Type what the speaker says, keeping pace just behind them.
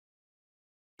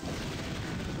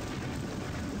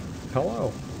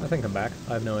Hello. I think I'm back.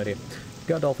 I have no idea.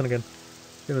 Got Dolphin again.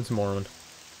 Doing some Morrowind.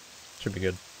 Should be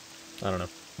good. I don't know.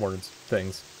 Words,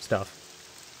 things, stuff.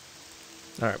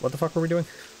 Alright, what the fuck were we doing?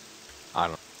 I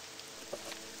don't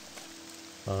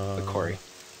know. The Corey.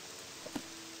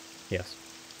 Yes.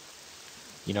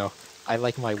 You know, I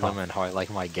like my Cough. women how I like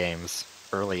my games.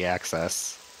 Early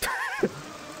access.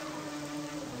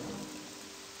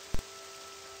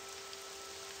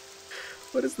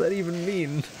 What does that even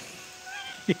mean?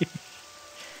 I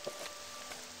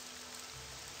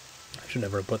should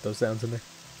never have put those sounds in there.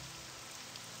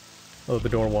 Oh, the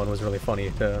door one was really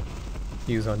funny to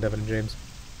use on Devin and James.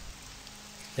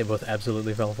 They both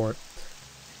absolutely fell for it.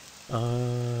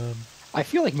 I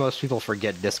feel like most people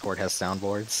forget Discord has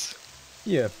soundboards.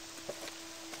 Yeah.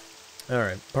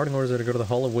 Alright, parting orders are to go to the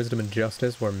Hall of Wisdom and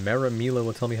Justice, where Mera Mila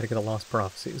will tell me how to get the Lost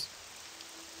Prophecies.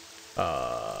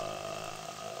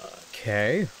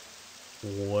 Okay.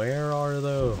 Where are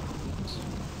those?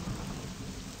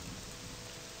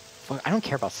 Fuck, I don't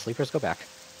care about sleepers, go back.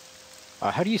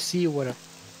 How do you see what a...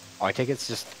 Oh, I take it's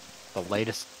just the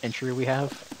latest entry we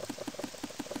have?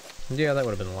 Yeah, that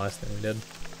would have been the last thing we did.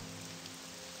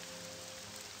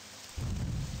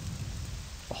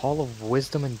 The Hall of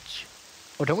Wisdom and...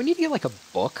 Oh, don't we need to get, like, a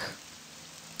book?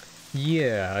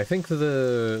 Yeah, I think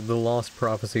the Lost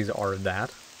Prophecies are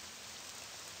that.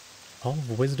 Hall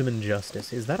of Wisdom and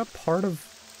Justice. Is that a part of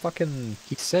fucking...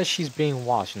 He says she's being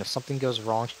watched, and if something goes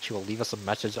wrong, she will leave us a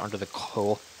message under the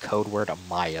code word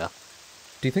Amaya.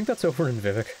 Do you think that's over in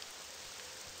Vivek?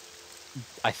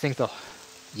 I think the...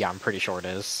 Yeah, I'm pretty sure it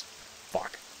is.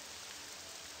 Fuck.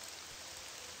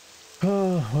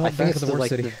 Oh, well, I think back it's to the War like,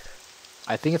 City.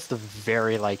 I think it's the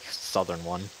very, like, southern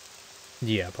one.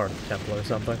 Yeah, part of the temple or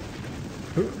something.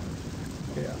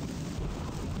 Yeah.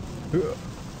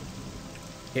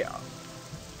 Yeah.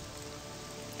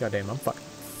 Goddamn, I'm fucking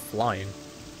flying.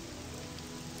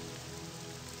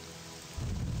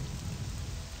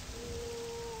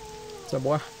 What's up,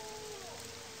 boy?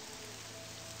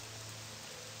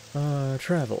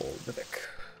 Travel, Vivek.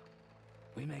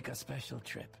 We make a special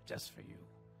trip just for you.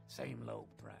 Same low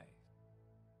price.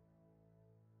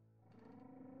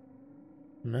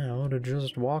 Now to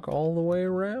just walk all the way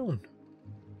around.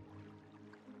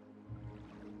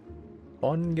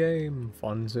 Fun game,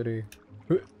 fun city.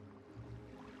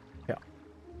 Yeah.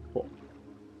 Cool.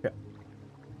 Yeah.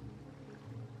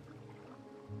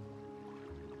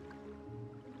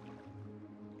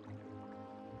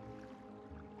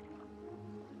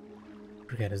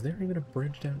 Forget, is there even a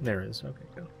bridge down? There is. Okay,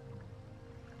 go.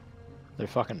 There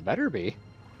fucking better be.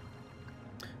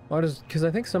 Why does? Because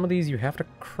I think some of these you have to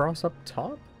cross up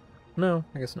top? No,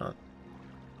 I guess not.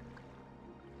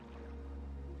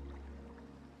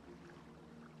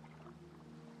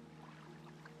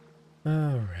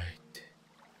 Alright.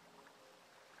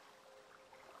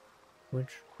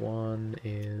 Which one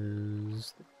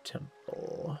is the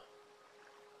temple?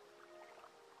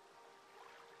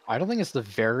 I don't think it's the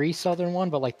very southern one,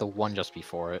 but like the one just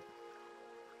before it.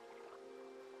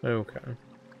 Okay.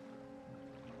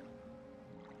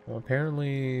 Well,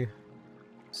 apparently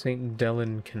St.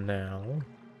 Dellen Canal.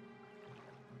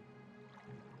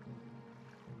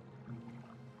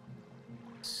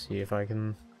 Let's see if I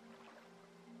can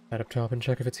head up top and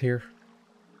check if it's here.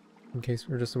 In case,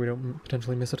 or just so we don't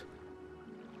potentially miss it.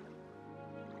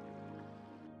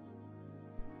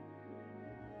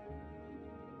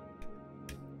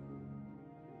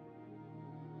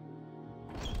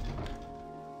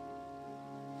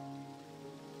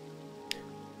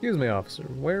 Excuse me, officer.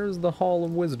 Where's the Hall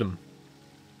of Wisdom?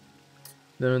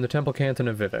 They're in the Temple Canton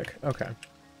of Vivek. Okay.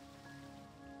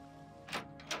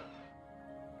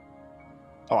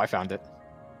 Oh, I found it.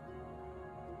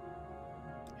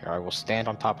 Here, I will stand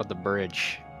on top of the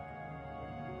bridge.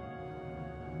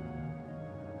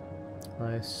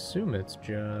 I assume it's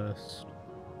just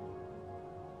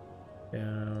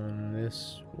down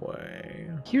this way.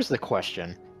 Here's the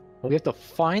question. We have to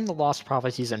find the lost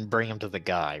prophecies and bring them to the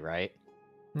guy, right?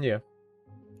 Yeah.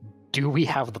 Do we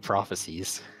have the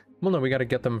prophecies? Well, no, we gotta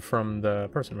get them from the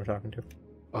person we're talking to.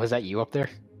 Oh, is that you up there?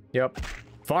 Yep.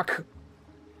 Fuck!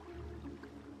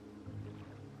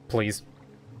 Please.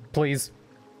 Please.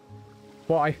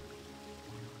 Why?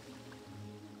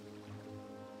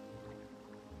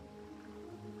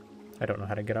 I don't know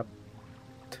how to get up.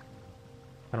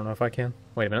 I don't know if I can.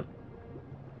 Wait a minute.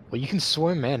 Well, you can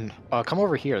swim in. Come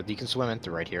over here. You can swim in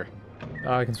through right here.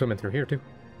 I can swim in through here, too.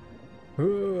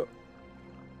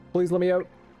 Please let me out.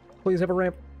 Please have a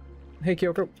ramp. Hey,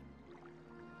 Kyoko.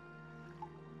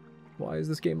 Why is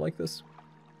this game like this?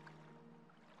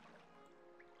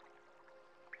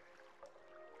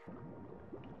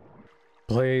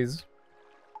 Please.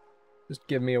 Just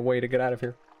give me a way to get out of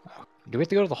here. Do we have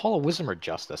to go to the Hall of Wisdom or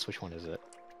Justice? Which one is it?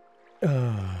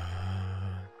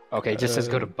 Okay, it just says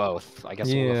go to both. I guess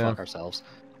we'll go fuck ourselves.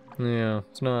 Yeah,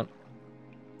 it's not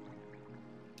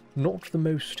the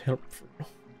most helpful.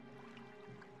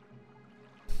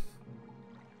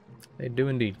 They do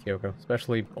indeed, Kyoko.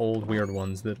 Especially old weird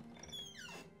ones that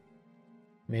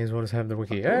may as well just have the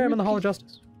wiki. Hey, I'm in the Hall of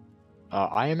Justice.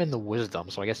 I am in the Wisdom,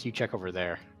 so I guess you check over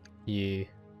there. Yeah.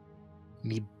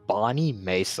 Mibani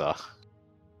Mesa.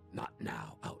 Not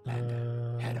now,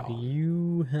 Outlander. Head Do on.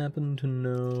 you happen to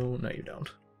know? No, you don't.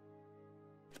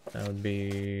 That would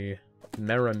be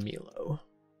Maramilo.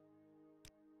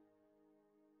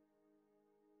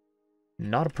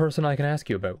 Not a person I can ask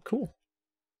you about. Cool.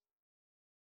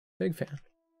 Big fan.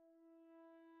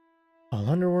 All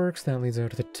Underworks, that leads out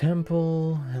to the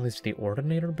temple. That leads to the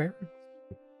Ordinator Barracks.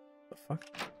 The fuck?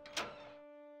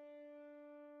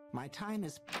 My time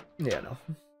is... Yeah, no.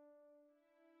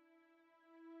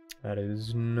 That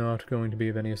is not going to be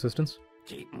of any assistance.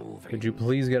 Keep moving. Could you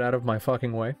please get out of my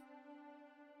fucking way?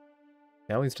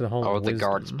 That leads to the Hall of the Wisdom.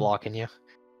 guards blocking you?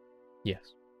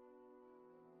 Yes.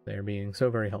 They're being so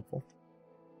very helpful.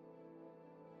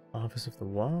 Office of the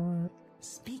what?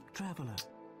 Speak, traveler.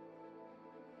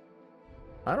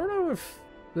 I don't know if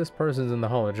this person's in the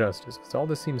Hall of Justice, because all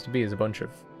this seems to be is a bunch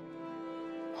of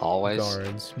Hallways?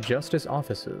 guards. Justice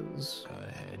offices. Go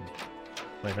ahead.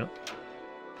 Wait a minute.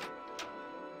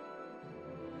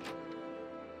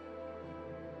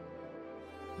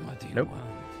 What do you Nope. want?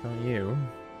 Not you.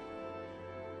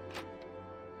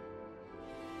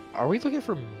 Are we looking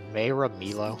for Mayra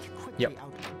Milo? Yep.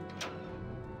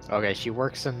 Okay, she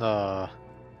works in the...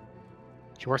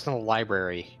 She works in the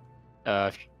library.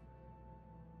 If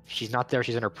she's not there,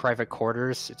 she's in her private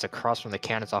quarters. It's across from the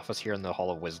Canon's office here in the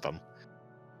Hall of Wisdom.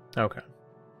 Okay.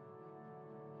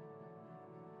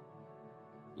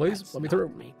 Please, let me through.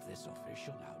 Make this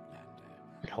official,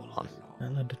 Outlander. Hold on.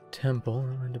 That led to temple,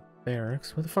 that led to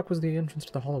barracks. Where the fuck was the entrance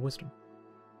to the Hall of Wisdom?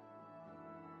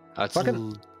 It's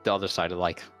Fucking- the other side of,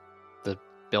 like, the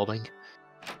building.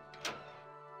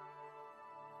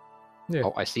 Yeah.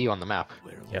 Oh, I see you on the map.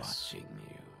 We're Yes. watching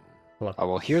you. Oh,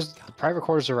 well, here's... The private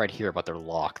quarters are right here, but they're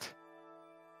locked.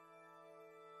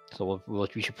 So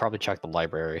we should probably check the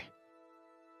library.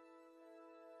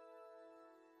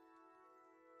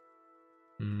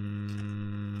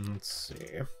 Let's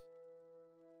see.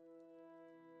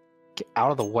 Get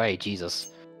out of the way,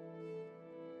 Jesus.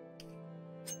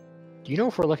 Do you know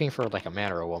if we're looking for, like, a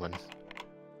man or a woman?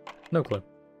 No clue.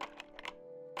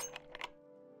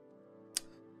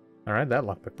 Alright, that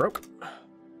lockpick broke.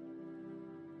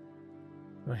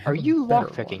 I have Are a you better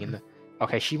lockpicking in one. the...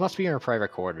 Okay, she must be in her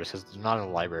private quarters, because they're not in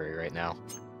the library right now.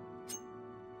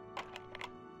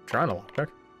 Trying to lockpick.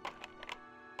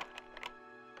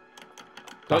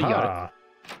 Oh, you got it. Aha!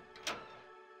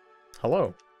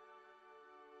 Hello.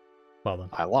 Well then.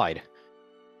 I lied.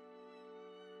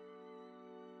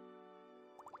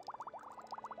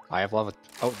 I have love.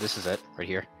 Oh, this is it, right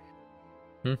here.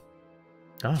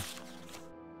 Ah.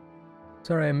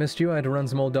 Sorry I missed you. I had to run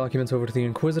some old documents over to the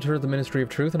Inquisitor of the Ministry of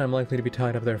Truth, and I'm likely to be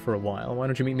tied up there for a while. Why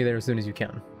don't you meet me there as soon as you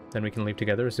can? Then we can leave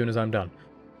together as soon as I'm done.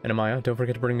 And Amaya, don't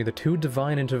forget to bring me the 2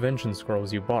 Divine Intervention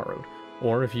Scrolls you borrowed.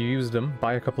 Or, if you used them,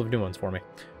 buy a couple of new ones for me.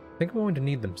 I think I'm going to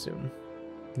need them soon.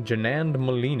 Janand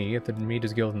Molini at the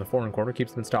Mages Guild in the Foreign Quarter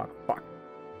keeps them in stock. Fuck.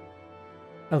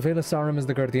 Alvela Sarum is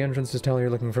the guard at the entrance. Just tell her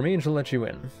you're looking for me and she'll let you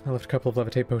in. I left a couple of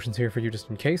levitate potions here for you just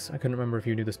in case. I couldn't remember if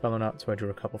you knew the spell or not, so I drew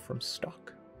a couple from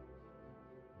stock.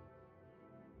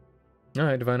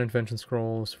 Alright, Divine Intervention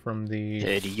Scrolls from the...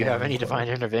 Hey, do you have any divine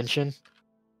intervention?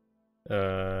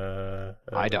 I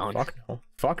don't. Fuck no.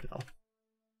 Fuck no.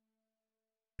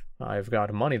 I've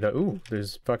got money though. Ooh,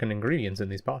 there's fucking ingredients in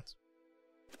these pots.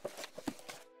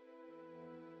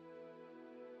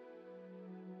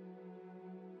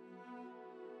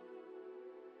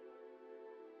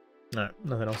 Alright,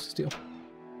 nothing else to steal.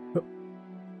 Oh.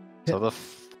 So the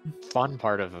fun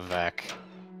part of Vivek.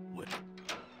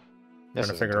 Trying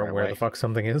to figure out where the fuck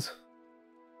something is.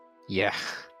 Yeah.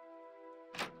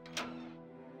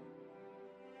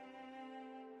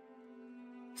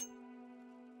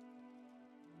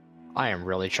 I am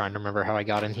really trying to remember how I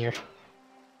got in here.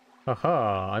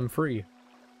 Haha, I'm free.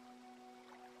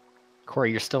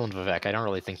 Corey, you're still in Vivek. I don't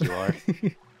really think you are.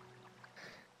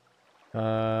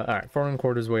 Alright, Foreign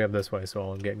Quarters way up this way, so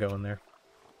I'll get going there.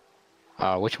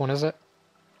 Which one is it?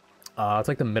 It's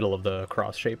like the middle of the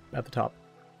cross shape at the top.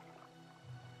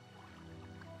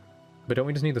 But don't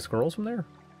we just need the scrolls from there?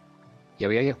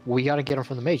 Yeah, we gotta get them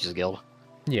from the Mages Guild.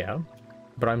 Yeah,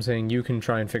 but I'm saying you can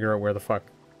try and figure out where the fuck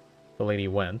the lady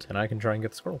went, and I can try and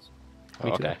get the scrolls.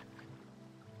 Oh, okay.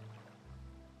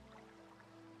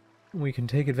 we can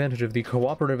take advantage of the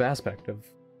cooperative aspect of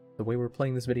the way we're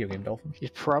playing this video game, Dolphin. He's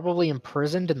probably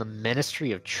imprisoned in the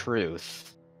Ministry of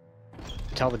Truth.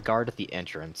 Tell the guard at the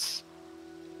entrance.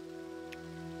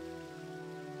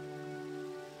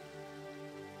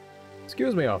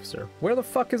 Excuse me, officer. Where the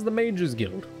fuck is the Mages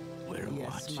Guild? We're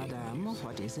Yes, watching madame. these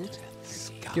What is it?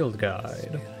 Guild guide.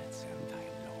 spirits and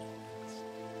thy lords.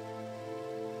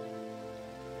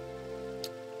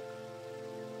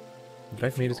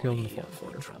 I've made his guild in the Here fourth for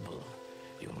order. trouble,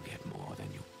 you'll get more than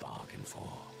you bargained for.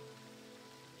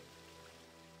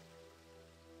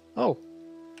 Oh,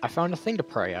 I found a thing to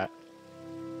pray at.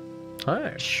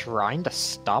 Hi. Shrine to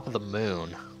stop the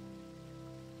moon.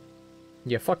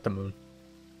 Yeah, fuck the moon.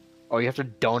 Oh, you have to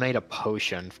donate a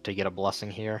potion to get a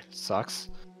blessing here. Sucks.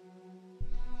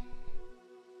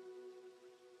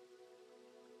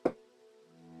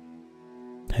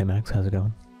 Hey Max, how's it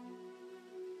going?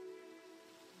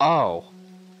 Oh,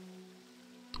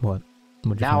 What?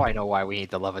 What'd you now find? I know why we need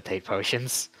the levitate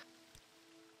potions.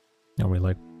 Are we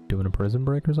like doing a prison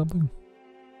break or something?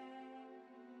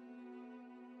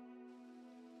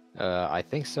 I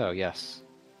think so, yes.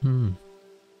 Hmm.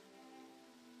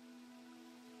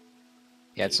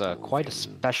 Yeah, it's quite a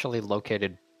specially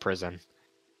located prison.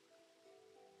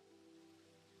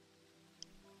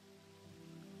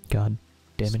 God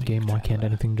damn it, Snake game, why can't driver.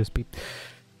 anything just be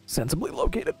sensibly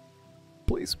located?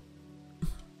 Please.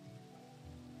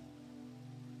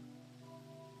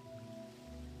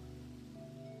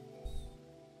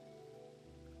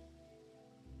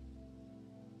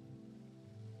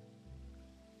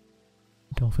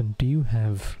 Dolphin, do you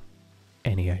have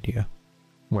any idea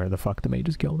where the fuck the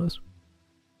Mages Guild is?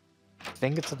 I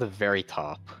think it's at the very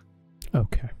top.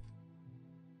 Okay.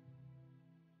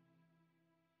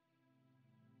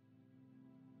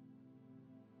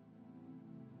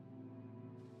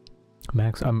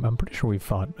 Max, I'm pretty sure we've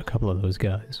fought a couple of those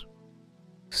guys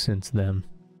since then.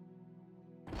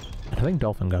 And I think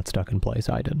Dolphin got stuck in place,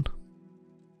 I didn't.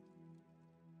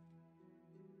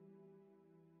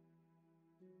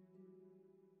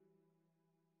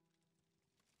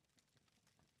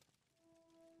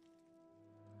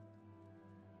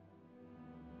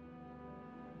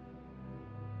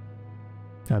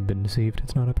 I've been deceived,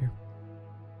 it's not up here.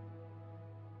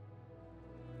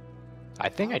 I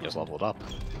think I just leveled up.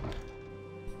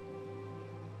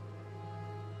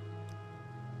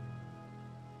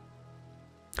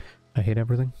 I hate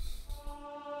everything.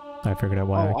 I figured out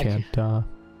why Oh, I can't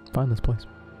find this place.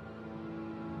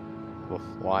 Well,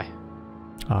 why?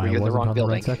 I you in the wasn't wrong on the right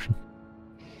building? section.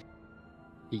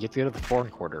 You get to go to the foreign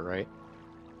quarter, right?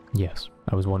 Yes,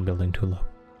 I was one building too low.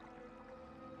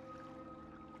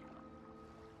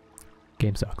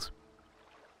 Game sucks.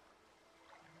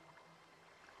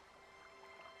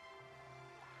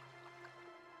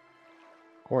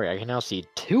 Corey, I can now see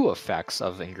 2 effects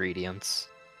of ingredients.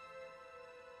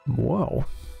 Whoa.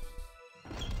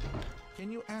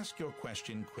 Can you ask your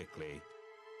question quickly?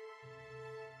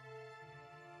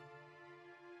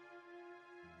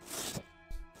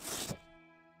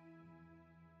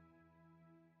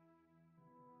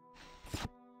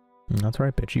 That's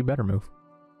right, bitch. You better move.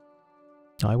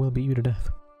 I will beat you to death.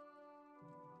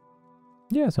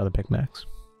 Yeah, I saw the pick, Max.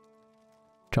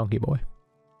 Chunky boy.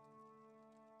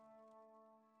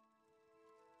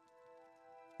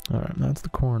 Alright, that's the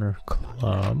corner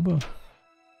club.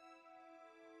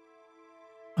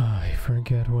 I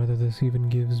forget whether this even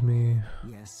gives me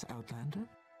Yes, Outlander?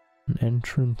 an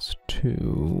entrance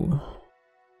to...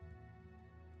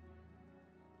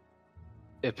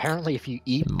 Apparently, if you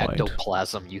eat It might.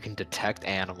 ectoplasm, you can detect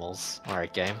animals.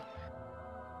 Alright, game.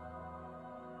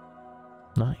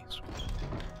 Nice.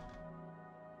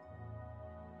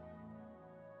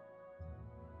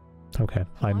 Okay,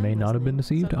 I may not have been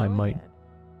deceived. I might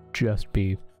just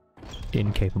be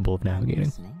incapable of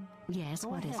navigating. Yes,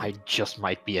 what is I it? just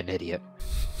might be an idiot.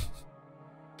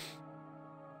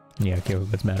 Yeah, Kyo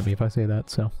gets mad at me if I say that,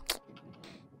 so...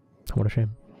 What a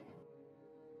shame.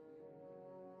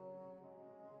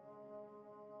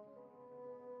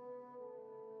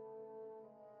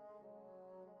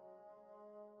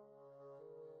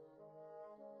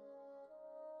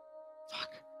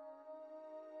 Fuck.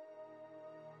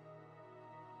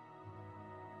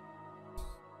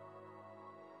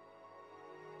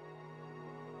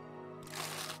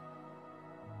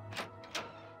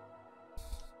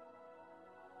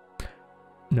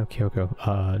 No,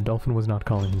 Kyoko. Dolphin was not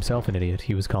calling himself an idiot.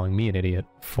 He was calling me an idiot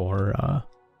for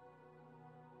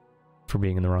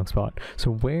being in the wrong spot.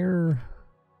 So where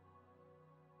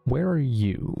are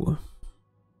you?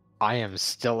 I am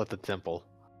still at the temple.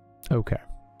 Okay.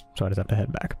 So I just have to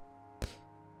head back.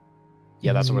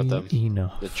 Yeah, that's where the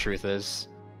Enough. truth is.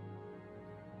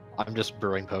 I'm just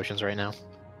brewing potions right now.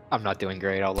 I'm not doing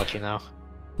great, I'll let you know.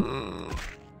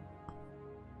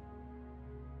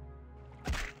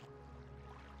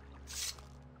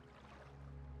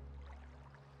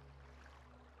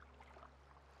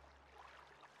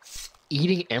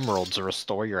 Eating emeralds to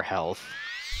restore your health.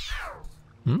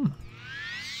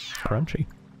 Crunchy.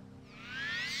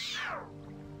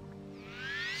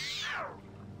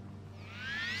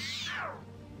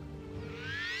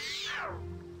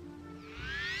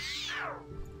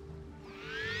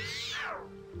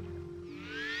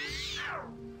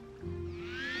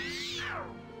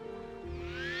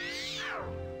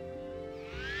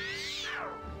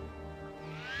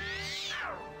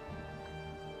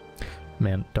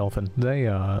 Man, Dolphin,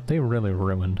 they really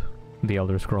ruined the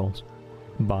Elder Scrolls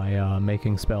by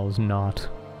making spells not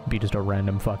be just a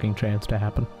random fucking chance to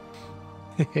happen.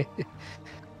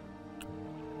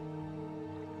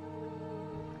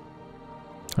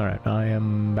 Alright, I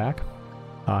am back.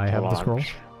 I have the scroll.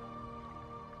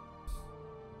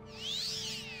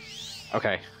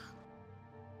 Okay.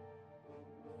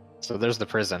 So there's the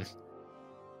prison.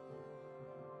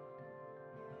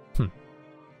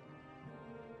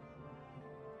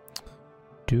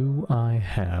 Do I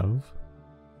have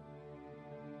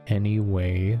any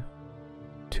way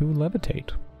to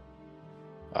levitate?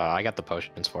 I got the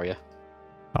potions for you.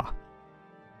 Ah,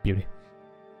 beauty.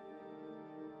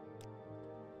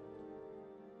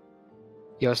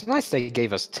 Yo, it's nice they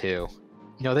gave us 2. You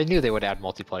know, they knew they would add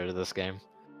multiplayer to this game.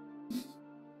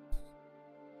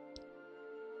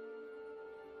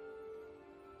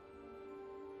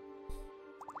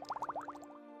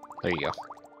 There you go.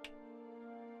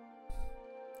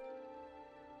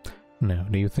 Now,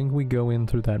 do you think we go in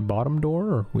through that bottom door,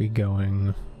 or are we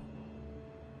going...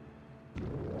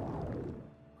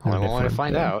 I want to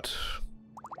find out.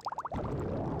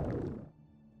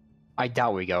 I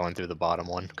doubt we go in through the bottom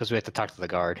one, because we have to talk to the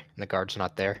guard, and the guard's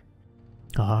not there.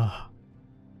 Ah.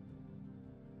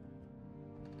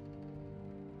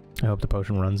 I hope the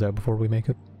potion runs out before we make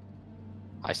it.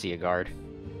 I see a guard.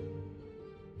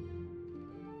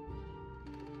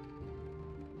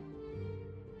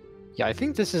 Yeah, I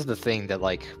think this is the thing that,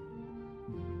 like,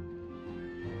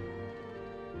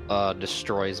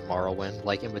 destroys Morrowind,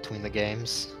 like, in between the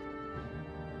games.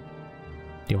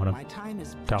 Do you want My time is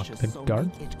to talk precious, to the so guard?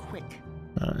 make it quick.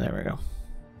 There we go.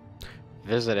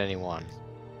 Visit anyone.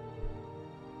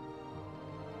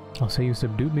 I'll say you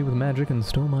subdued me with magic and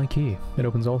stole my key. It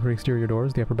opens all 3 exterior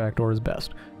doors. The upper back door is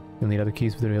best. You'll need other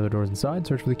keys for the other doors inside.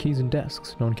 Search for the keys in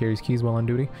desks. No one carries keys while on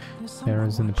duty. There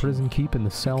is in the prison keep in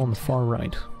the cell on the far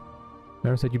right.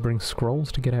 Mara said you bring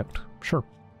scrolls to get out. Sure.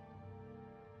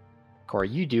 Corey,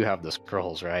 you do have the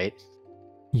scrolls, right?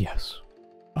 Yes.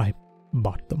 I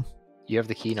bought them. You have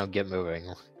the key, now get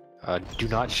moving. Do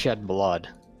not shed blood.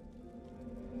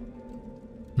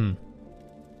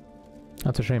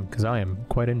 That's a shame, because I am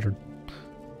quite injured.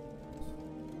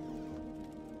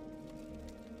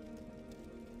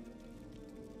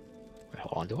 Wait,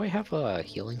 hold on, do I have a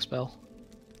healing spell?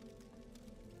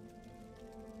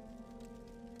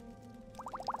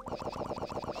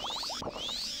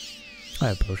 I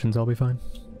have potions, I'll be fine.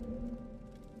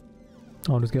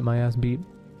 I'll just get my ass beat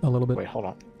a little bit. Wait, hold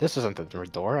on. This isn't the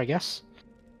door, I guess?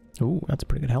 Ooh, that's a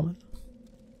pretty good helmet.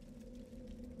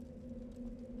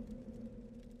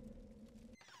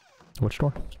 Which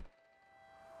door?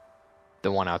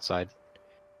 The one outside.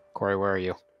 Corey, where are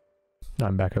you?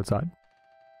 I'm back outside.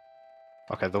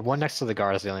 Okay, the one next to the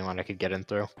guard is the only one I could get in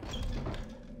through.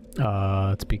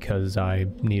 It's because I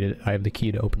have the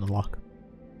key to open the lock.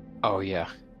 Oh, yeah.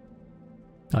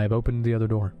 I have opened the other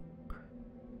door.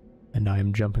 And I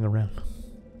am jumping around.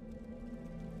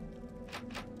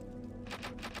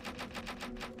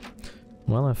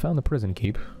 Well, I found the prison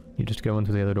keep. You just go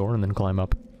into the other door and then climb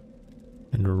up.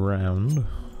 And around.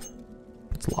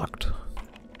 It's locked.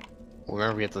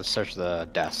 Remember, we have to search the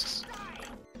desks.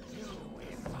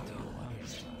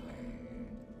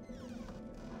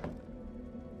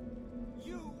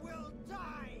 You will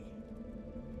die.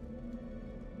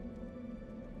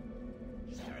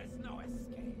 There is no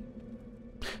escape.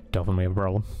 Dolphin may have a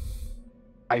problem.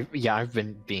 Yeah, I've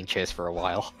been being chased for a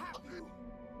while.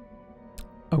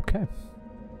 Okay.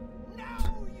 Now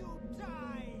you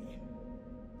die.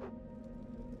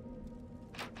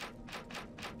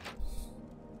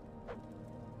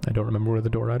 I don't remember where the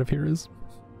door out of here is.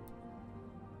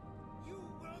 You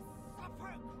will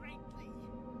suffer greatly.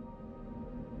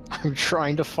 I'm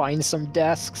trying to find some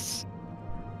desks.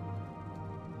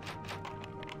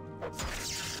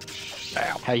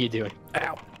 Ow. How you doing?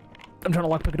 Ow! I'm trying to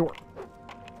lockpick a door.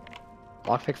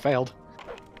 Lockpick failed.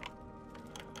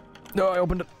 No, I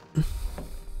opened it.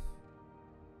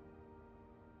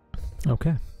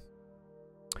 Okay.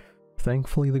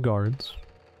 Thankfully the guards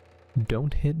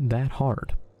don't hit that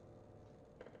hard.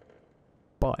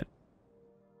 But...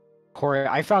 Corey,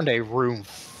 I found a room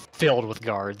filled with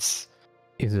guards.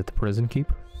 Is it the prison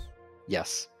keep?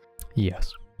 Yes.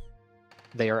 Yes.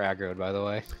 They are aggroed, by the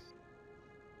way.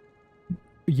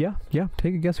 Yeah.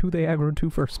 Take a guess who they aggroed to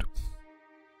first.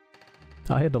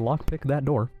 I had to lockpick that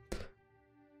door.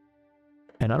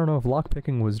 And I don't know if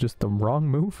lockpicking was just the wrong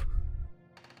move.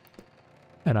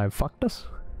 And I fucked us.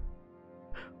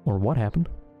 Or what happened.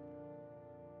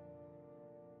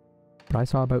 But I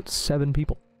saw about 7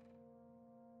 people.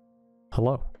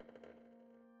 Hello.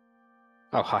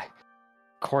 Oh, hi.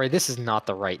 Corey, this is not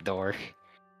the right door.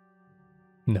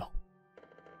 No.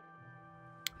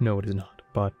 No, it is not.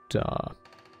 But,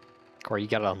 Corey, you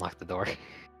gotta unlock the door.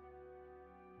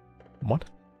 what?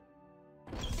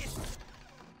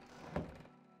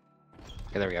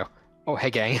 Okay, there we go. Oh, hey,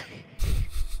 gang.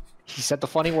 He said the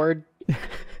funny word.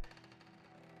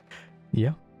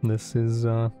 Yeah, this is,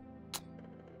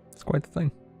 it's quite the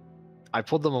thing. I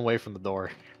pulled them away from the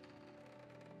door.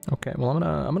 Okay, well, I'm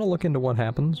gonna look into what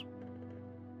happens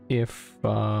if,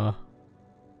 what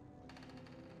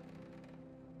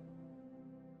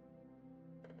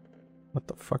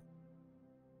the fuck?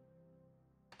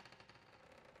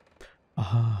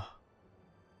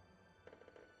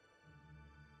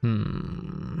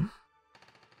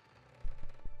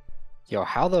 Yo,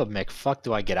 how the McFuck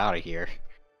do I get out of here?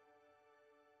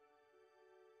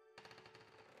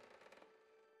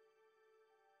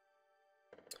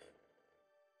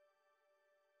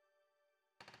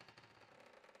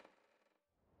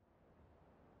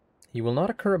 You will not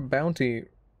incur a bounty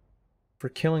for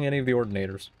killing any of the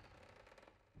Ordinators.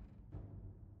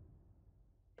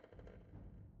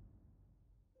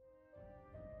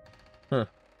 Huh.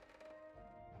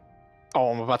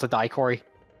 Oh, I'm about to die, Corey.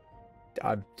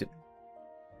 I'm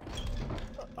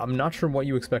not sure what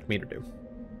you expect me to do.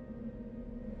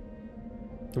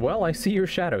 Well, I see your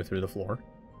shadow through the floor.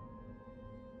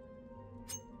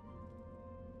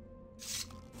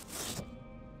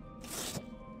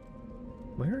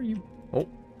 Where are you? Oh.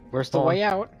 Where's the way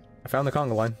out? I found the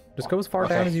conga line. Just go as far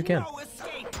down as you can.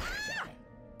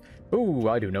 Ooh,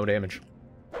 I do no damage.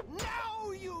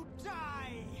 Now you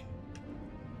die.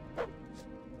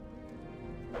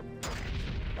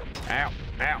 Ow,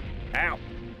 ow, ow.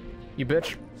 You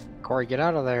bitch. Corey, get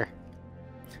out of there.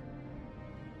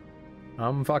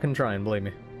 I'm fucking trying, believe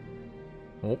me.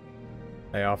 Oh.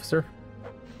 Hey, officer.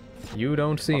 You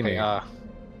don't see me.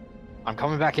 I'm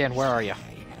coming back in. Where are you?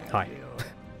 Hi.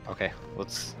 Okay,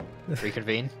 let's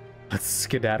reconvene. Let's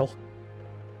skedaddle.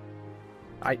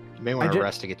 You may want to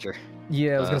rest to get your...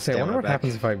 Yeah, I was gonna say, I wonder what back.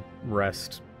 happens if I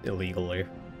rest illegally.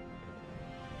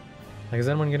 Like, is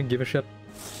anyone gonna give a shit?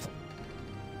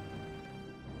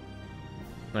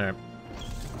 Alright.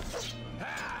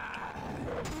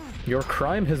 Your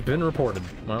crime has been reported.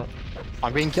 Well,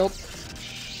 I'm being killed.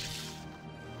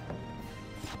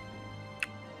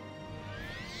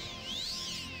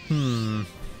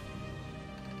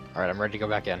 Alright, I'm ready to go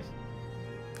back in.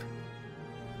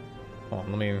 hold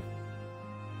on, let me...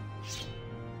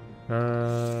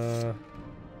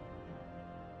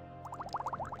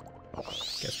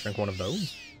 Guess drink one of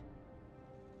those?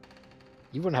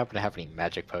 You wouldn't happen to have any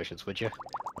magic potions, would you?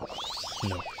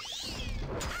 No.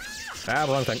 Ah,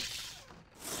 wrong thing.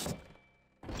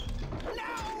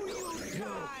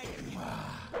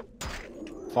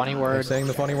 Funny You're word. saying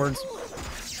the funny words?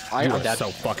 I'm You are dead. so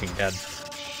fucking dead.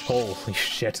 Holy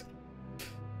shit.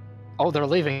 Oh, they're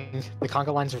leaving. The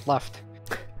conga lines are left.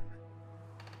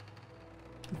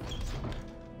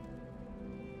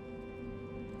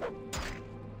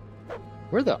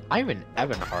 I'm in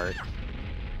Ebonheart.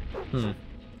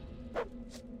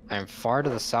 I am far to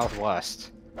the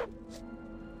southwest.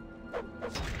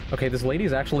 Okay, this lady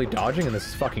is actually dodging and this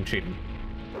is fucking cheating.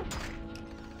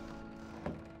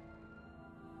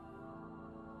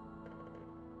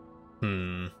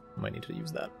 Might need to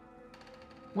use that.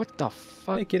 What the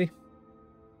fuck? Hey, kitty.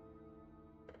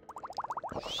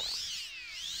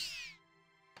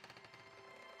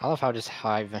 I love how just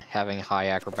having high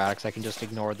acrobatics, I can just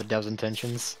ignore the dev's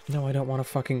intentions. No, I don't want to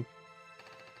fucking...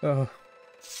 Hold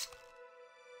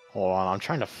on, I'm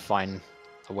trying to find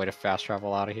a way to fast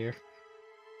travel out of here.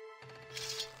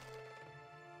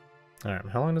 Alright,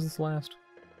 how long does this last?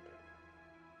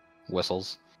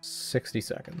 Whistles. 60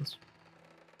 seconds.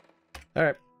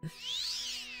 Alright.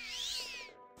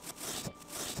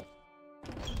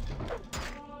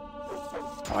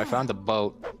 Oh, I found the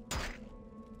boat.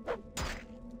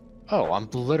 Oh, I'm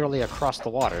literally across the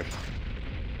water.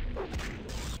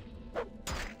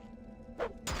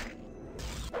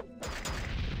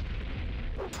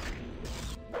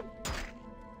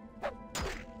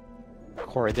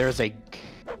 Corey, there's a...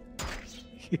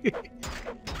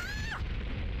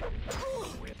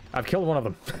 I've killed one of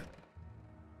them.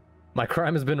 My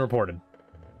crime has been reported.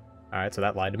 Alright, so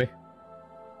that lied to me.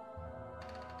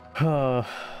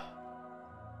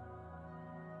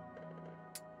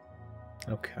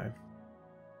 Okay.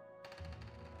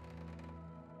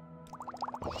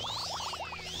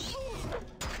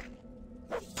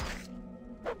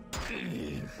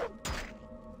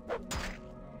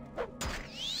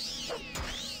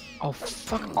 Oh,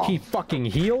 fuck off. He fucking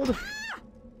healed?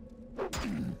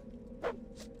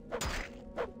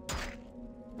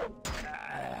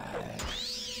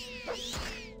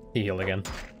 He healed again.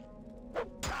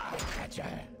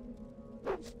 Gotcha.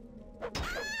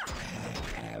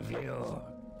 Have you?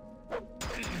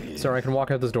 Sir, I can walk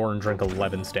out this door and drink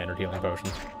 11 standard healing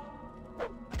potions.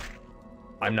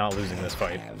 I'm not losing this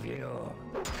fight. Have you?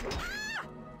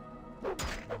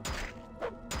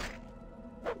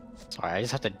 Sorry, I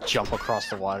just have to jump across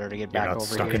the water to get You're back not over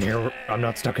stuck here. in here. I'm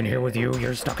not stuck in here with you.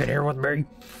 You're stuck in here with me.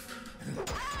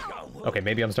 Okay,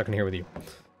 maybe I'm stuck in here with you.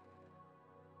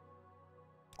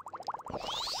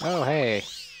 Oh, hey.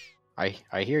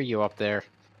 I hear you up there.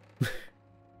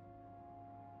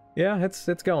 Yeah,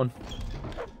 it's going.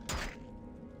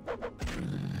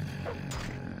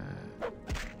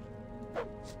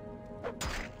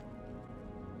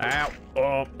 Ow!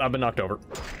 Oh, I've been knocked over.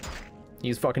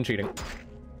 He's fucking cheating.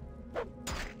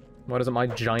 Why doesn't my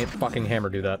giant fucking hammer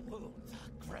do that?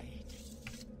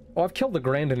 Oh, I've killed the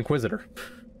Grand Inquisitor.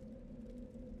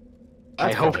 I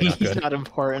That's hope probably not he's good. not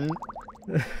important.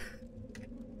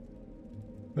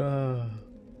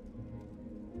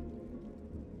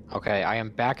 Okay, I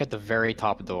am back at the very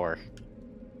top door.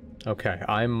 Okay,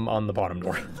 I'm on the bottom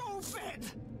door.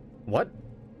 What?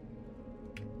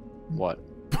 What?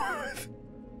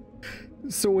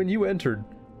 So when you entered,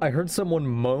 I heard someone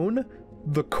moan.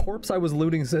 The corpse I was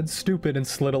looting said stupid and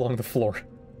slid along the floor.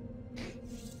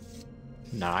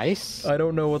 Nice. I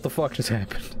don't know what the fuck just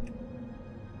happened.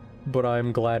 But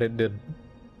I'm glad it did.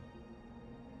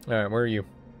 Alright, where are you?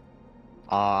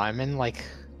 I'm in, like,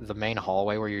 the main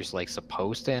hallway where you're, like,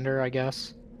 supposed to enter, I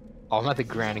guess. Oh, I'm at the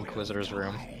Grand Inquisitor's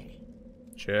room.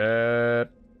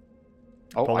 Shit.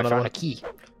 Oh, Pull I another found one. a key.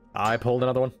 I pulled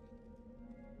another one.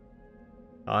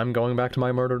 I'm going back to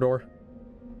my murder door.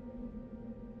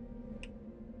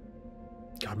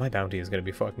 God, my bounty is gonna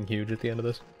be fucking huge at the end of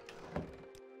this.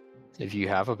 If you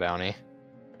have a bounty.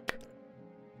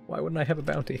 Why wouldn't I have a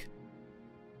bounty?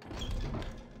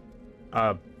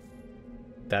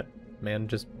 That man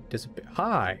just disappeared.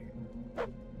 Hi!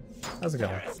 How's it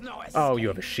going? Oh, you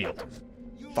have a shield.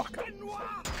 Fuck.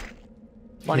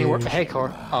 Funny word. Hey, Cor.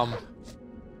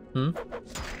 Hmm?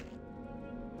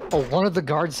 Oh, one of the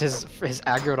guards has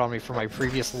aggroed on me from my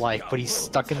previous life, but he's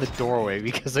stuck in the doorway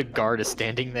because a guard is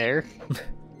standing there.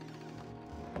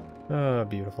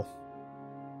 Beautiful.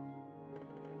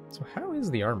 So how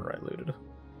is the armor I looted?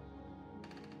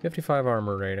 55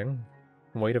 armor rating.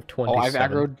 Weight of 27. Oh, I've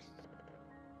aggroed.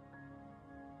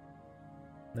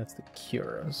 That's the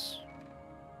Cuirass.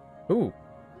 Ooh.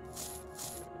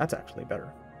 That's actually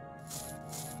better.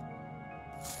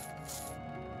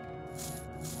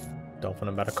 Dolphin,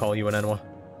 I'm about to call you an Enwa.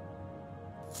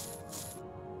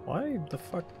 Why the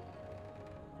fuck?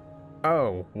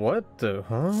 Oh, what the...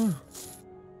 Huh?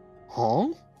 Huh?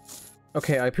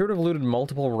 Okay, I appear to have looted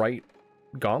multiple right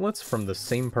gauntlets from the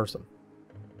same person.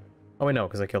 Oh wait, no,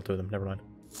 because I killed two of them. Never mind.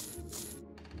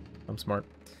 I'm smart.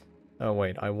 Oh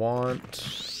wait, I want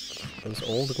those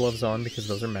old gloves on because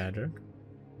those are magic.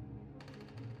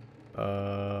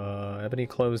 Ebony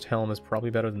closed helm is probably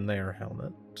better than their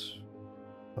helmet.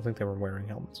 I think they were wearing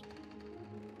helmets.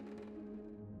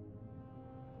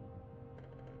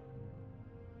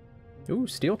 Ooh,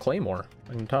 steel claymore.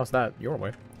 I can toss that your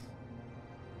way.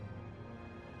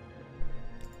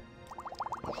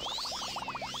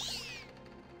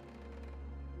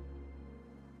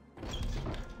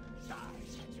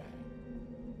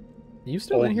 You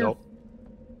still in here? Nope.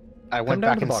 I went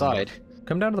down back to the bottom inside.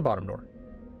 Come down to the bottom door.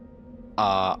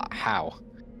 How?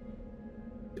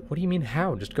 What do you mean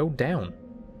how? Just go down.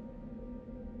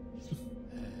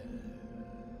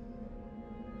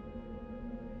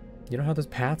 You know how there's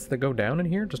paths that go down in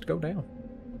here? Just go down.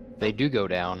 They do go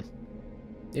down.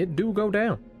 It do go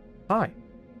down. Hi.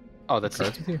 Oh, that's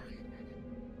Cards with you?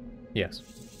 Yes.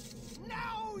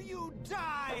 Now you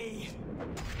die.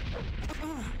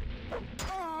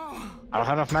 I don't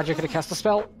have enough magic to cast a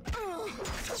spell.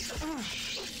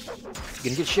 You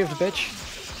gonna get shivved, bitch.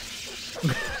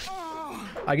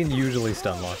 I can usually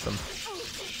stun lock them.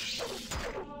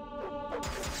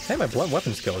 Hey, my blunt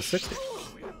weapon skill is 60.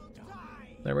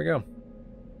 There we go.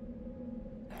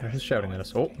 They're just shouting at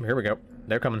us. Oh, here we go.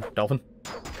 They're coming. Dolphin.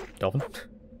 Dolphin.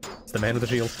 It's the man with the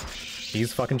shield.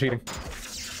 He's fucking cheating.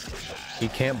 He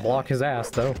can't block his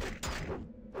ass, though.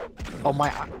 Oh,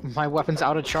 my weapon's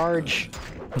out of charge.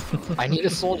 I need a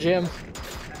soul gem.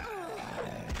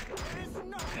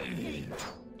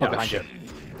 Oh, behind shit. you.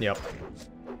 Yep.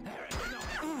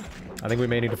 I think we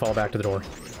may need to fall back to the door.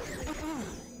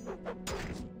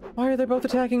 Why are they both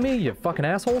attacking me, you fucking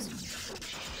assholes?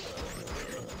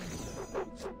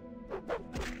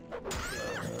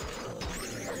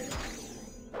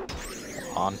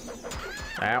 On.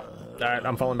 Ow. Alright,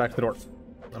 I'm falling back to the door.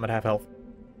 I'm at half health.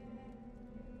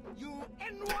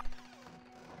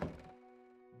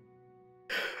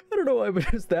 I don't know why,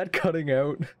 but is that cutting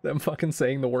out? Them fucking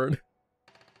saying the word.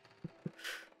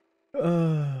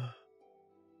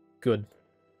 Good.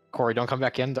 Corey, don't come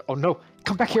back in. Oh no!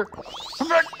 Come back here! Come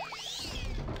back!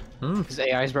 His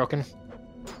AI is broken.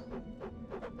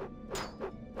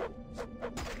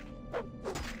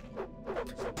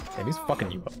 And he's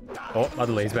fucking you up. Oh,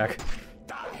 other lady's back.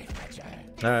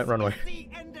 Alright, run away.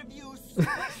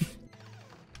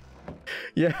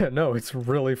 Yeah, no, it's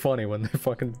really funny when they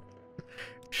fucking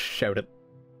shout it.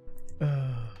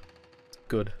 It's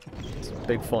good. It's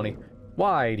big funny.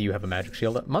 Why do you have a magic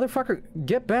shield? Motherfucker,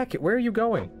 get back! Where are you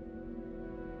going?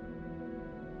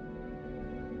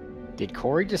 Did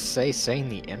Corey just say saying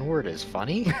the N-word is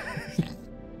funny?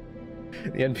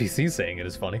 The NPC saying it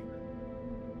is funny.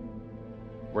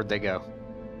 Where'd they go?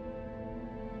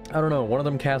 I don't know, one of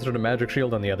them casted a magic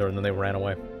shield on the other and then they ran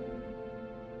away.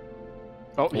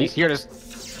 Oh, he's here to...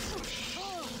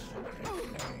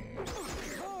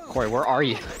 Corey, where are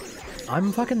you?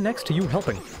 I'm fucking next to you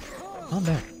helping. Calm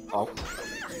down. Oh.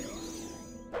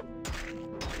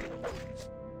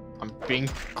 I'm being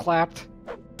clapped.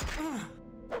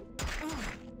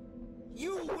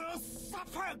 You will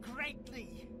suffer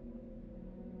greatly.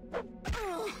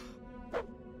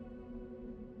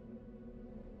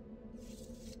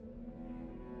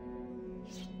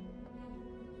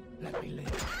 Let me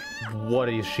live. What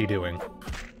is she doing?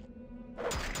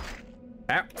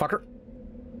 Ah, fucker.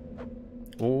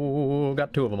 Ooh,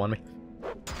 got two of them on me.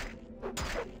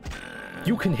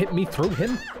 You can hit me through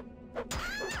him?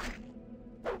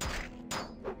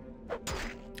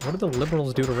 What did the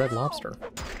liberals do to Red Lobster?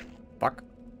 Fuck.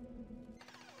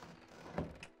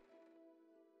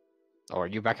 Oh, are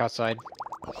you back outside?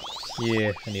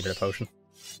 Yeah, I needed a potion.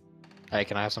 Hey,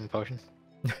 can I have some potion?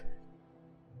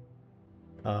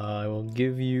 I will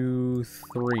give you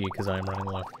 3, because I am running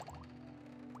low.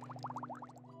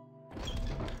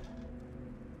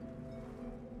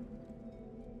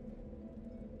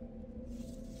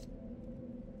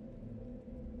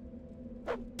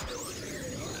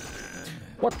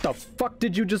 What the fuck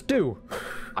did you just do?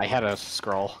 I had a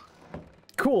scroll.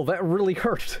 Cool, that really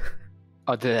hurt.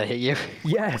 Oh, did that hit you?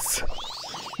 Yes!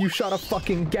 You shot a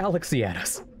fucking galaxy at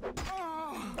us.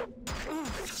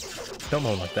 Don't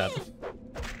moan like that.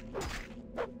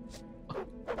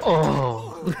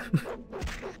 Oh!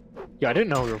 Yeah, I didn't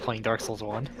know we were playing Dark Souls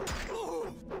 1.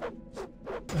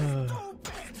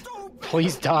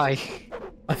 Please die.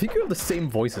 I think you have the same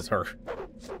voice as her.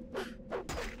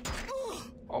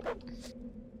 Oh.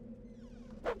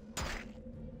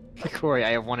 Corey,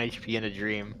 I have 1 HP in a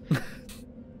dream.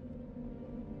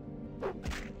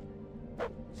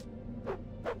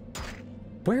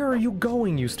 Where are you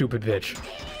going, you stupid bitch?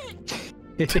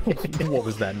 What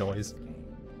was that noise?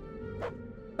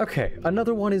 Okay,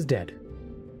 another one is dead.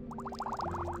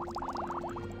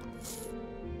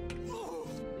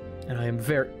 And I am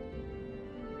very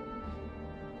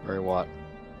what?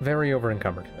 Very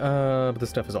over-encumbered. But this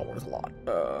stuff is all worth a lot.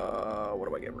 What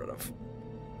do I get rid of?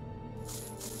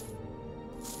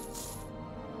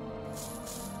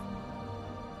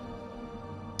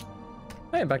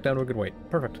 Hey, I'm back down to a good weight.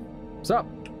 Perfect. Sup?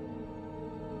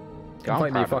 Come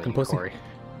fight me, you fucking pussy. Corey.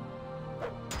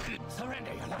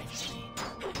 Surrender your life to me,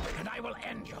 and I will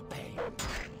end your pain.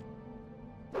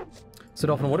 So,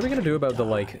 Dolphin, what are we gonna do about the,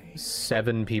 like,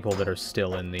 7 people that are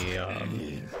still in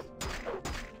the,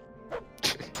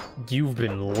 You've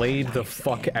been laid the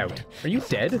fuck out. Are you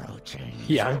dead?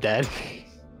 Yeah, I'm dead.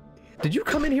 Did you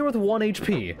come in here with 1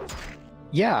 HP?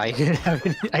 Yeah, I didn't have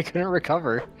any, I couldn't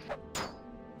recover.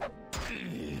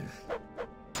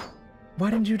 Why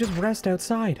didn't you just rest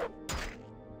outside?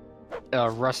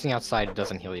 Resting outside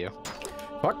doesn't heal you.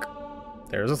 Fuck.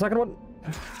 There's a second one.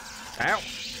 Ow.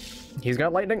 He's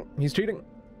got lightning. He's cheating.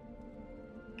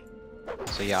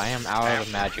 So yeah, I am out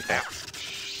of magic now.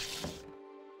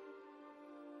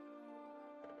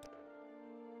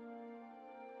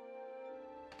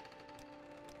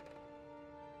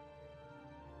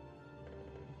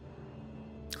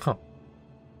 Huh.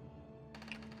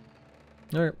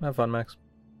 Alright, have fun, Max.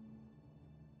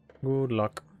 Good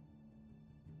luck.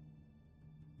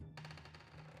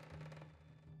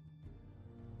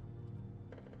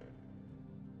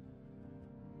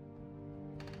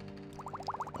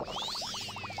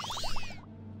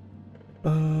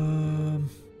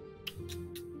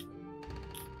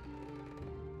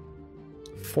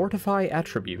 Fortify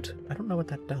attribute. I don't know what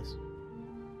that does.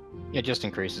 It just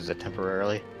increases it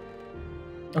temporarily.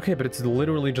 Okay, but it's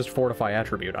literally just fortify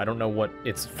attribute. I don't know what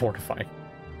it's fortifying.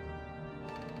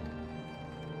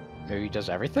 Maybe it does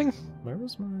everything? Where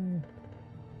was my... I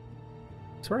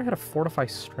swear I had a fortify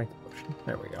strength potion.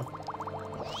 There we go.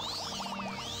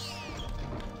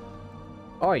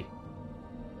 Oi!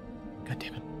 God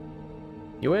damn it.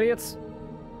 You idiots!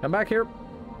 Come back here!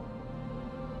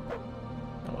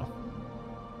 Oh well.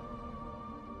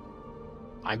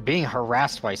 I'm being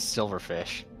harassed by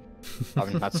silverfish. I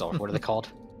mean, not silver. What are they called?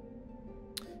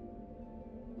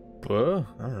 I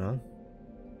don't know.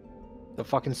 The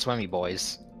fucking swimmy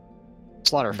boys.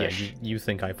 Slaughterfish. Yeah, you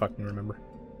think I fucking remember.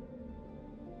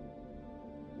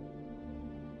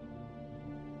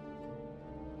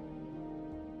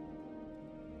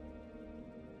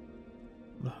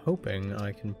 I'm hoping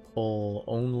I can pull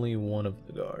only one of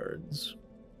the guards.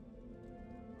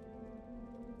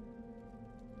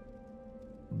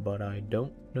 But I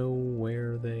don't know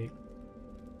where they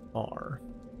are.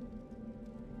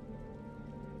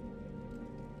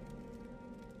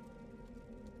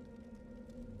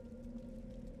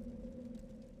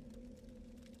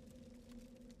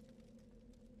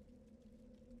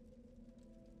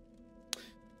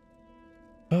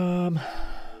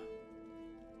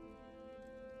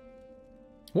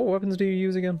 What weapons do you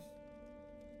use again?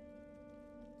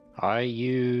 I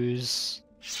use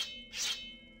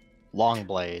long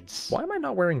blades. Why am I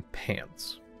not wearing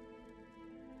pants?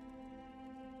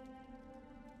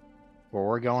 Where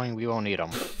we're going, we won't need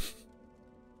them.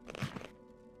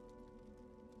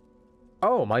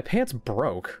 Oh, my pants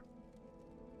broke.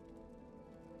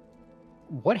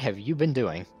 What have you been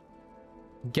doing?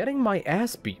 Getting my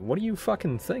ass beat. What do you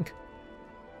fucking think?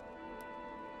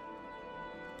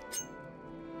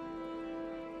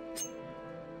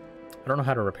 I don't know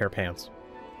how to repair pants.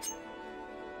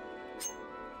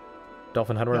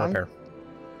 Dolphin, how do I repair?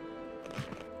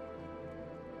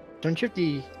 Don't you have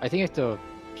to... I think you have to...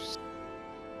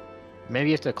 Maybe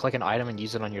you have to click an item and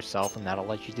use it on yourself, and that'll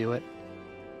let you do it.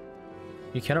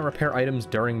 You cannot repair items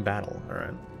during battle.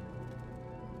 Alright.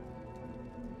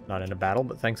 Not in a battle,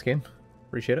 but thanks, game.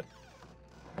 Appreciate it.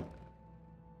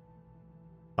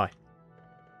 Hi.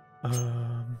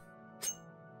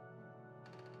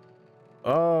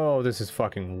 Oh, this is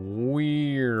fucking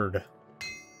weird.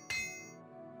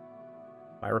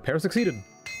 My repair succeeded.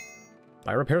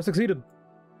 My repair succeeded.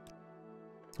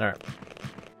 Alright.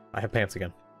 I have pants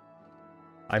again.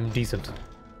 I'm decent.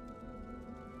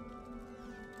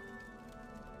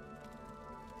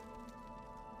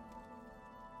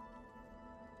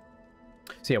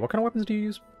 So yeah, what kind of weapons do you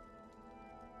use?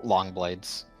 Long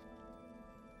blades.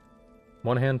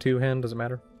 One hand, two hand, does it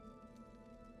matter?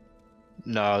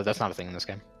 No, that's not a thing in this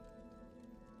game.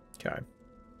 Okay.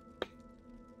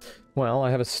 Well,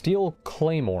 I have a steel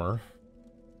claymore.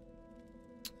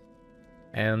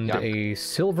 And Yeah. a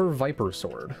silver viper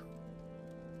sword.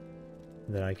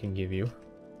 That I can give you.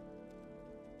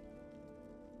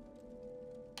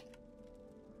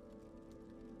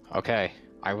 Okay,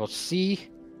 I will see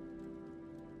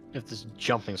if this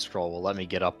jumping scroll will let me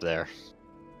get up there.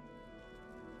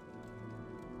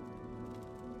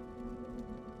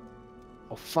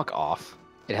 Oh, fuck off.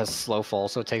 It has slow fall,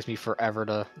 so it takes me forever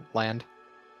to land.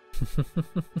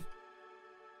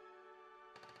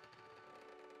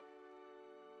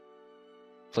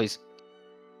 Please.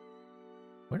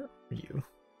 Where are you?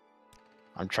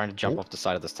 I'm trying to jump Oh. off the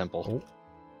side of this temple. Oh.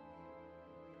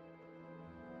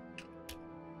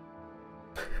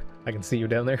 I can see you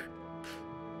down there.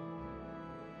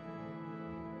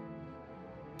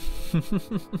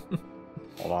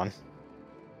 Hold on.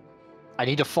 I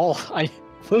need to fall.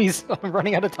 Please, I'm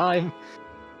running out of time.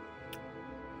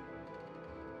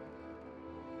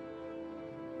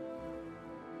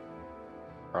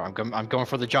 Alright, I'm going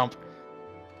for the jump.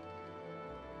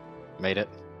 Made it.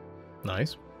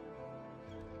 Nice.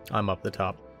 I'm up the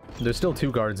top. There's still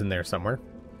two guards in there somewhere.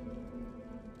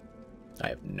 I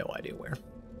have no idea where.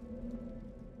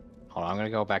 Hold on, I'm gonna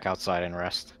go back outside and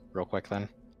rest real quick then.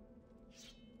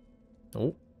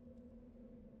 Oh.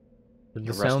 The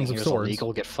Your sounds resting of here's swords.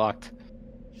 illegal, get fucked.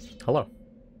 Hello.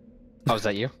 Oh, is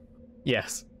that you?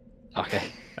 Yes. Okay.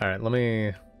 Alright,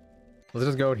 let's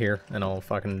just go out here, and I'll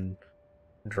fucking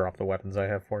drop the weapons I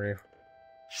have for you.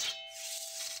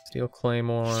 Steel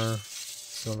claymore.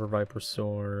 Silver Viper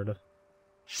Sword.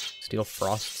 Steel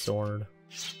Frost Sword.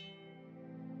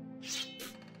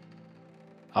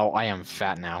 Oh, I am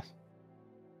fat now.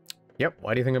 Yep,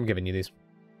 why do you think I'm giving you these?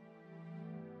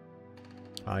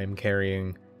 I am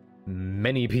carrying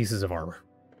many pieces of armor.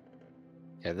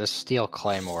 Yeah, this steel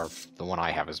claymore, the one I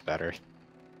have, is better.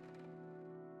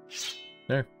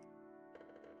 There.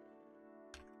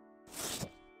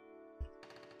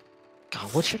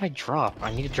 God, what should I drop?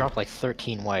 I need to drop like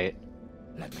 13 white.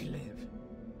 Let me live.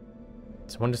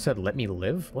 Someone just said, let me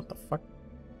live? What the fuck?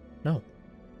 No.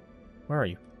 Where are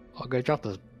you? I'll go drop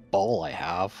this bowl I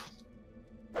have.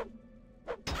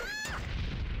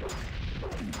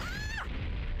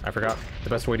 I forgot. The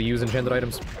best way to use enchanted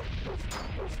items.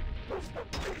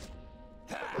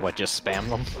 What, just spam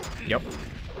them? Yep.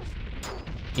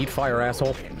 Eat fire,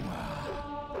 asshole.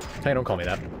 Hey, don't call me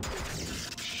that.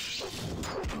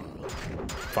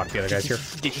 Fuck, the other guy's here.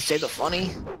 Did you say the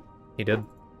funny? He did.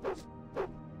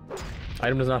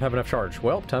 Item does not have enough charge.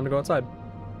 Well, time to go outside.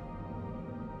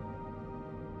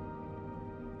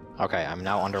 Okay, I'm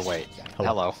now underweight.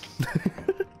 Hello.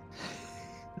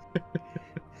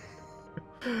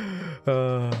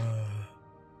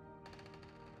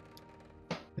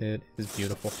 It is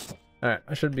beautiful. Alright,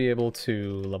 I should be able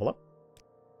to level up.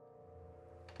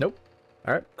 Nope.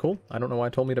 Alright, cool. I don't know why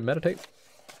it told me to meditate.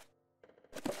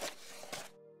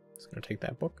 Just gonna take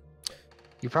that book.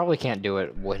 You probably can't do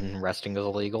it when resting is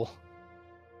illegal.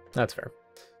 That's fair.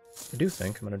 I do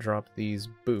think I'm gonna drop these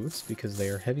boots because they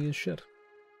are heavy as shit.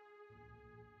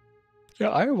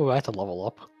 Yeah, I have to level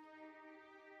up.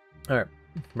 Alright,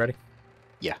 ready?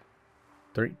 Yeah.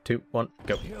 3, 2, 1,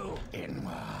 go. You in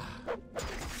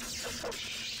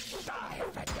die,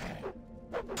 Fetcher.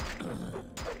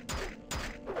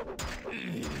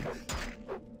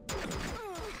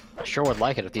 I sure would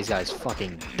like it if these guys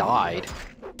fucking died.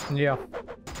 Yeah.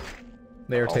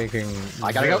 They are taking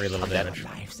I gotta very go. little I'm dead. damage.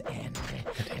 Life's end.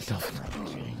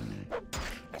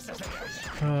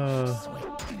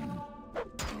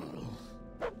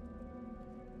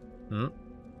 Hmm?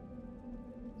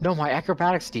 No, my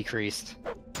acrobatics decreased.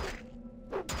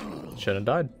 Should have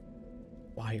died.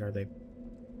 Why are they...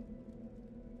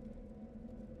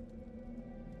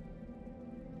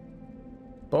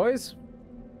 Boys?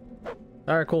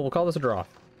 Alright, cool. We'll call this a draw.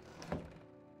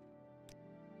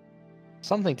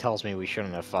 Something tells me we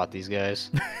shouldn't have fought these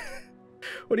guys.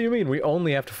 What do you mean? We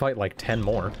only have to fight like 10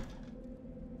 more.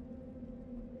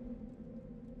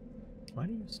 Why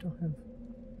do you still have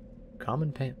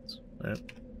common pants? Alright.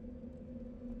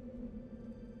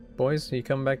 Boys, are you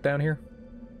coming back down here?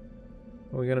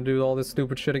 Are we gonna do all this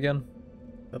stupid shit again?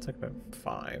 That's like about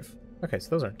 5. Okay, so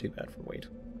those aren't too bad for weight.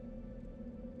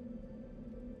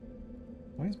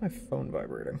 Why is my phone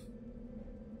vibrating?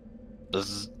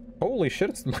 Bzz. Holy shit,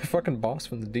 it's my fucking boss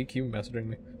from the DQ messaging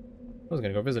me. I was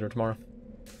gonna go visit her tomorrow.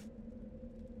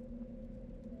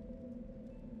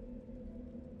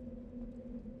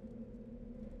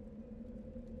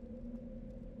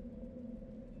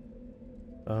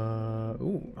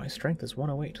 Ooh, my strength is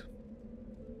 108.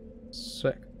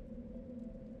 Sick.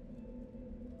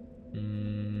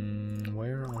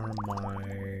 Where are my...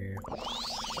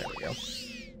 There we go.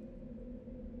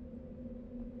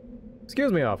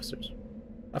 Excuse me, officers.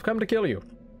 I've come to kill you.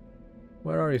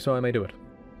 Where are you so I may do it?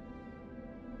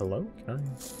 Hello? Can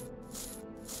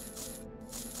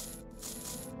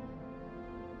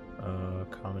I...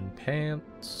 common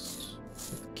pants...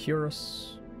 with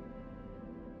cuirass...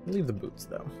 Leave the boots,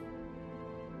 though.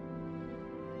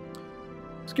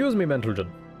 Excuse me, Mentalgen.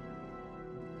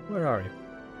 Where are you?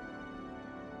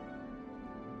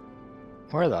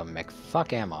 Where the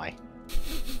McFuck am I?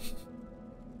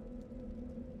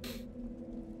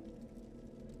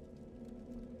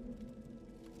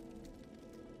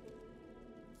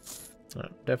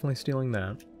 Definitely stealing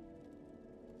that.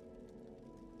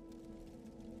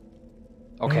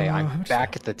 Okay, I'm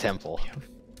back at the temple.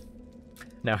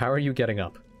 Now, how are you getting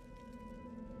up?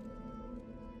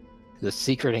 The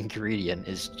secret ingredient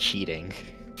is cheating.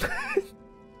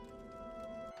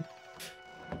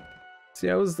 See,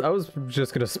 I was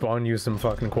just gonna spawn you some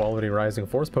fucking quality rising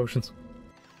force potions.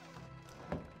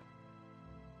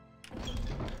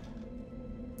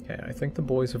 Okay, I think the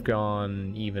boys have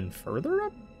gone even further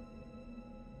up?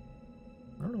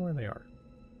 I don't know where they are.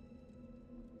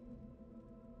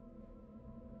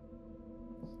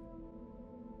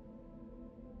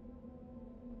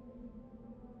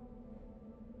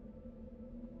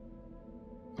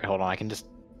 Wait, hold on, I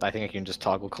think I can just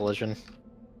toggle collision.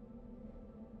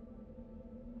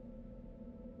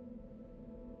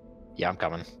 Yeah, I'm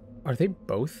coming. Are they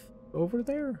both over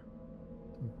there?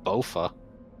 Bofa.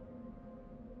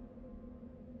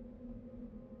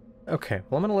 Okay,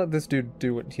 well I'm gonna let this dude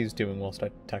do what he's doing whilst I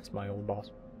text my old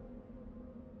boss.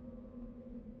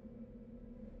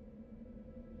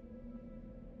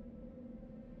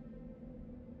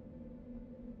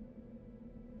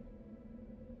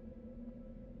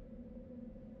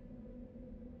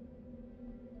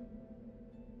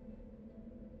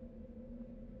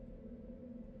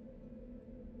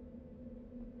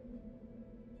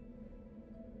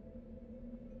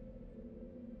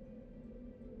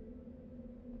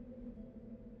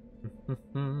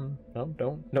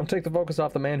 No, don't take the focus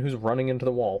off the man who's running into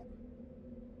the wall.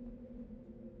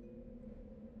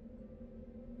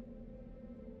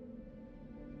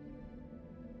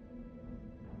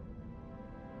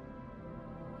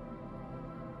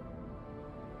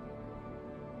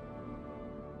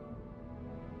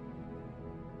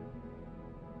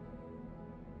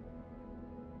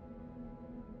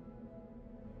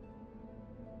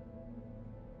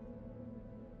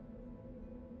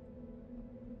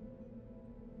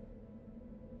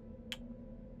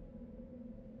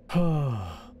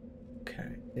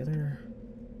 Okay, the other...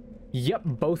 Yep,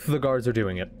 both the guards are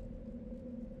doing it.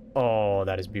 Oh,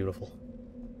 that is beautiful.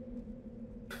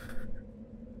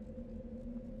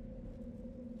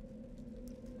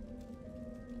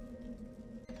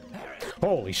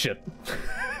 Holy shit.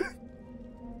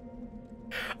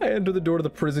 I enter the door to the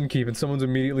prison keep and someone's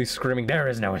immediately screaming, "There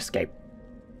is no escape!"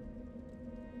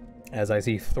 As I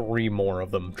see 3 more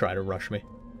of them try to rush me.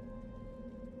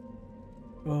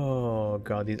 Oh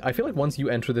god, these... I feel like once you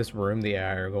enter this room, the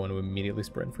AI are going to immediately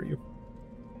sprint for you.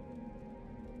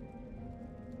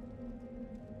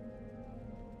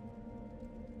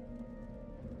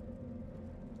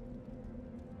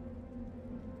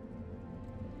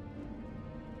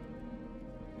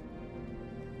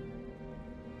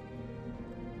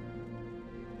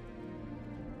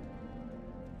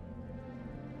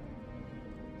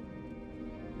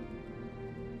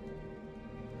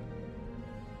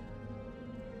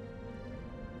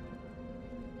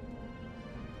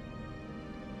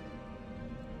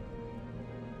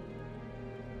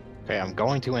 Okay, I'm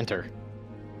going to enter.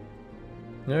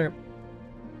 Okay.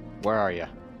 Where are you?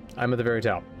 I'm at the very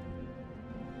top.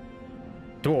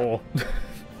 Door.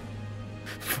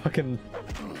 Fucking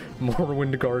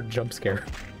Morrowind guard jump scare.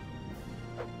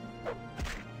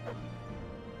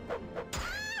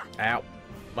 Ow.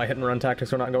 My hit and run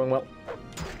tactics are not going well.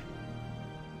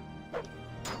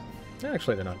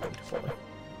 Actually, they're not going too poorly.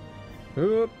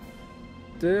 Oop.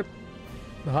 Dip.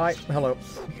 Hi. Hello.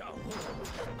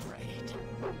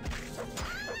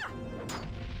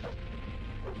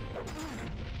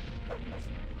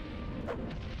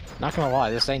 Not gonna lie,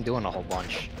 this ain't doing a whole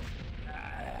bunch.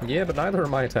 Yeah, but neither are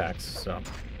my attacks, so...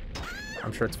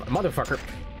 I'm sure it's fine. Motherfucker!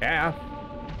 Yeah!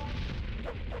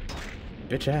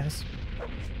 Bitch ass.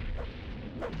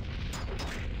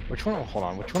 Which one? Hold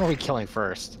on, which one are we killing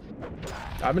first?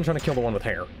 I've been trying to kill the one with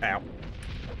hair. Ow.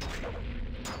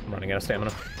 I'm running out of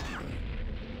stamina.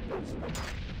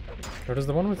 Or does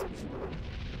the one with...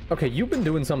 Okay, you've been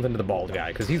doing something to the bald guy,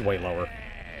 because he's way lower.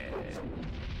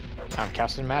 I'm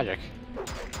casting magic.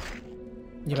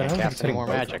 Yeah, but I Can't don't think cast it's any hitting more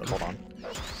both of magic. them. Hold on.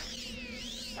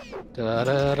 Da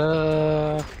da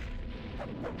da.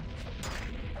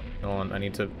 Hold on, I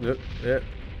need to...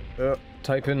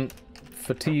 type in...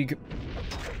 fatigue.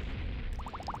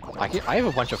 I have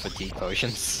a bunch of fatigue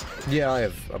potions. Yeah, I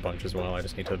have a bunch as well. I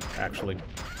just need to actually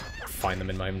find them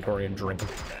in my inventory and drink them.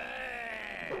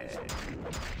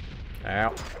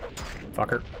 Ow.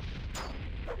 Fucker.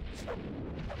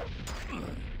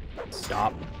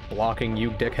 Stop blocking,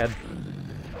 you dickhead.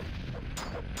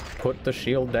 Put the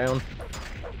shield down.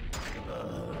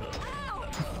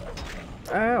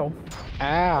 Ow.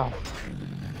 Ow.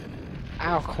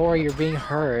 Ow, Corey, you're being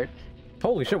hurt.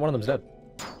 Holy shit, one of them's dead.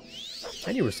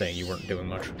 And you were saying you weren't doing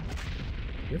much.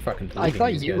 You're fucking I bleeding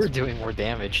thought these you guys. were doing more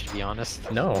damage, to be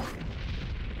honest. No.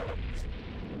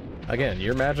 Again,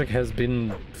 your magic has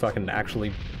been fucking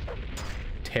actually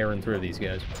tearing through these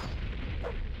guys.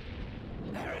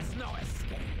 There is no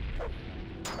escape.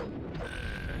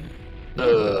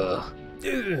 Ugh.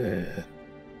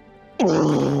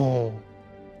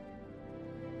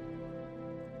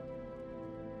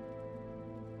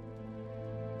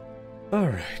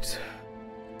 Alright.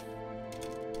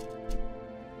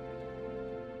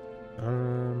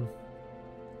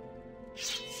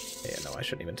 Yeah, no, I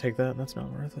shouldn't even take that. That's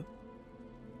not worth it.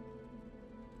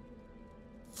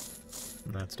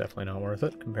 That's definitely not worth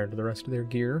it compared to the rest of their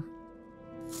gear.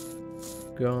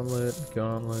 Gauntlet,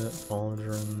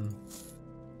 Ald'ruhn.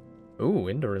 Ooh,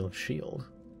 Indoril shield.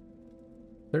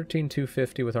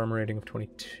 13,250 with armor rating of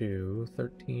 22.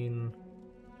 13...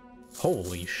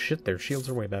 Holy shit, their shields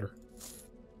are way better.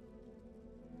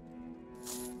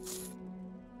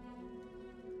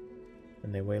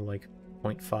 And they weigh like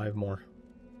 0.5 more.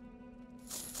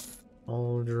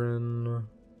 Ald'ruhn.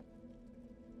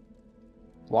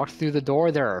 Walk through the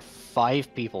door, there are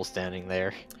 5 people standing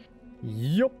there.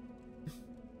 Yup.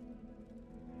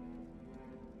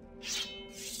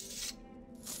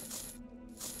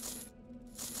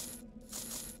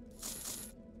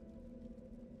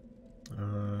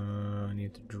 I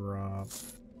need to drop.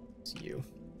 It's you.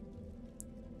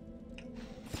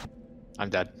 I'm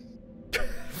dead.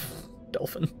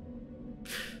 Dolphin.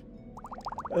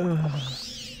 Okay,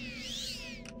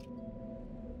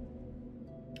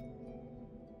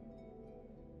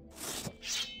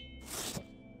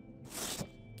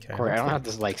 Corey, I don't have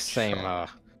this like same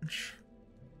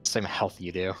health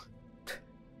you do.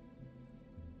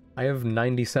 I have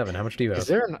 97. How much do you have? Is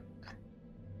there an...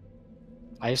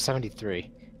 I have 73.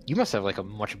 You must have like a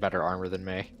much better armor than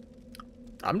me.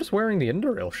 I'm just wearing the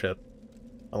Enduril shit,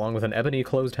 along with an ebony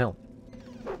closed helm.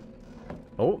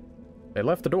 Oh, they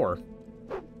left the door.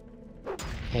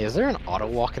 Hey, is there an auto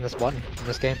walk in this button in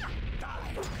this game?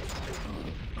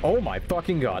 Oh my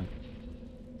fucking god.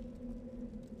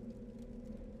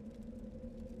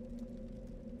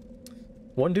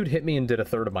 One dude hit me and did a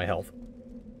third of my health.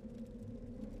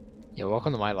 Yeah,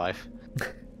 welcome to my life.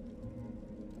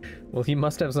 Well, he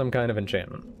must have some kind of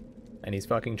enchantment. And he's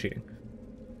fucking cheating.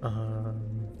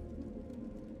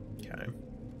 Okay.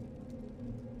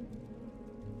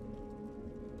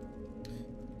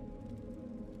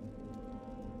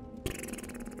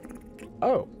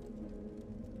 Oh.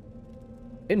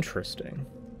 Interesting.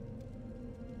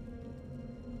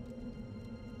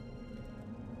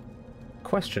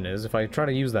 Question is, if I try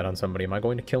to use that on somebody, am I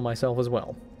going to kill myself as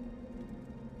well?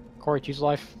 Corey, choose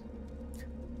life.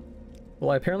 Well,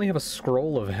 I apparently have a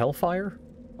scroll of hellfire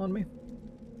on me.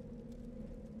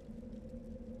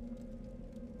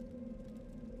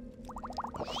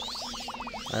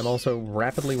 I'm also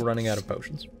rapidly running out of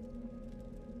potions.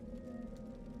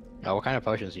 Oh, what kind of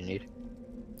potions do you need?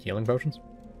 Healing potions?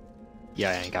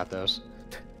 Yeah, I ain't got those.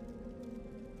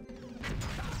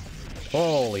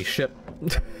 Holy shit.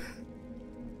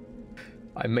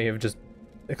 I may have just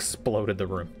exploded the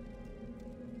room.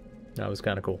 That was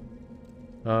kind of cool.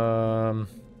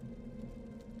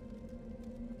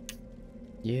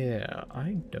 Yeah,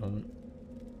 I don't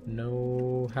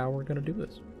know how we're gonna do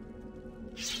this.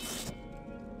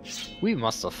 We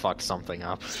must have fucked something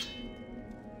up.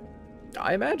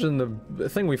 I imagine the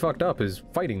thing we fucked up is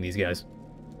fighting these guys.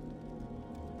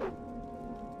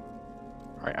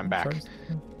 Alright, I'm back.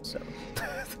 So,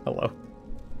 hello.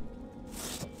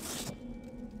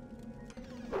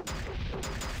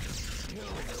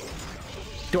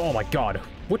 Oh my god,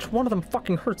 which one of them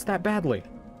fucking hurts that badly?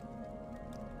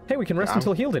 Hey, we can rest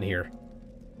until healed in here.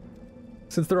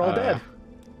 Since they're all dead.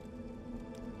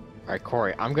 Alright,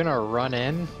 Corey, I'm gonna run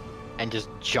in and just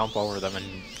jump over them and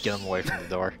get them away from the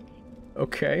door.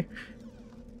 Okay.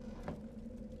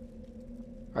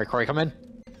 Alright, Corey, come in.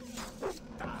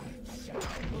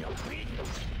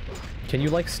 Can you,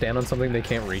 like, stand on something they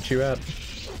can't reach you at?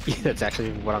 Yeah, that's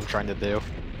actually what I'm trying to do.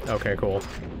 Okay, cool.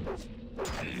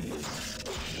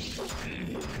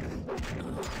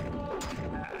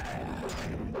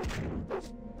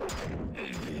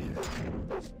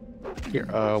 Here,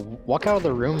 walk out of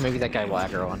the room, maybe that guy will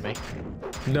aggro on me.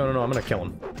 No, I'm gonna kill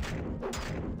him.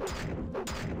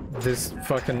 This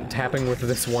fucking tapping with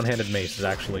this one-handed mace is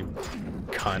actually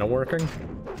kinda working.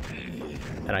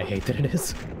 And I hate that it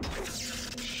is.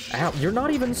 Ow, you're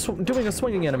not even doing a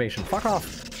swinging animation. Fuck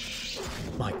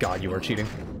off. My god, you are cheating.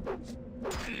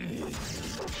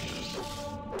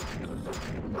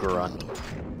 Grunt.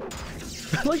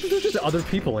 Like, there's just other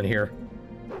people in here.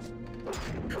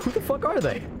 Who the fuck are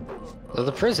they? They're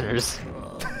the prisoners.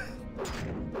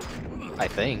 I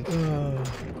think.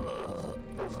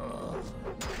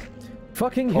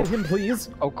 Fucking hit him, please.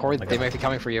 Oh, Corey, they might be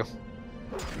coming for you.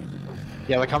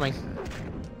 Yeah, they're coming.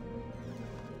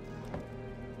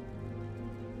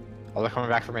 Oh, they're coming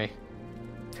back for me.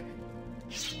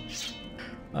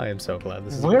 I am so glad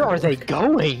this is. Where are they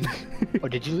going? Oh,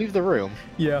 did you leave the room?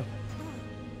 Yeah.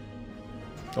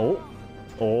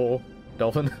 Oh,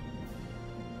 Dolphin.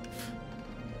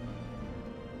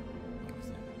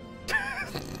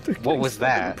 What was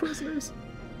that? Prisoners.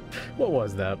 What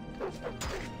was that?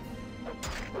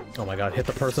 Oh my god, hit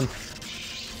the person.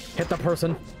 Hit the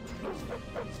person.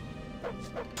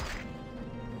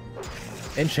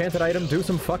 Enchanted item, do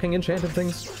some fucking enchanted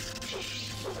things.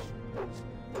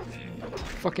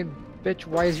 Fucking bitch,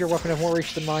 why is your weapon have more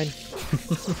reach than mine?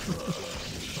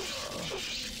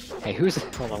 Hey,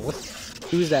 hold on,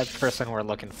 who's that person we're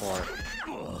looking for?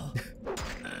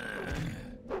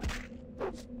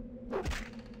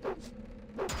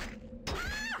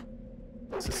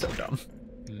 This is so dumb.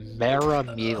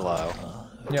 Maramilo.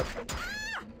 Yep.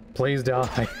 Please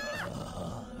die.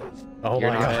 Oh You're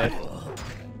my not god.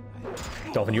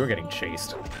 dead. Dolphin, you were getting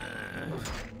chased.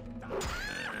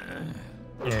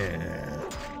 Yeah.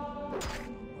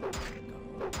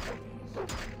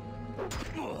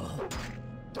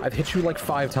 I've hit you like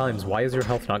 5 times. Why is your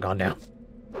health not gone down?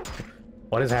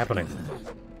 What is happening?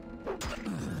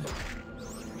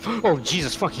 Oh,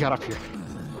 Jesus, fuck, you got up here.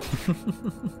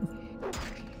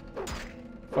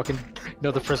 Fucking,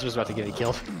 no, the prisoner's about to get me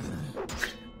killed.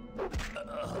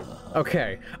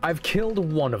 Okay, I've killed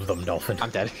one of them, Dolphin. I'm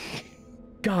dead.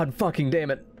 God fucking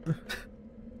damn it.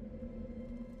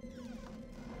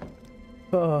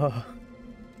 Oh,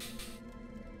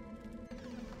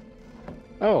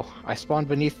 I spawned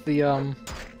beneath the,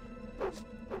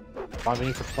 spawned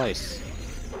beneath the place.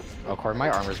 Oh, Corey, my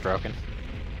armor's broken.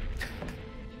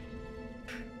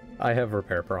 I have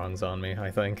repair prongs on me,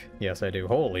 I think. Yes, I do.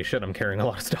 Holy shit, I'm carrying a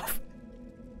lot of stuff.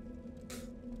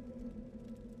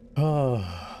 Oh.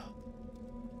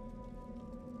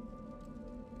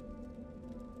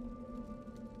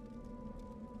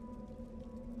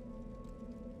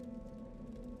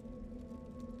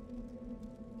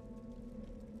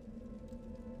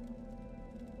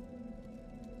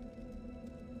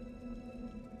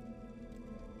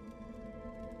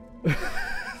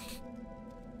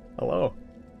 Hello.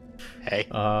 Hey.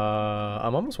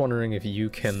 I'm almost wondering if you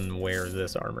can wear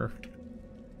this armor.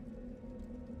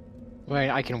 Wait,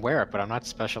 I can wear it, but I'm not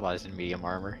specialized in medium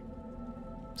armor.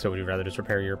 So would you rather just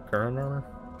repair your current armor?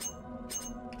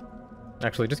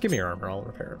 Actually, just give me your armor, I'll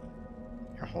repair it.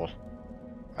 Here, hold.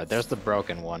 Alright, there's the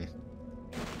broken one.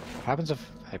 What happens if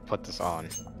I put this on?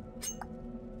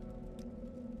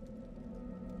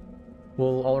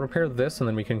 Well, I'll repair this, and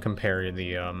then we can compare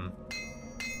the,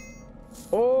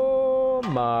 Oh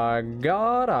my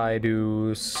god, I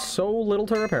do so little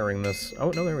to repairing this. Oh,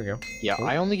 no, there we go. Yeah, Oh.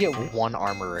 I only get 1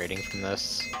 armor rating from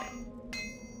this.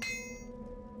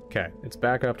 Okay, it's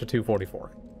back up to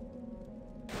 244.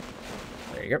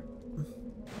 There you go.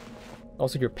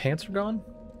 Also, your pants are gone?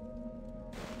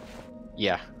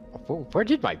 Yeah. Where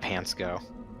did my pants go?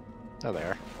 Oh,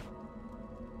 there.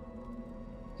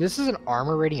 This is an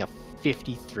armor rating of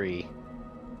 53.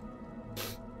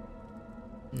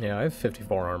 Yeah, I have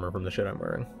 54 armor from the shit I'm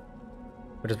wearing.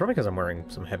 Which is probably because I'm wearing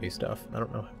some heavy stuff. I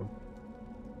don't know how...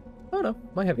 Oh no,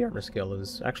 my heavy armor skill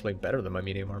is actually better than my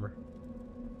medium armor.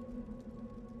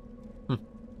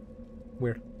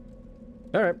 Weird.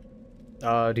 Alright.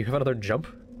 Do you have another jump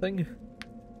thing?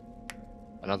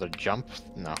 Another jump?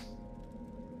 No.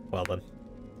 Well then.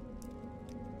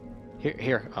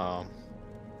 Here,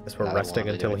 Guess we're No, I resting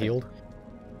won't do until anything. healed.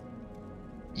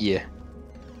 Yeah.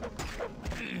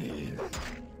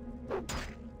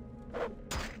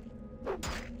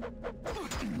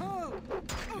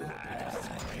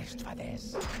 For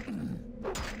this.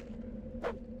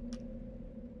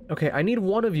 Okay, I need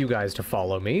one of you guys to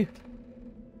follow me.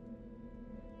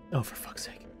 Oh, for fuck's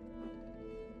sake.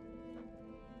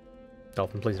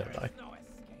 Dolphin, please don't die. No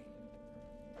escape.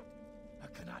 I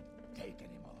cannot take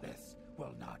any more. This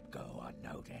will not go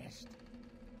unnoticed.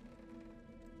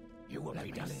 You will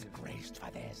be disgraced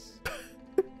for this.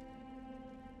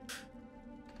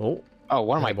 Oh. Oh,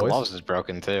 one of my Hey, boys. gloves is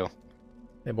broken too.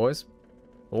 Hey, boys.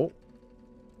 Oh.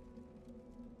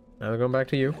 Now they're going back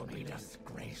to you. You will be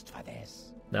disgraced for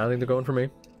this. Now I think they're going for me.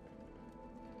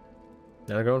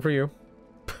 Now they're going for you.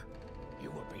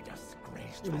 You will be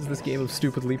disgraced. What for is this game of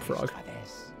stupid leapfrog? For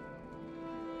this.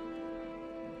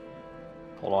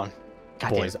 Hold on. God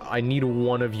Boys, damn. I need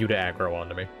one of you to aggro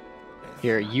onto me.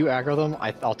 Here, you aggro them.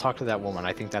 I'll talk to that woman.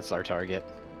 I think that's our target.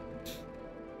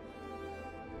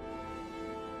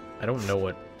 I don't know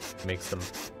what makes them...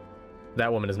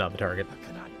 That woman is not the target. I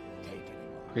cannot take any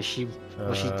more. Is she?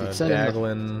 Was she it said in the-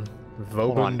 Daglin,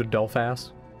 Hold on. Vogund,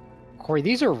 Dolphas. Corey,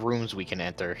 these are rooms we can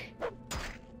enter.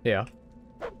 Yeah.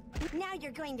 Now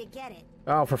you're going to get it.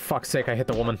 Oh, for fuck's sake, I hit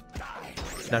the woman.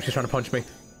 Now she's trying to punch me.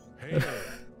 Hey,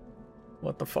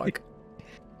 What the fuck?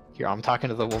 Here, I'm talking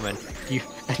to the woman. You?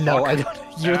 No, I don't.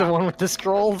 You're the one with the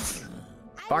scrolls.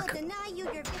 Fuck. I will deny you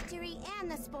your victory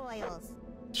and the spoils.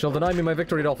 She'll deny me my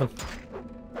victory, Dolphin.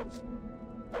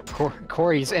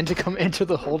 Corey's in to come into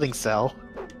the holding cell.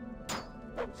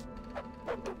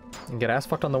 And get ass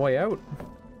fucked on the way out.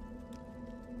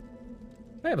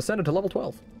 I have ascended to level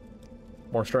 12.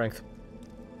 More strength.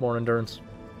 More endurance.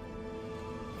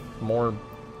 More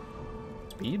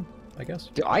speed, I guess.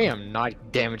 Dude, I am not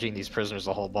damaging these prisoners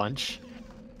a whole bunch.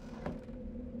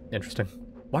 Interesting.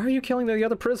 Why are you killing the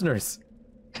other prisoners?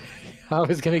 I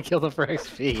was gonna kill them for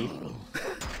XP.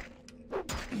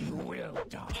 You will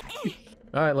die.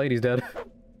 Alright, lady's dead.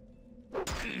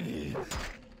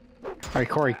 Alright,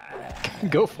 Corey,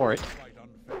 go for it.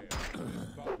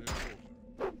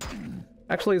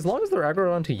 Actually, as long as they're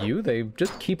aggroed onto you, they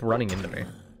just keep running into me.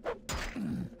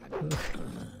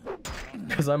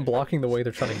 Because I'm blocking the way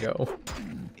they're trying to go.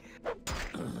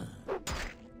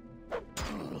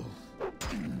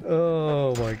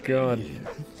 Oh my god.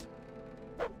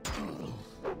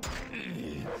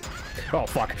 Oh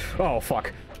fuck. Oh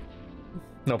fuck.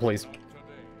 No, please.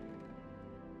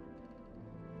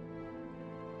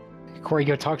 Corey,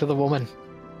 go talk to the woman.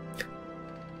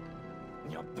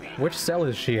 Which cell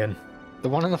is she in? The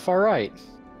one on the far right.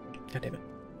 God damn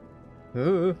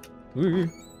it.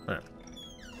 Alright.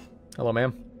 Hello,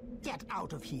 ma'am. Get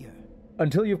out of here.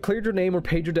 Until you've cleared your name or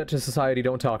paid your debt to society,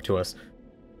 don't talk to us.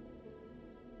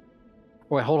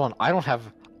 Wait, hold on. I don't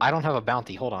have a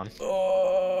bounty. Hold on.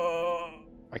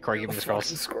 Alright, Corey, give me the scrolls.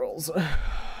 Scrolls.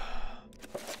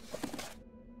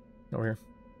 Over here.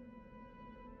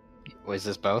 Was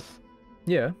this both?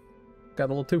 Yeah. Got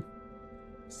a little too.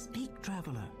 Speak,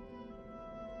 traveler.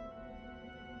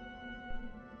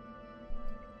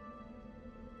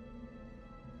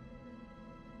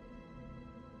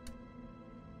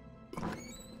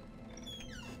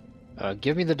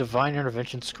 Give me the Divine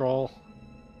Intervention Scroll.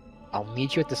 I'll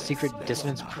meet you at the Secret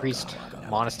Dissonance Priest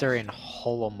Monastery in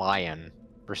Holomayan.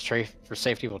 For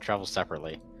safety, we'll travel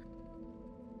separately.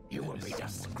 You will be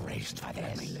disgraced for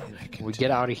this. We get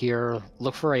out of here.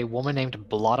 Look for a woman named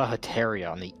Blada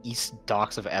Hateria on the east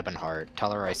docks of Ebonheart.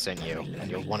 Tell her I sent you, and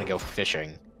you'll want to go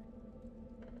fishing.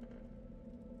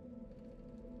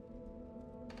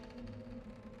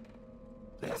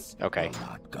 This Okay. will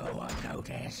not go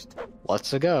unnoticed.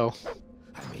 Let's go.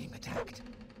 I'm being attacked.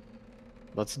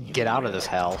 Let's get out of this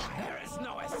hell. There is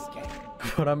no escape.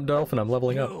 But I'm Dolphin, I'm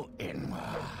leveling up. You in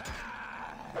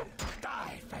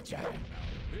die, Fetcher.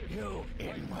 You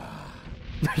in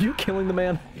Are you killing the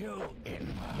man? You in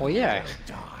Well, yeah.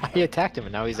 I attacked him,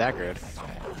 and now he's aggroed.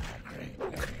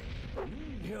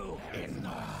 You in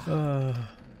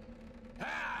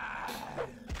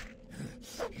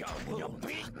Your wounds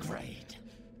are great.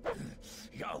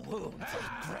 Your wounds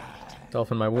are great.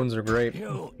 Dolphin, my wounds are great,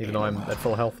 even though I'm at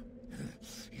full health.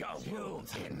 Your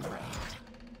wounds are great.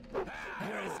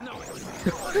 There is no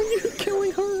Why are you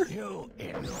killing her? you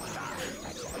in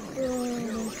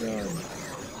Oh god.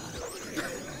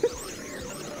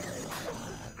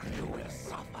 You will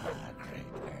suffer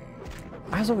greatly.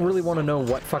 I also really want to know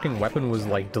what fucking weapon was,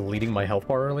 like, deleting my health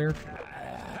bar earlier.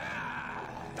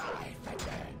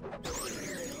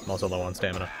 I'm also low on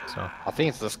stamina, so... I think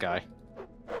it's this guy.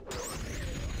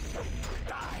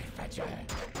 Die, Fetcher.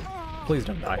 Please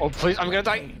don't die. Oh, please, I'm gonna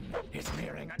die! Is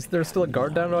nearing Is there still a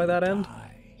guard down by that end?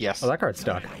 Yes. Oh, that guard's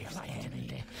stuck.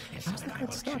 How's that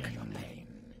guard stuck?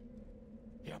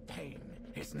 Your pain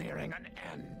is nearing an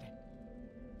end.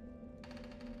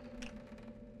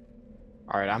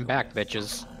 Alright, I'm back,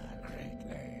 bitches.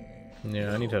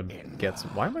 Yeah, I need to get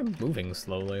some... Why am I moving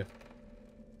slowly?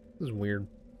 This is weird.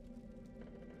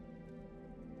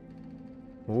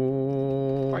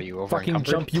 Ooh, Are you fucking over-encumbered?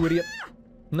 jump, you idiot!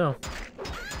 No.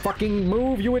 Fucking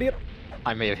move, you idiot!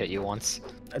 I may have hit you once.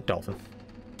 Dolphin.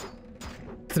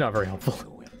 It's not very helpful.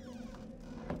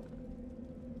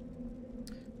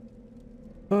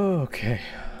 Okay.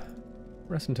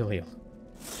 Rest until heal.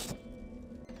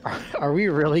 Are we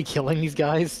really killing these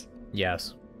guys?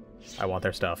 Yes. I want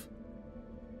their stuff.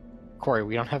 Corey,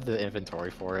 we don't have the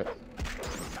inventory for it.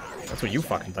 That's what you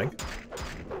fucking think.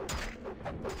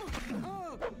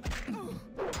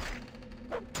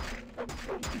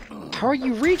 How are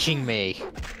you reaching me?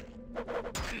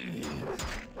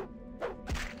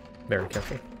 Very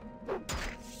careful.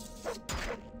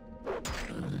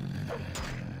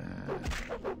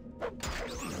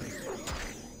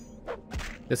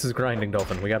 This is grinding,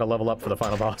 Dolphin. We gotta level up for the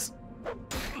final boss.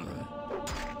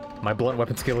 My blunt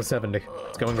weapon skill is 70.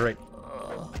 It's going great.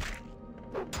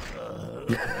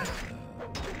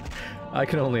 I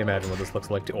can only imagine what this looks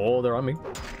like. Oh, they're on me.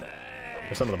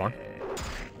 Or some of them are.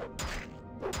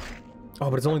 Oh,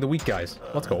 but it's only the weak guys.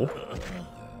 Let's go.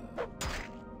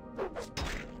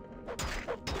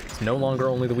 It's no longer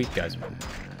only the weak guys.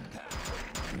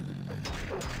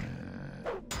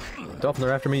 Dolphin,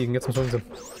 they're after me. You can get some swings in.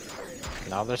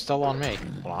 No, they're still on me.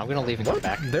 Well, I'm gonna leave and come What?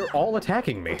 back. They're all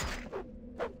attacking me.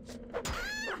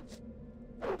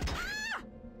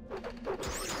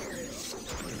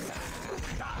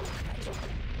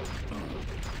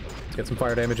 Let's get some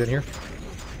fire damage in here.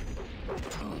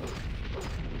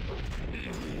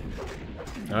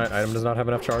 Alright, item does not have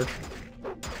enough charge.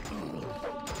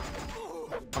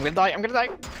 I'm gonna die, I'm gonna die!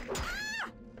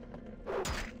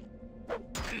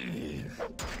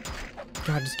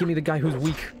 God, just give me the guy who's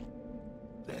weak.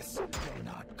 This will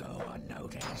not go unnoticed.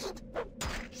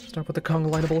 Start with the conga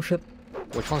line of bullshit.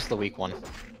 Which one's the weak one?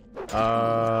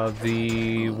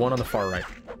 The one on the far right.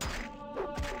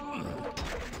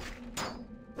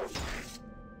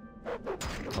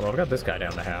 Well, I've got this guy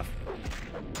down to half.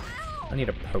 I need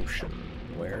a potion.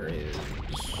 Where is...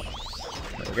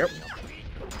 There we go.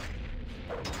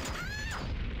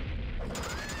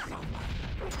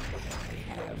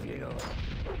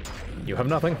 You have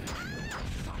nothing.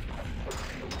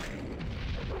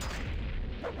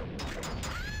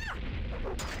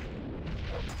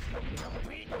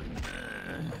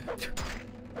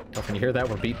 Dolphin, you hear that?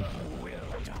 We're beaten.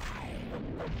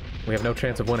 We have no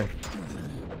chance of winning.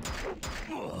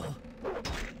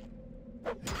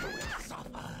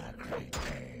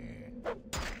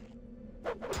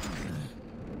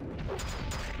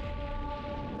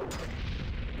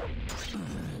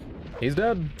 He's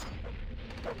dead.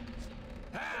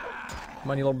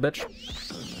 Come on, you little bitch.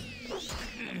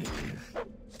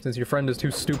 Since your friend is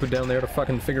too stupid down there to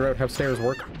fucking figure out how stairs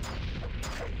work.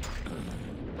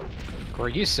 Or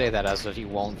you say that as if he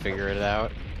won't figure it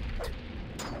out.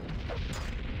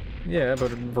 Yeah,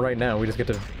 but right now we just get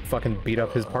to fucking beat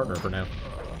up his partner for now.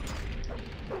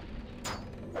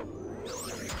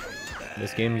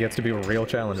 This game gets to be real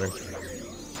challenging.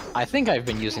 I think I've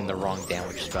been using the wrong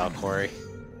damage spell, Corey.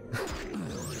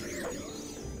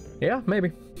 Yeah,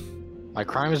 maybe. My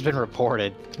crime has been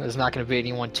reported. There's not going to be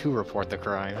anyone to report the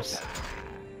crimes.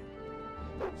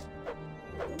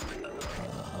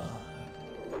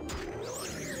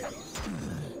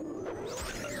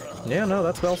 Yeah, no,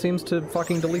 that spell seems to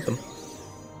fucking delete them.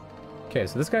 Okay,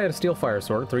 so this guy had a steel fire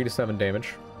sword, 3 to 7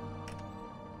 damage.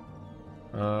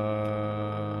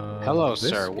 Hello,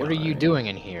 sir. What are you doing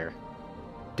in here?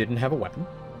 Didn't have a weapon.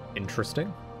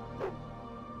 Interesting.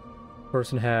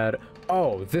 Person had...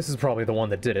 Oh, this is probably the one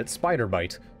that did it. Spider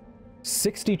Bite.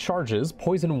 60 charges,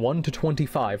 poison 1 to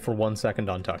 25 for 1 second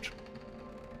on touch.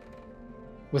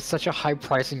 With such a high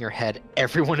price in your head,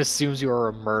 everyone assumes you are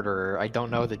a murderer. I don't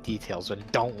know the details, but I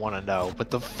don't want to know. But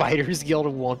the Fighters Guild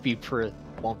won't be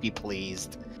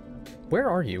pleased. Where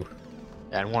are you?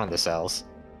 And one of the cells.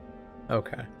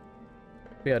 Okay.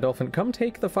 Yeah, Dolphin, come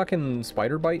take the fucking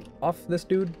spider bite off this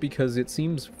dude, because it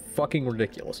seems fucking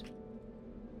ridiculous.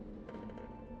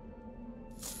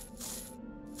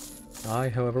 I,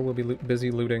 however, will be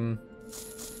busy looting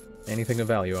anything of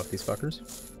value off these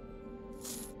fuckers.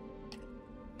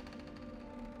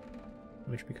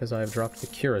 Which, because I have dropped the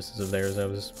cuirasses of theirs I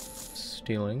was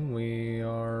stealing, we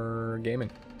are gaming.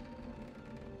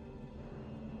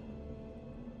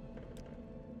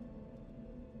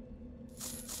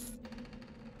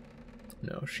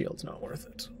 No, shield's not worth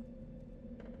it.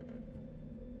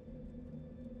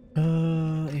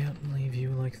 Yeah, leave you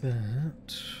like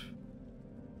that.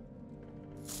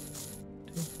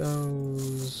 Take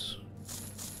those.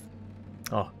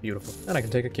 Oh, beautiful. And I can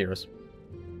take a cuirass.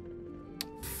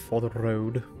 For the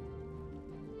road.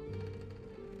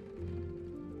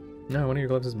 No, one of your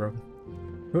gloves is broken.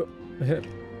 Oh, a hit.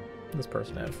 This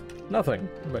person have nothing.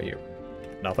 What about you?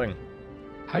 Nothing.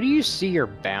 How do you see your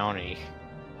bounty?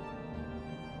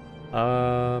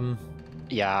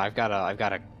 Yeah, I've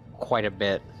got quite a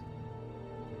bit.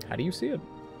 How do you see it?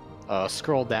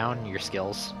 Scroll down your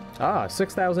skills. Ah,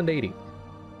 6,080.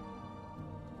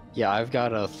 Yeah, I've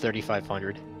got a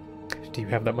 3,500. Do you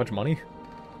have that much money?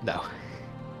 No.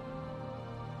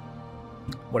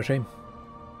 What a shame.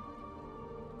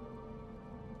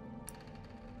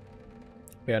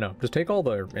 Yeah, no, just take all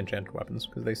the enchanted weapons,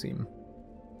 because they seem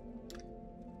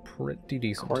pretty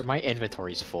decent. Corey, my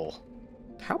inventory's full.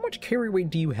 How much carry weight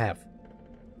do you have?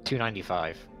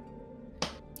 295.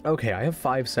 Okay, I have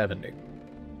 570.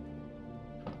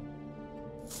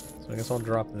 So I guess I'll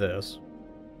drop this.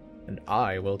 And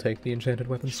I will take the enchanted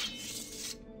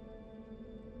weapons.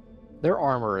 Their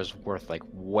armor is worth, like,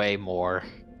 way more.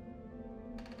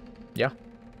 Yeah.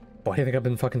 Why do you think I've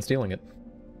been fucking stealing it?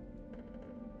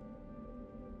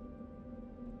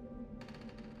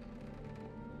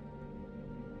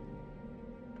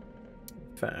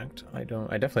 In fact, I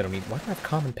definitely don't need... Why do I have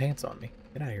common pants on me?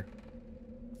 Get out of here.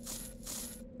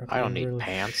 I don't need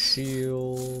pants.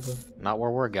 Shield. Not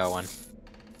where we're going.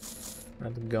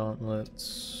 Grab the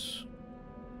gauntlets.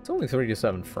 It's only 3 to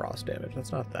 7 frost damage.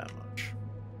 That's not that much.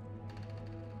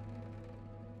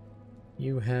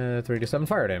 You had 3 to 7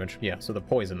 fire damage. Yeah, so the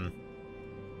poison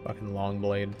fucking long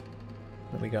blade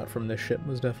that we got from this ship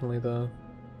was definitely the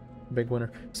big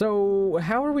winner. So,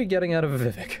 how are we getting out of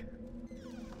Vivek?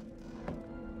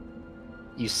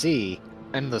 You see,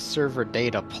 in the server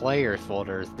data player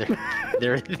folders,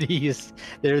 there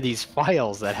are these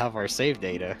files that have our save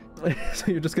data.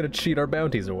 So you're just gonna cheat our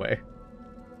bounties away?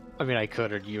 I mean, I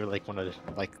could, or you like want to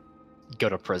like go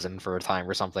to prison for a time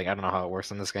or something. I don't know how it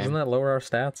works in this game. Doesn't that lower our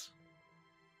stats?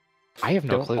 I have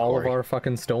no Don't clue. all Corey. of our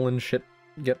fucking stolen shit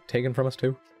get taken from us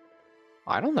too?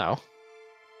 I don't know.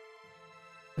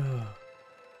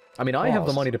 I mean, I have the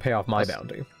Pause. money to pay off my Let's-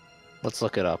 bounty. Let's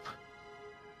look it up.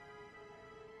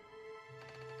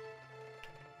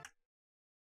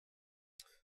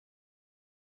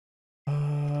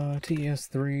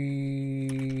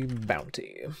 TS3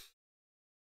 bounty.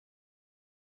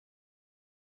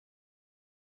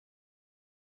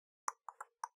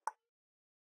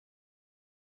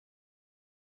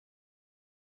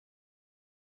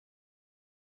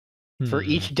 For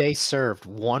each day served,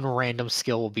 one random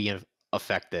skill will be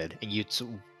affected, and it's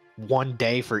 1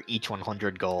 day for each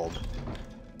 100 gold.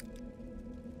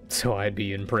 So I'd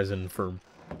be in prison for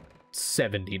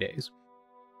 70 days.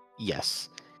 Yes.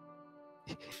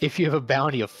 If you have a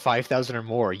bounty of 5,000 or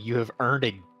more, you have earned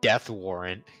a death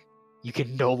warrant. You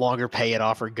can no longer pay it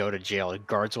off or go to jail.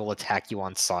 Guards will attack you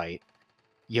on sight.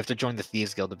 You have to join the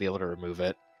Thieves Guild to be able to remove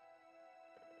it.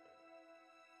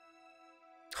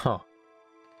 Huh.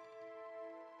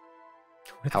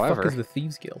 Where the However- fuck is the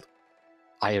Thieves Guild?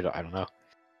 I don't know.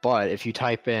 But if you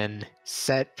type in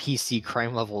set PC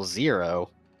crime level 0,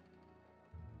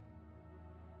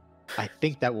 I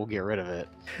think that will get rid of it.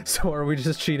 So are we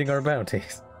just cheating our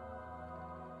bounties?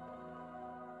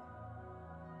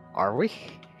 Are we?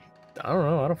 I don't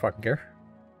know, I don't fucking care.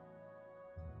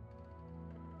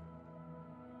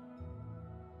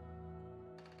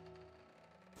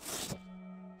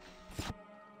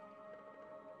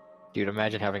 Dude,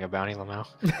 imagine having a bounty, Lamau.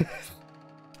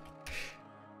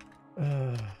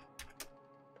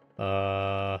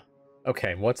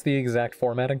 Okay, what's the exact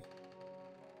formatting?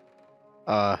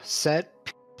 Set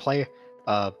player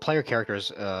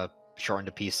characters shortened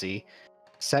to PC.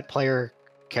 Set player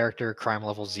character crime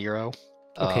level 0.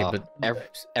 Okay, but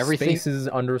everything spaces,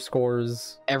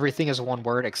 underscores... everything is one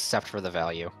word except for the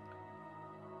value.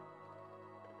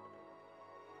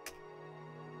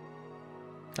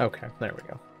 Okay, there we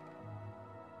go.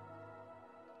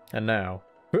 And now...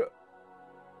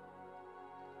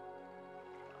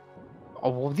 Oh,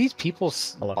 well, these people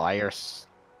Hello. buy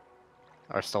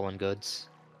our stolen goods.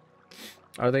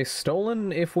 Are they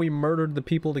stolen if we murdered the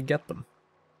people to get them?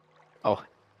 Oh,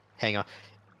 hang on.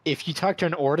 If you talk to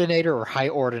an ordinator or high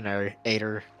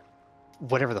ordinator,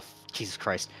 whatever the Jesus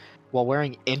Christ, while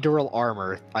wearing endural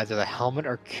armor, either the helmet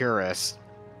or cuirass,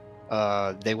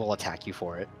 they will attack you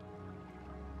for it.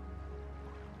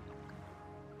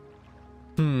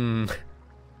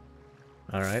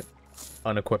 Alright.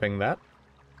 Unequipping that.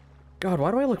 God,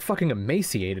 why do I look fucking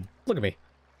emaciated? Look at me.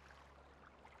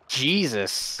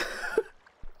 Jesus,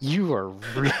 you are.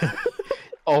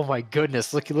 Oh my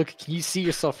goodness! Look! Can you see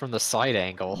yourself from the side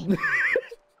angle?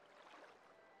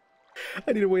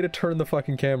 I need a way to turn the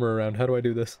fucking camera around. How do I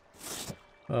do this?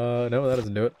 No, that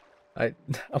doesn't do it. I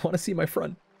want to see my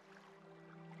front.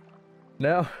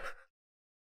 No.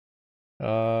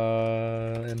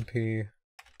 MP.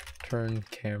 Turn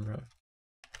camera.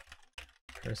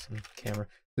 Person. Camera.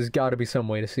 There's gotta be some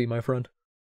way to see my front.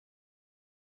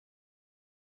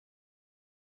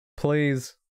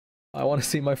 Please. I want to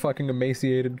see my fucking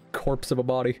emaciated corpse of a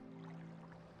body.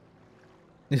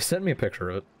 You sent me a picture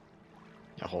of it.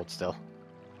 Yeah, hold still.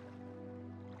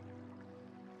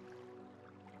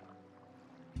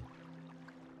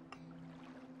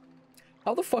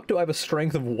 How the fuck do I have a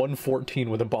strength of 114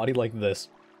 with a body like this?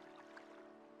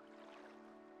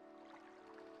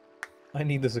 I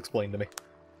need this explained to me.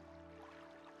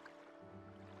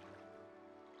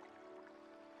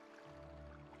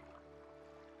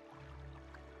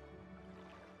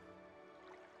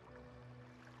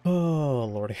 Oh,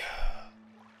 lordy.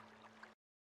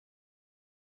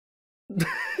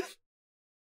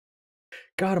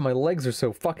 God, my legs are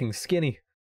so fucking skinny.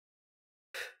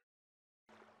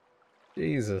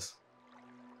 Jesus.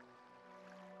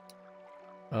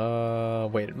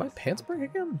 Wait, did my pants break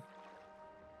again?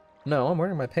 No, I'm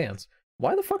wearing my pants.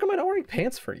 Why the fuck am I not wearing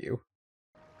pants for you?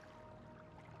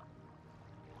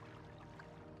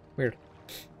 Weird.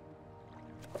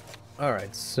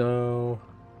 Alright, so...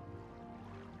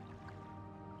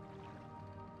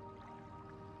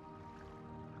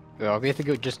 Yeah, we have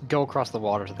to just go across the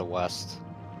water to the west.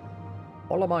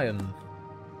 Olamayan.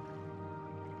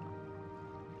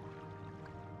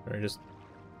 Or just...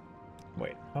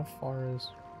 Wait, how far is...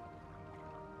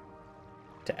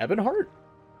 To Ebonheart?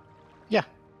 Yeah.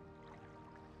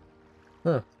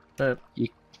 Huh.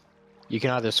 You can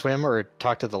either swim or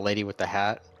talk to the lady with the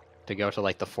hat to go to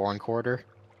like the foreign quarter,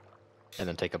 and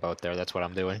then take a boat there. That's what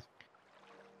I'm doing.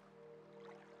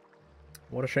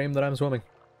 What a shame that I'm swimming.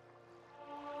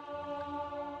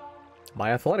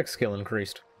 My athletic skill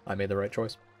increased. I made the right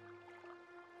choice.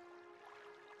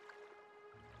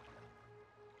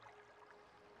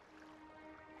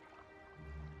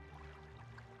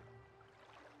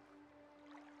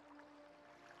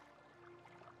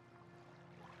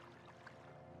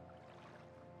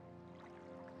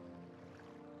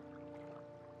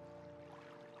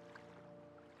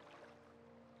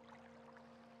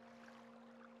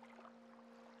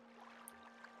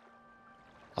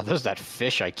 Oh, there's that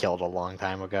fish I killed a long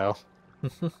time ago.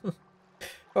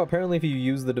 Oh, apparently if you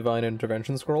use the Divine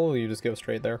Intervention scroll, you just go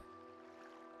straight there.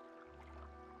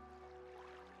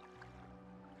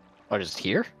 Oh, just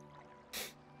here?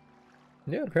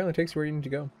 Yeah, it apparently takes you where you need to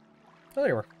go. Oh, there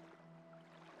you are.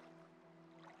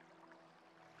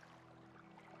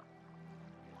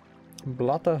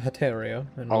 Blata Heteria.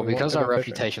 And Oh, we want because to our go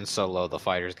fishing. reputation's so low, the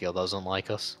Fighters Guild doesn't like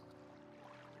us.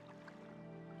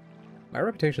 My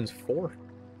reputation's 4.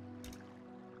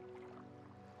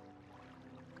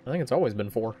 I think it's always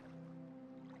been 4.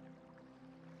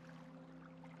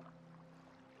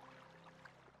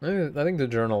 I think the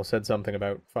journal said something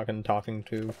about fucking talking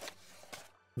to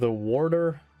the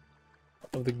warder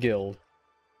of the guild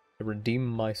to redeem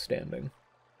my standing.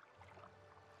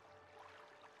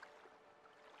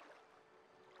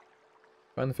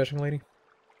 Find the fishing lady?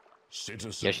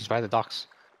 Citizen. Yeah, she's by the docks.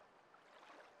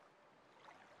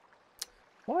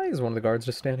 Why is one of the guards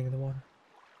just standing in the water?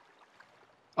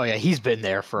 Oh yeah, he's been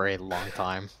there for a long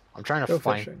time. I'm trying to Go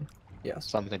find fishing. Yes.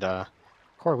 something to...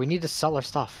 Corey, we need to sell our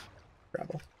stuff.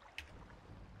 Gravel.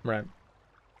 Right.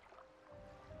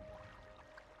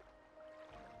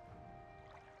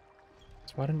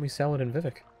 So why didn't we sell it in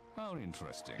Vivek? How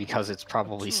interesting. Because it's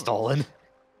probably stolen.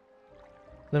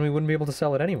 Then we wouldn't be able to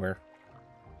sell it anywhere.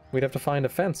 We'd have to find a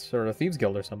fence or a thieves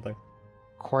guild or something.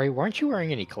 Corey, weren't you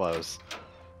wearing any clothes?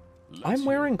 I'm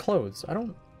wearing clothes.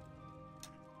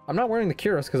 I'm not wearing the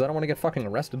cuirass because I don't want to get fucking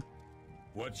arrested.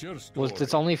 What's your story? Well,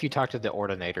 it's only if you talk to the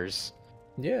ordinators.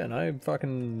 Yeah, and I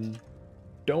fucking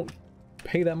don't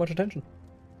pay that much attention.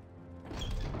 I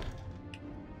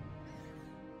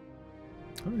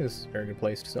think this is a very good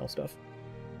place to sell stuff.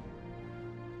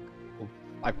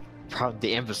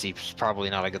 The embassy's probably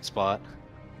not a good spot.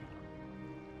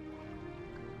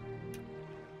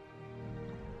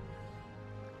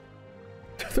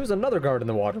 There's another guard in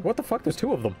the water. What the fuck? There's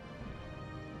 2 of them.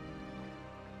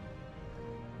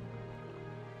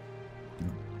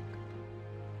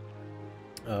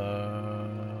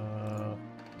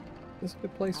 This is a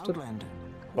good place to Outlander,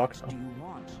 walk what do now. you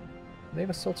want? They have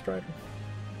a Silt Strider.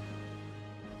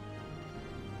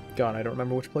 God, I don't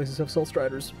remember which places have Silt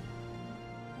Striders.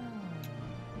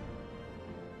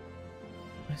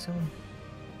 Am I selling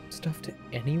stuff to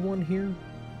anyone here?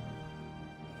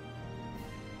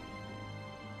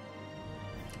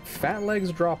 Fat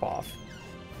Legs drop off.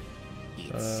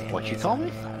 What you call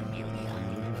me?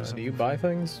 Do you buy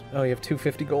things? Oh, you have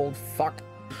 250 gold? Fuck.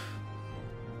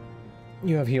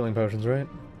 You have healing potions, right?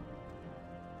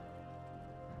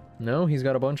 No, he's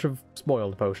got a bunch of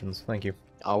spoiled potions. Thank you.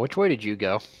 Oh, which way did you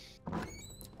go?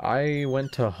 I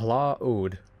went to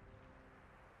Hla'ud.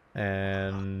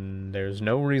 And there's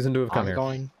no reason to have come I'm here.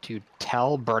 going to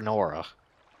Tel Bernora.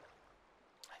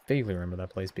 I vaguely remember that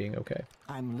place being okay.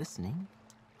 I'm listening.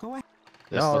 Go ahead.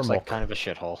 This No, looks like Mork. kind of a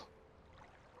shithole.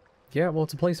 Yeah, well,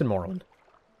 it's a place in Morrowind.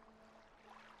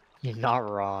 You're not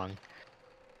wrong.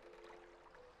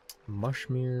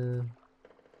 Mushmere.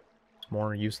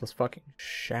 More useless fucking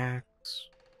shacks.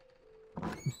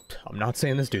 I'm not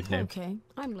saying this dude's name. Okay,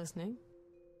 I'm listening.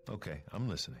 Okay, I'm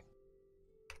listening.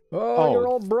 Oh, you're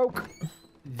all broke.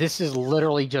 This is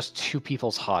literally just 2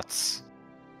 people's huts.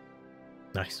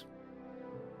 Nice.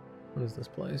 What is this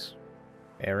place?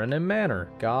 Aranim Manor.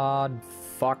 God,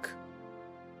 fuck.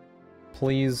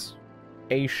 Please.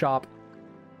 A shop.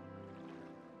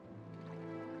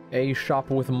 A shop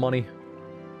with money.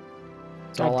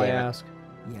 That's God all I damn it. ask.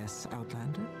 Yes,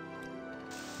 Outlander.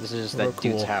 This is Oh, that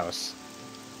dude's cool. house.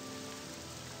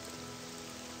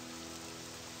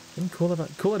 Cool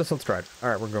at a Silt Strider.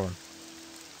 Alright, we're going.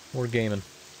 We're gaming.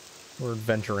 We're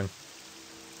adventuring.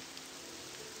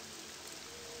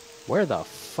 Where the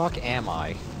fuck am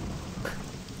I?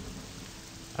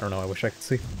 I don't know, I wish I could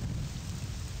see.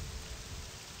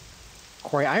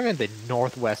 Corey, I'm in the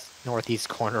northeast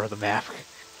corner of the map.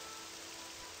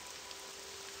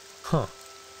 Huh.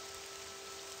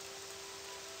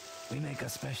 We make a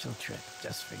special trip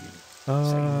just for you.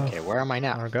 Okay, where am I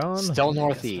now? Argonne? Still Make a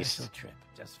northeast. special trip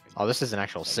just for you. Oh, this is an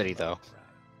actual city, though.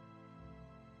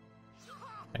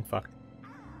 Thank fuck.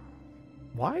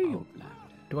 Why Outlander.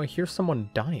 do I hear someone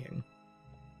dying?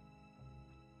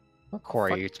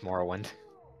 Corey, it's Morrowind.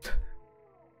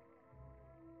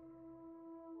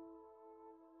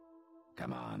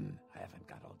 Come on, I haven't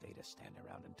got all day to stand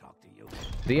around and talk to you.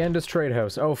 The end is trade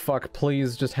house. Oh fuck,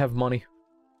 please, just have money.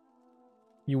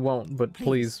 You won't, but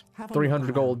please. have a look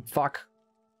 300 gold, around. fuck.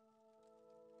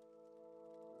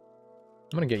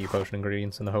 I'm gonna get you potion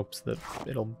ingredients in the hopes that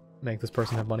it'll make this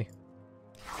person have money.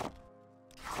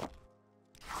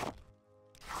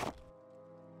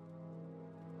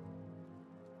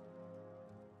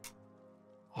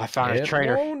 Oh, I found a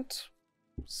trader. Won't.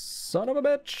 Son of a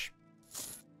bitch.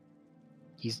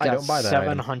 He's I got don't buy that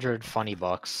item. 700 funny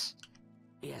bucks.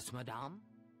 Yes, madame.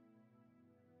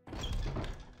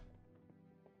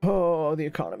 Oh, the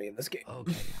economy in this game.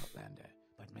 Okay, Outlander,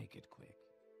 but make it quick.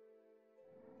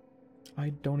 I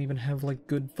don't even have, like,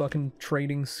 good fucking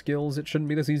trading skills. It shouldn't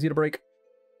be this easy to break.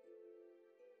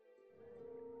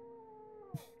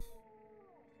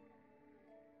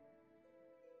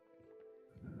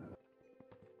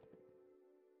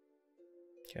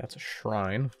 Okay, that's a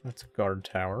shrine. That's a guard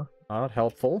tower. Not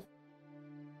helpful.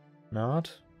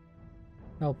 Not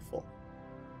helpful.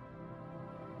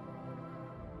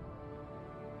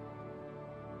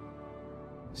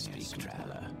 Speak,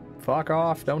 traveler. Fuck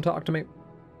off. Don't talk to me.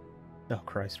 Oh,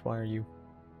 Christ. Why are you...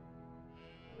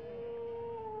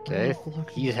 Okay,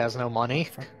 he has no money.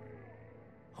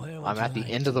 Where would I'm you at the like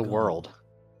end to of the go? world.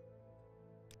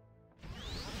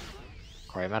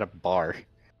 Alright, I'm at a bar.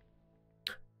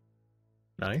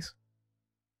 Nice.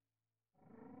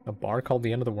 A bar called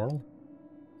the end of the world?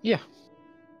 Yeah.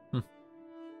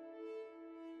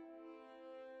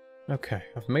 Okay,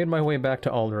 I've made my way back to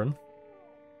Ald'ruhn.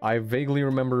 I vaguely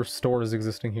remember stores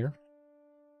existing here.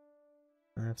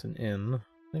 That's an inn.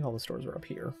 I think all the stores are up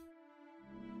here.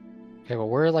 Okay, but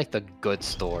where are like the good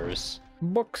stores?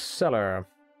 Bookseller.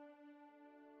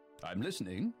 I'm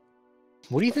listening.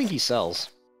 What do you think he sells?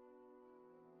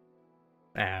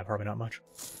 Probably not much.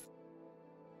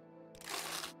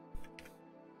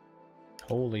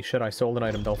 Holy shit, I sold an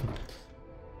item, Dolphin.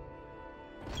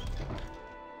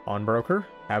 Pawnbroker,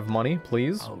 have money,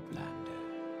 please. Outlander,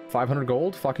 500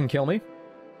 gold, fucking kill me.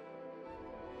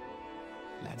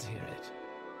 let's hear it.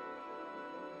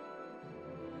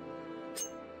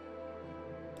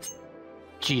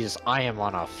 Jesus, I am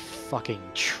on a fucking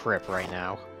trip right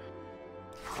now.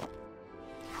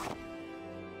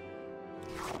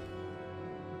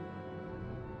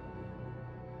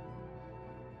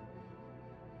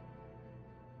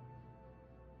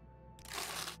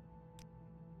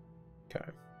 Okay.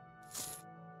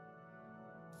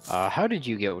 How did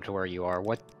you get to where you are?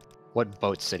 What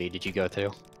boat city did you go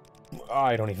to?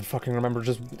 I don't even fucking remember,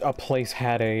 just a place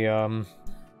had a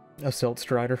silt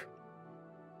strider.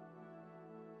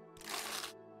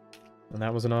 And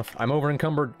that was enough. I'm over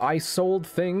encumbered. I sold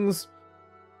things.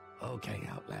 Okay,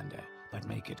 Outlander, but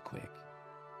make it quick.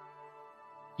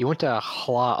 You went to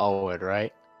Hla'oed,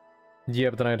 right? Yeah,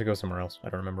 but then I had to go somewhere else. I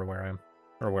don't remember where I am.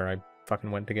 Or where I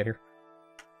fucking went to get here.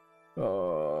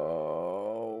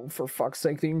 Oh, for fuck's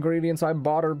sake, the ingredients I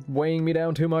bought are weighing me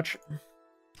down too much.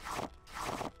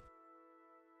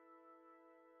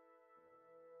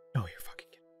 Oh, you're fucking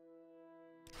kidding.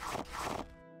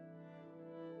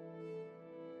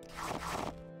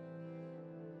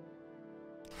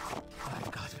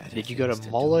 I've got better Did you go to things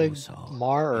do, Molag so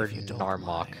Mar or if you don't Narmok?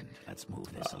 mind, let's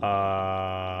move this along.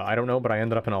 I don't know, but I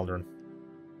ended up in Ald'ruhn.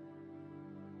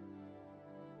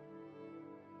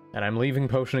 And I'm leaving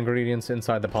potion ingredients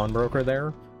inside the pawnbroker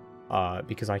there,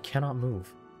 because I cannot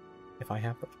move if I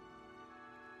have them.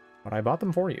 But I bought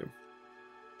them for you.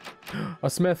 A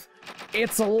smith.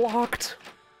 It's locked!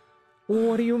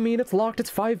 What do you mean it's locked? It's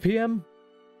 5 p.m.?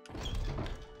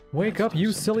 Wake Let's up, do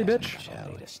you some silly peasant bitch!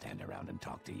 shall we, to stand around and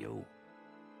talk to you.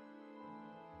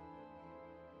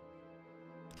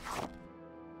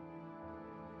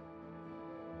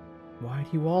 Why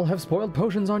do you all have spoiled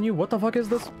potions on you? What the fuck is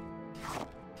this?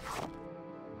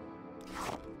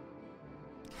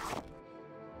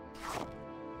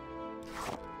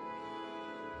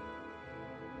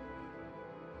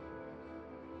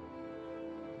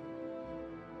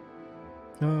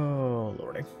 Oh,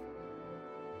 lordy.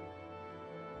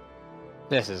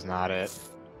 This is not it.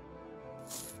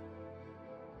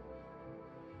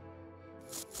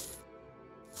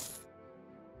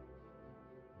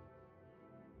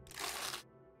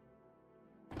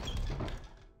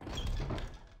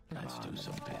 Let's do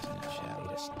some peasant shall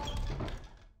we, to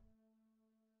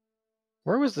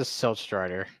Where was the Silt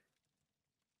Strider?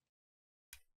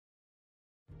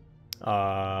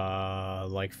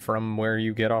 Like from where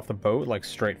you get off the boat, like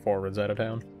straight forwards out of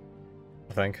town.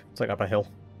 I think. It's like up a hill.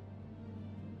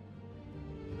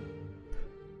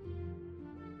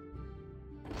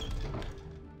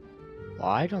 Well,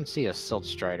 I don't see a Silt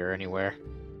Strider anywhere.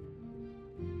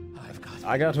 I've got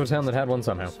I got to a town that had one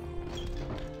somehow.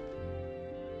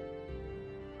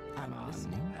 Come on,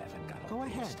 Listening. I haven't got all Go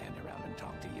day to ahead. stand around and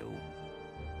talk to you.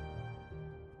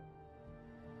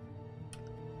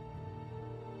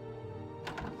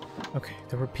 Okay,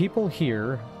 there were people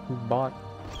here who bought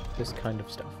this kind of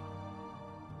stuff.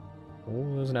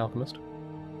 Oh, there's an alchemist.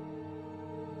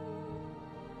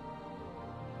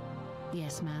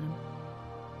 Yes, madam.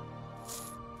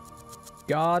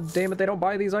 God damn it, they don't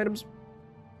buy these items.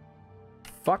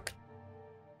 Fuck.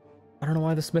 I don't know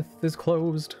why the smith is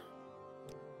closed.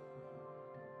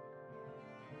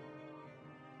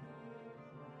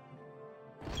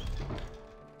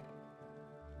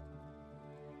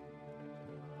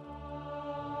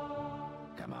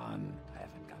 Come on, I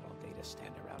haven't got all day to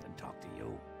stand around and talk to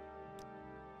you.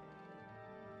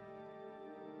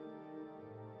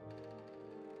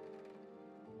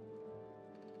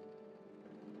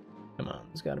 Come on,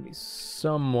 there's gotta be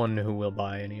someone who will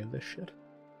buy any of this shit.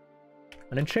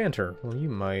 An enchanter. Well, you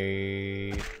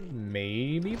might...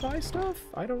 maybe buy stuff?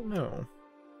 I don't know.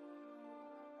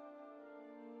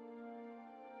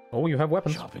 Oh, you have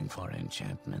weapons. Shopping for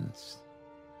enchantments.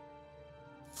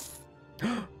 They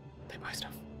buy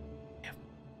stuff. Yeah.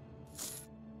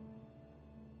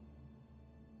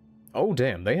 Oh,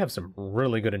 damn, they have some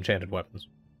really good enchanted weapons.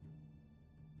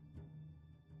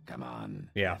 Come on.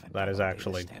 I Yeah, haven't that got is all day to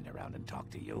actually stand around and talk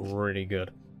to you. pretty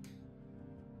good.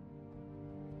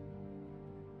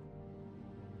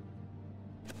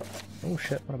 Oh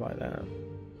shit, what about that?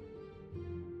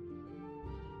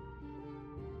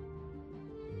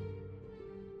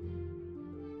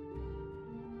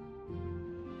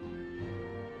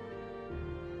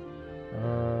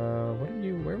 What are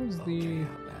you, where was the Okay,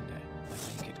 Outlander,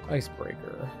 but make it quick.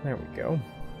 icebreaker? There we go.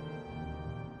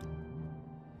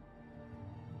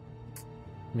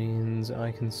 Means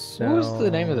I can sell... What was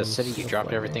the name of the city you stuff dropped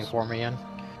like everything this. for me in?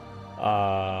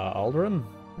 Ald'ruhn,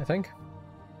 I think.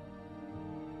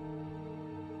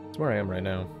 That's where I am right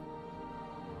now.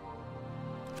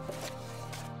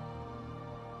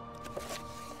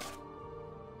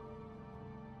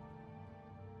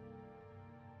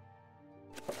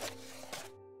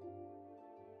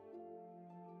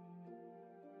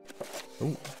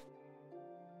 Ooh.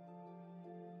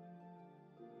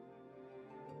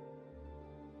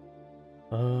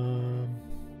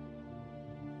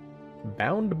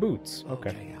 Bound boots.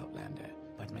 Okay. Outlander,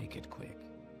 but make it quick.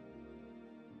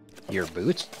 Your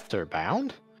boots are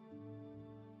bound?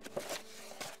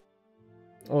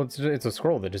 Well, it's a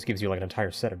scroll that just gives you like an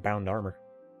entire set of bound armor.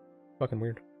 Fucking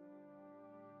weird.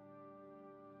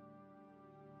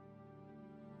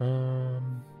 Wow,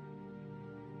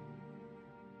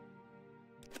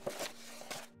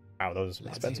 those are some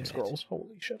Let's expensive hear it. scrolls.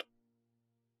 Holy shit.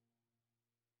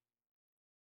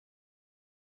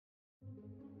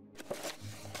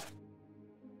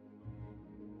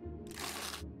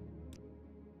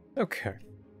 Okay.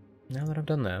 Now that I've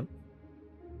done that.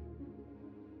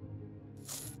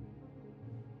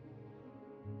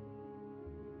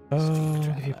 I'll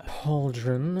give you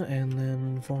Pauldron and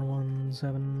then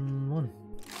 4171.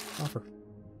 Offer.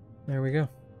 There we go.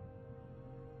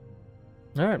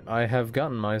 Alright, I have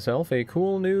gotten myself a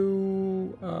cool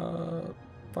new,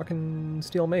 fucking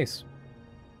steel mace.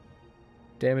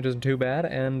 Damage isn't too bad,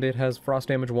 and it has frost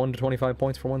damage 1 to 25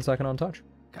 points for 1 second on touch.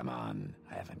 Come on,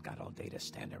 I haven't got all day to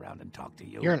stand around and talk to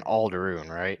you. You're in Ald'ruhn,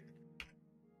 right?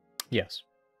 Yes.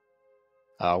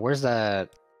 Where's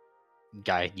that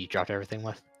guy you dropped everything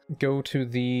with? Go to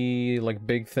the, like,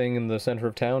 big thing in the center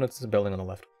of town. It's the building on the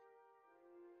left.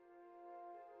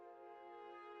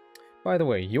 By the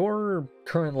way, your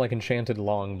current, like, enchanted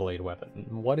long blade weapon,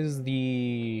 what is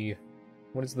the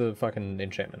fucking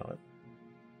enchantment on it?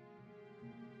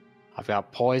 I've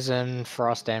got poison,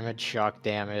 frost damage, shock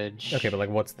damage. Okay, but, like,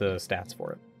 what's the stats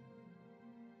for it?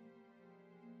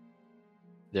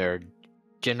 They're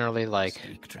generally like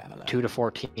Speak, traveler. 2 to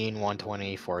 14,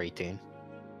 120, 418.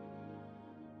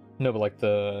 No, but, like,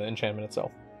 the enchantment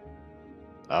itself.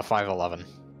 511.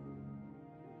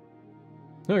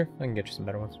 Okay, I can get you some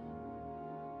better ones.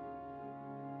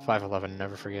 511,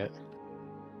 never forget.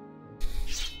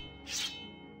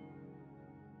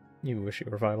 You wish you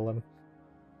were 5'11".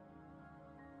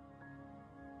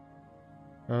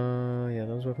 Yeah,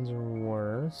 those weapons are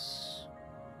worse.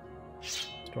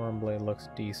 Stormblade looks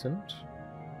decent.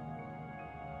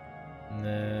 And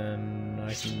then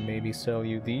I can maybe sell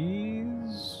you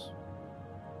these.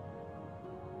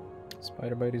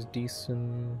 Spiderbite is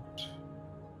decent.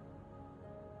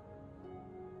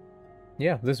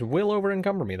 Yeah, this will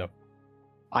over-encumber me, though.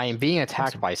 I am being attacked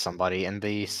Awesome. by somebody in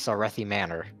the Sarethi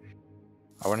Manor.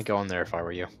 I wouldn't go in there if I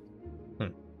were you.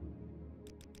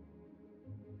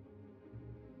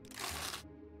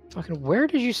 Fucking, where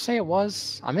did you say it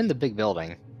was? I'm in the big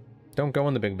building. Don't go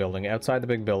in the big building. Outside the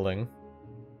big building.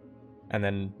 And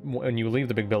then when you leave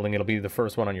the big building, it'll be the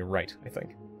first one on your right, I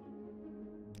think.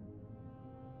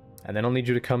 And then I'll need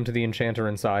you to come to the enchanter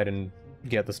inside and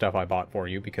get the stuff I bought for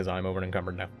you, because I'm over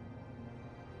encumbered now.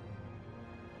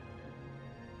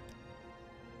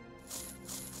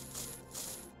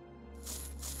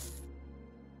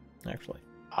 Actually.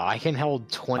 I can hold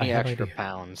 20 I have extra idea.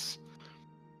 pounds.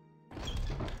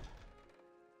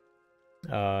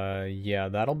 Yeah,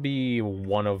 that'll be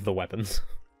one of the weapons.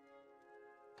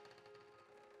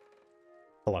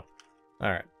 Hello.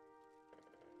 Alright.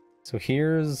 So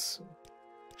here's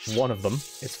one of them.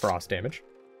 It's frost damage.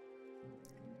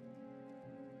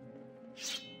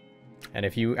 And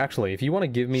if you want to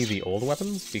give me the old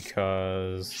weapons,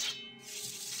 because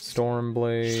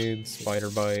Stormblade, Spider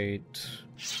Bite,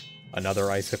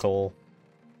 another Icicle.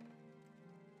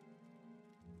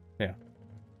 Yeah.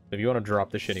 If you want to drop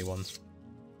the shitty ones.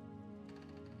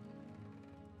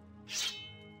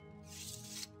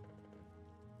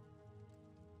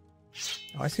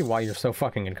 Oh, I see why you're so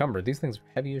fucking encumbered. These things are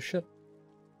heavy as shit.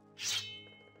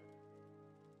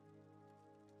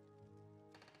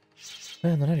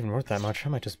 Man, they're not even worth that much. I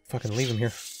might just fucking leave them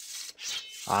here.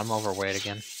 I'm overweight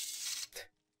again.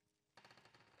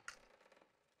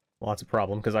 Well, that's a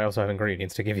problem, because I also have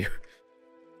ingredients to give you.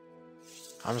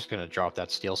 I'm just gonna drop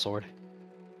that steel sword.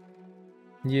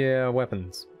 Yeah,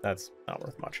 weapons. That's not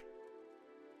worth much.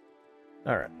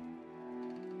 Alright.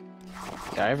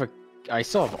 Yeah, I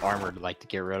still have armor to like to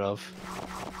get rid of.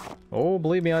 Oh,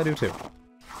 believe me, I do too.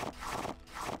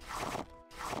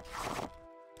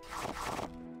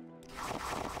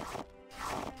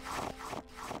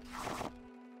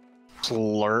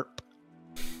 Slurp.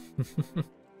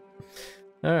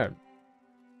 Alright.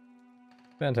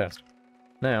 Fantastic.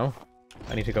 Now,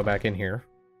 I need to go back in here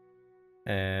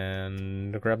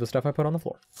and grab the stuff I put on the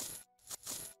floor.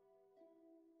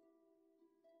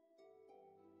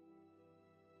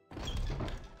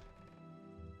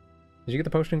 Did you get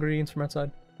the potion ingredients from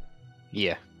outside?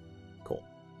 Yeah. Cool.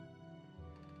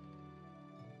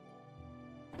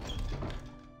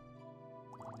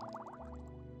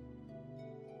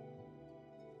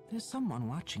 There's someone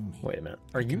watching me. Wait a minute.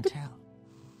 Are I you can the... tell.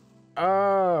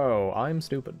 Oh, I'm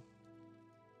stupid.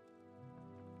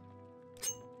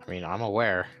 I mean, I'm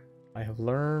aware. I have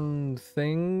learned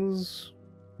things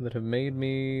that have made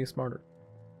me smarter.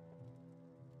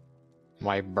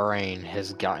 My brain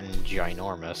has gotten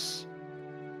ginormous.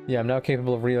 Yeah, I'm now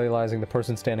capable of realizing the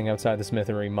person standing outside the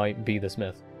smithery might be the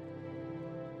smith.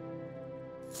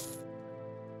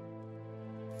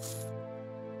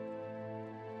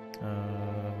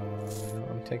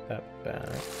 Let me take that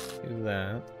back. Do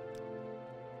that.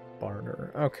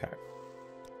 Barter. Okay.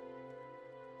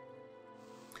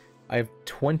 I have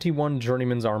 21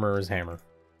 Journeyman's Armorer's Hammer.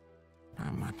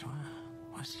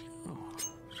 Was you?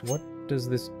 So what does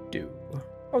this do?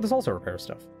 Oh, this also repairs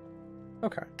stuff.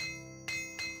 Okay.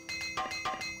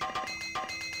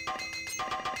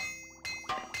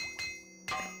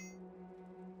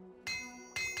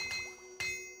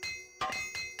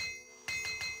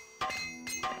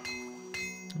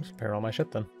 I'll just repair all my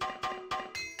shit then.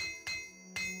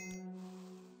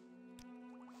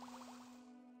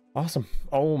 Awesome.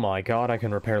 Oh my god, I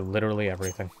can repair literally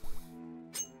everything.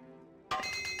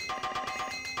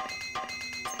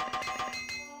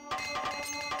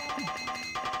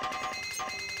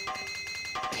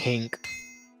 Pink.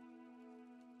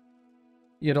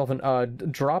 Yeah, Dolphin,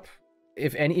 drop...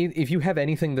 If you have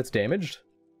anything that's damaged,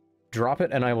 drop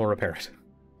it and I will repair it.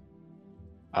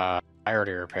 I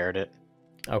already repaired it.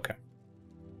 Okay.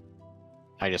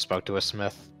 I just spoke to a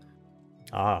smith.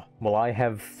 Ah, well I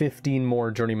have 15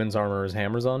 more Journeyman's Armorer's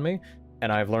Hammers on me,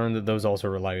 and I've learned that those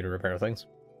also allow you to repair things.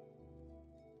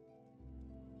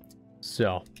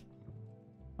 So,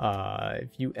 if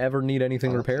you ever need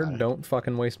anything repaired, don't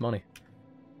fucking waste money.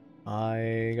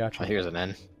 I got you. Oh, here's an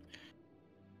inn.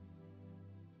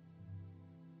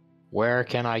 Where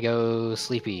can I go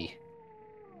sleepy?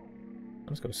 I'm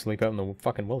just gonna sleep out in the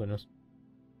fucking wilderness.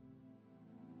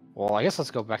 Well, I guess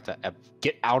let's go back to...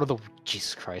 Get out of the...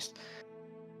 Jesus Christ.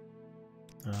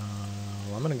 Well,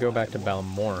 I'm gonna go back to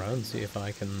Balmora and see if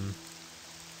I can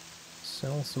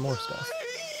sell some more stuff.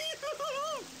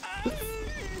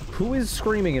 Who is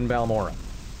screaming in Balmora?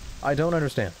 I don't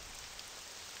understand.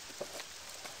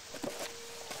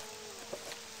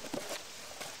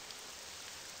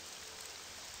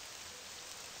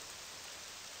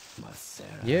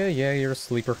 Yeah, you're a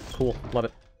sleeper. Cool, love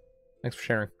it. Thanks for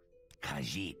sharing.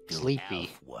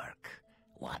 Sleepy. Work.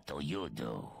 What do you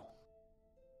do?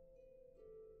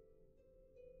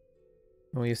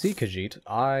 Well, you see, Khajiit,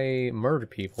 I murder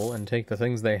people and take the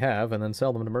things they have and then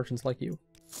sell them to merchants like you.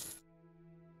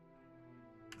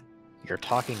 You're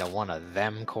talking to one of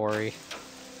them, Corey.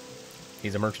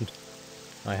 He's a merchant.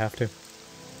 I have to.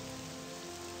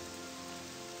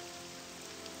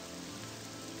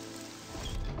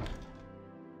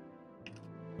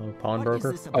 Oh,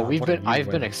 pawnbroker. Oh, I've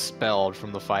been expelled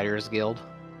from the Fighters Guild.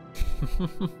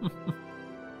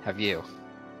 Have you?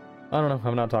 I don't know.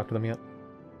 I've not talked to them yet.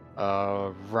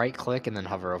 Right click and then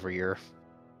hover over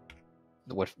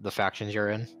what the factions you're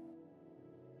in.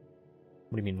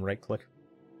 What do you mean, right click?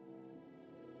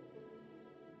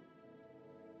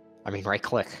 I mean, right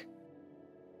click.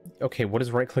 Okay, what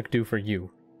does right click do for you?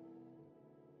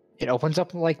 It opens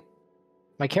up, like,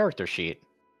 my character sheet.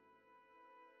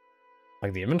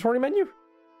 Like the inventory menu?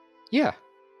 Yeah.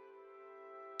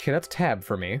 Okay, that's tab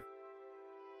for me.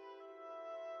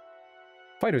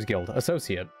 Fighters Guild,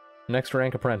 Associate. Next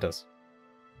rank Apprentice.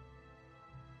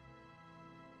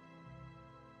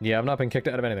 Yeah, I've not been kicked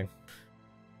out of anything.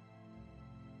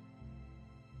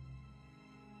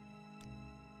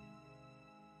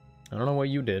 I don't know what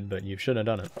you did, but you should have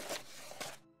done it.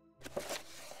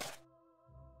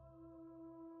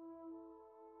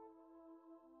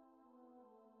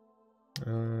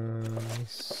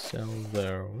 Sell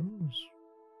those.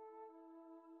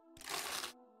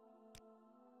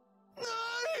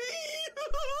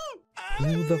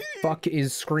 Who the fuck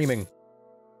is screaming?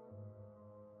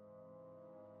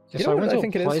 You know what I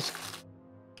think it is?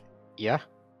 Yeah?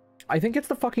 I think it's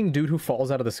the fucking dude who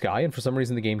falls out of the sky, and for some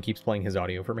reason the game keeps playing his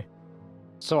audio for me.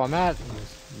 So I'm at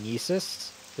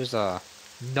Nisus. There's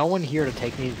no one here to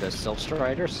take me to the Silk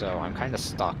Strider, so I'm kind of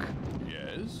stuck.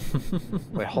 Yes?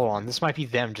 Wait, hold on. This might be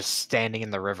them just standing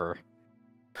in the river.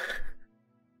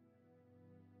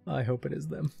 I hope it is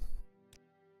them.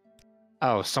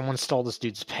 Oh, someone stole this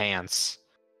dude's pants.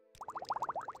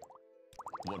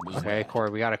 What was Okay, that? Corey,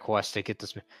 we got a quest to get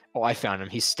this. Oh, I found him.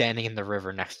 He's standing in the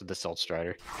river next to the Silk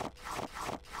Strider.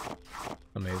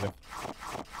 Amazing.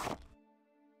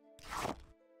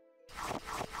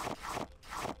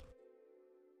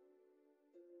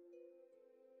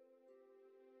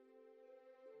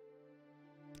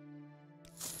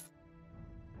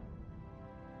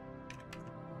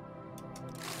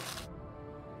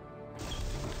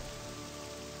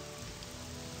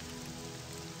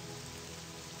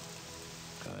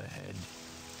 Go ahead.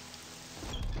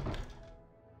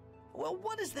 Well,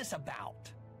 what is this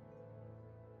about?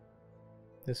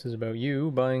 This is about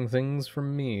you buying things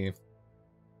from me.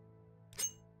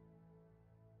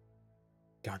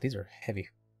 God, these are heavy.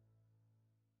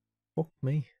 Fuck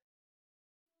me.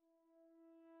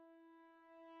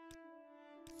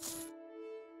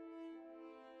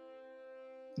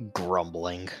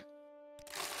 Grumbling.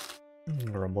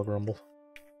 Grumble, grumble.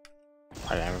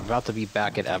 Alright, I'm about to be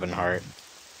back at Ebonheart.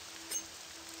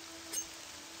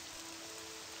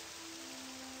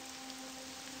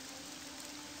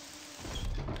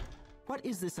 What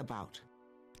is this about?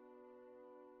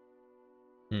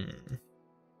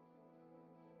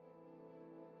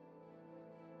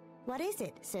 What is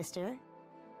it, sister?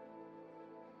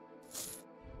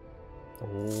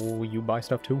 Oh, you buy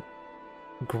stuff too?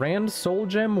 Grand Soul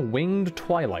Gem Winged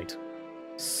Twilight.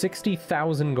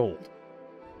 60,000 gold.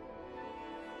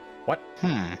 What?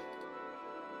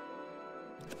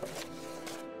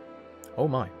 Oh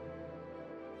my.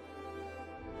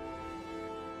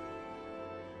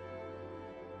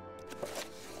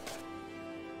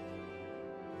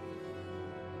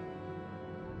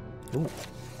 Ooh.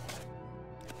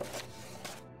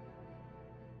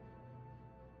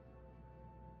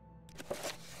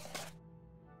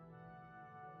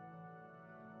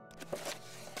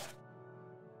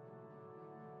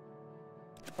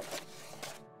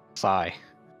 Sigh.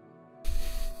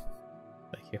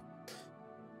 Thank you.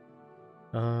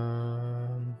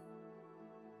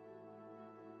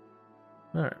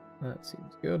 Alright, that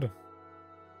seems good.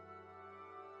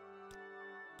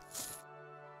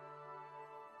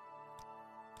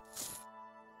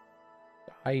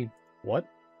 What?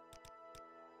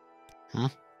 Huh?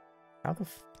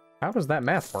 How does that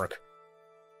math work?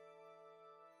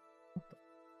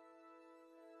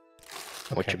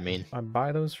 What you mean? I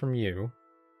buy those from you.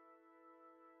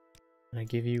 And I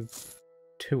give you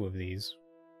 2 of these.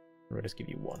 Or I just give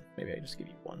you 1. Maybe I just give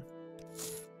you 1.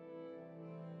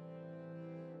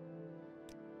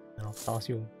 And I'll toss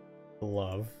you a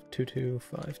glove.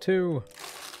 2252.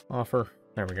 Offer.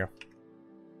 There we go.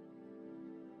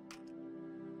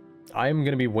 I'm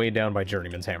gonna be weighed down by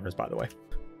Journeyman's hammers, by the way.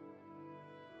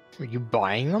 Are you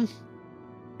buying them?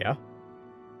 Yeah.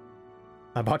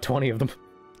 I bought 20 of them.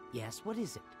 Yes, what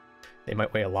is it? They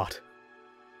might weigh a lot.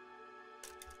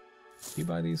 Do you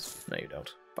buy these? No, you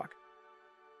don't. Fuck.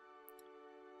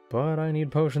 But I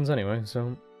need potions anyway,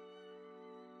 so...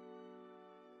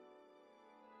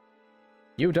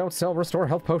 You don't sell restore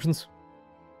health potions?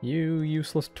 You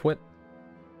useless twit.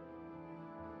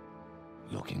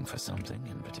 Looking for something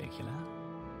in particular?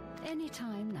 Any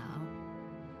time now.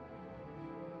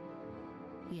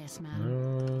 Yes,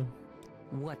 ma'am.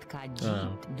 What can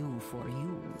Jeep do for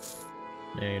you?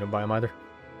 Yeah, you don't buy them either.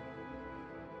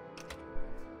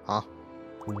 Huh?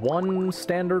 One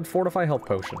standard fortify health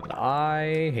potion.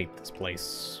 I hate this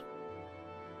place.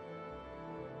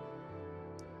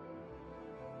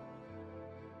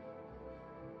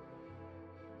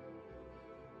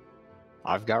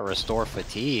 I've got restore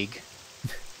fatigue.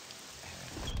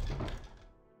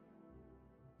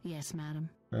 Yes, madam.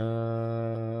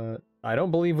 I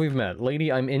don't believe we've met.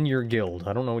 Lady, I'm in your guild.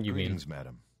 I don't know what you Greetings, mean.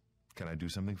 madam. Can I do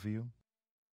something for you?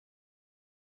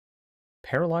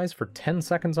 Paralyzed for 10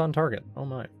 seconds on target. Oh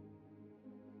my.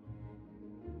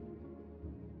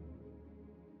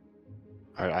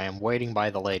 Alright, I am waiting by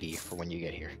the lady for when you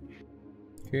get here.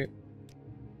 Okay.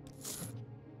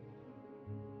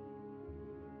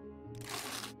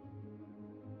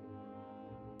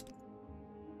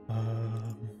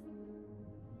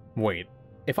 Wait.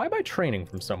 If I buy training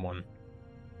from someone,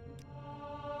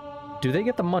 do they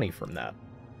get the money from that?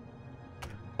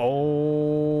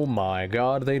 Oh my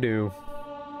god, they do.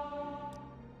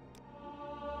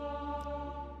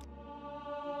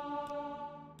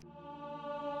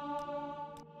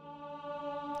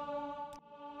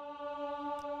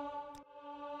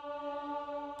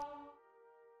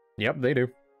 Yep, they do.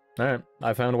 Alright,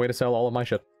 I found a way to sell all of my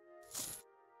shit.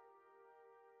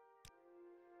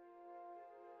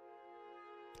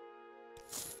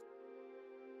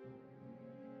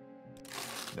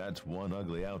 That's one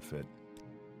ugly outfit.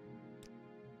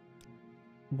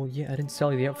 Well, yeah, I didn't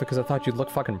sell you the outfit because I thought you'd look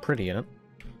fucking pretty in it.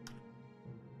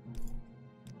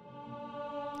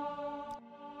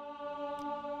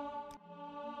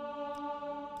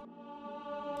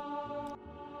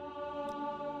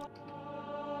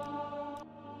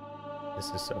 This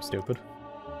is so stupid.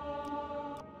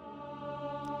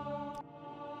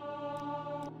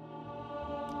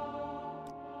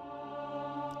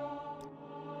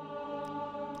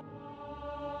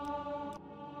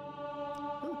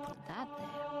 Who put that there?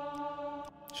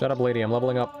 Shut up, lady, I'm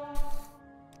leveling up.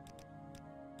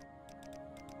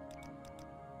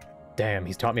 Damn,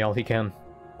 he's taught me all he can.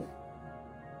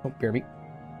 Oh, BRB.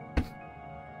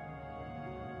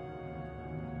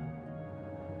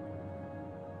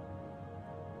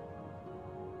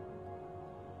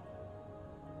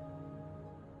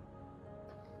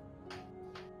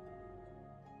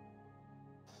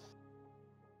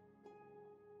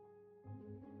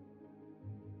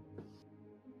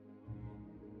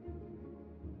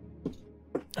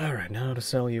 Alright, now to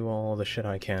sell you all the shit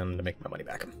I can to make my money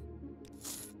back.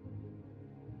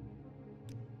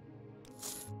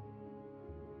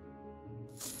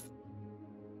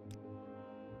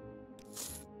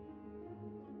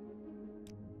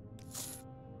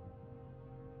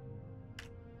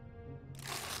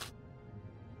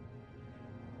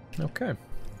 Okay.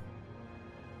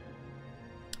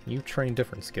 You train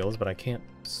different skills, but I can't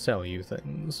sell you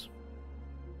things.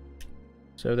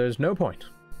 So there's no point.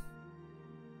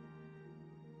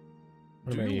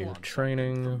 What about you?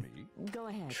 Training. Go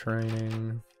ahead.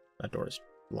 Training. That door is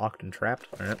locked and trapped.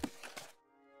 Alright.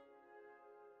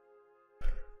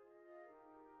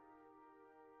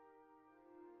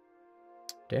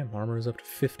 Damn, armor is up to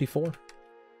 54.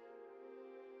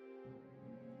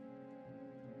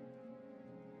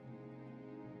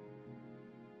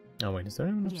 Oh wait, is there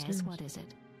anyone upstairs? Yes, what is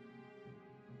it?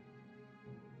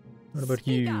 What about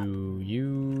you?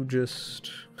 You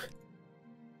just...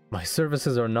 My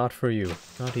services are not for you.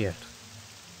 Not yet.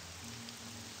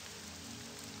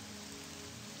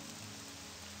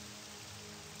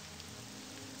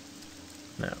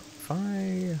 Now, if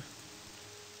I...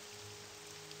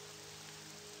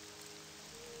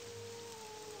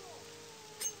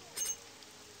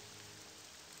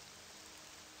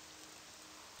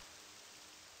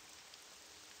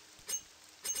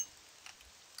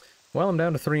 Well, I'm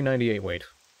down to 398 weight.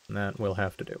 And that will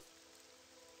have to do.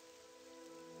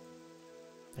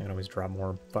 I can always drop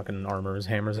more fucking armor as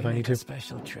hammers if I need to.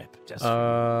 Special trip, just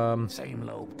for you. Same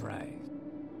low price.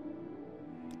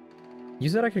 You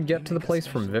said I could get to the place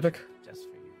from Vivek? Just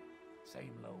for you.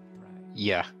 Same low price.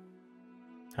 Yeah.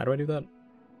 How do I do that?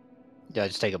 Yeah,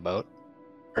 just take a boat.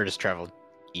 Or just travel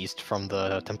east from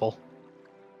the temple.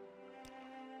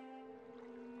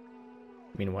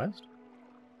 You mean west?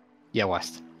 Yeah,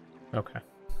 west. Okay.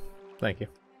 Thank you.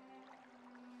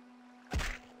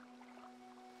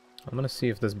 I'm gonna see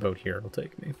if this boat here will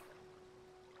take me.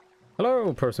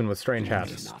 Hello, person with strange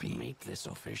hat. Make this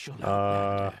official.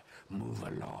 Move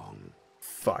along.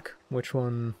 Fuck. Which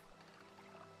one?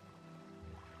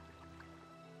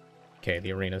 Okay,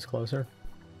 the arena's closer.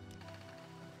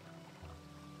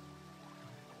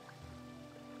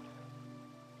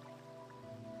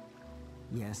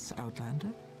 Yes, Outlander?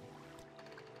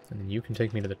 And then you can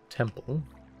take me to the temple.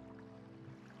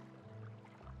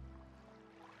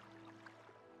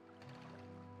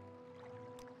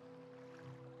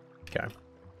 Okay.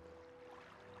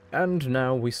 And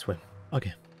now we swim.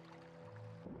 Again.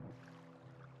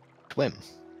 Swim.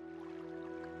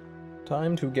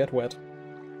 Time to get wet.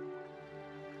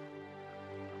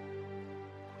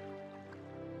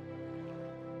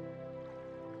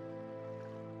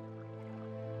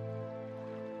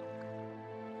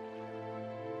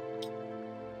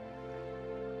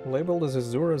 Labeled as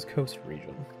Azura's coast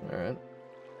region. Alright.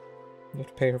 You have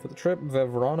to pay her for the trip.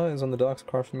 Vevrana is on the docks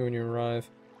across from you when you arrive.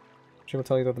 She will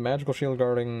tell you that the magical shield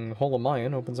guarding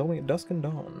Holamayan opens only at dusk and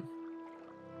dawn.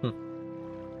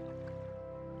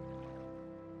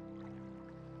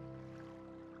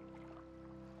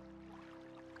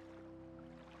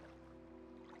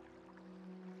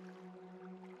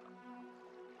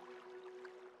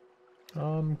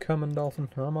 I'm coming, Dolphin.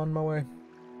 I'm on my way.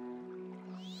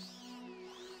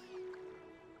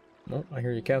 Oh, I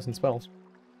hear you casting spells.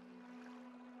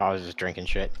 I was just drinking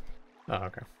shit. Oh,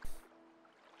 okay.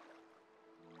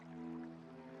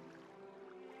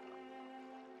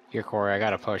 Here, Corey, I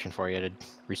got a potion for you to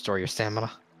restore your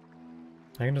stamina.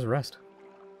 I can just rest.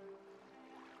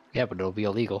 Yeah, but it'll be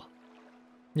illegal.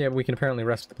 Yeah, but we can apparently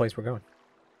rest at the place we're going.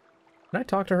 Can I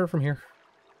talk to her from here?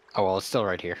 Oh, well, it's still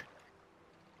right here.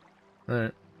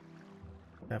 Alright.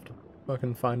 Have to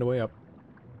fucking find a way up.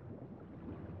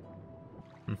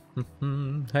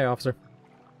 Hey, officer.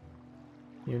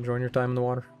 You enjoying your time in the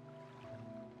water?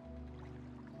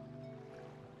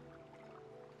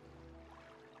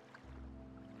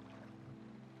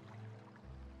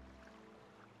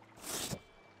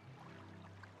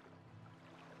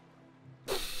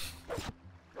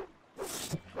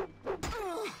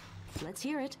 Let's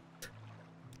hear it.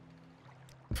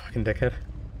 Fucking dickhead.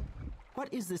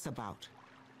 What is this about?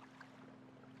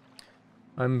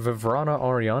 I'm Vivrana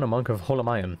Aryan, a monk of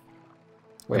Holamayan.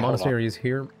 Wait, The hold monastery on. is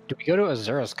here. Did we go to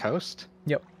Azura's coast?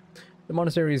 Yep. The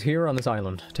monastery is here on this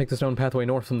island. Take the stone pathway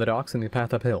north from the docks and the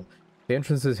path uphill. The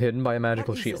entrance is hidden by a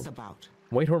magical What is shield. this about?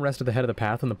 Wait or rest at the head of the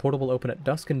path, and the portal will open at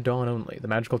dusk and dawn only, the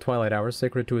magical twilight hours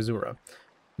sacred to Azura.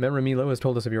 Merimilo has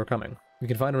told us of your coming. You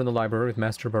can find her in the library with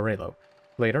Master Barelo.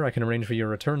 Later, I can arrange for your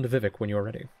return to Vivek when you're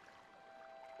ready.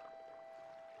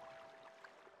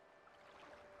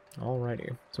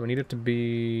 Alrighty. So we need it to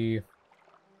be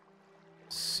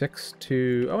 6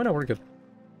 to... Oh, no, we're good.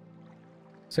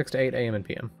 6 to 8 a.m. and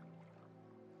p.m.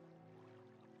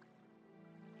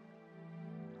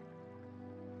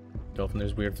 Dolphin,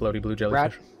 there's weird floaty blue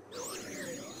jellyfish.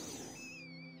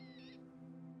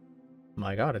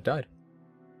 My god, it died.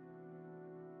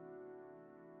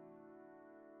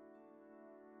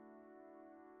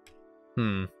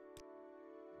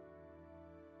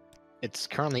 It's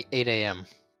currently 8 a.m.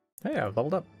 Hey, I've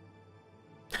leveled up.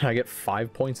 I get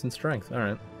 5 points in strength.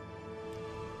 Alright.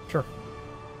 Sure.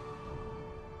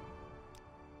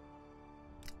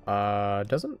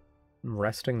 Doesn't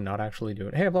resting not actually do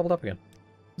it? Hey, I've leveled up again.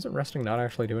 Doesn't resting not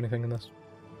actually do anything in this?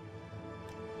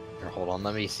 Here, hold on,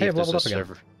 let me see Hey, if I've there's a leveled up again.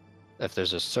 server. If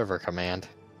there's a server command.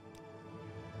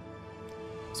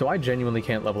 So I genuinely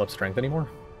can't level up strength anymore?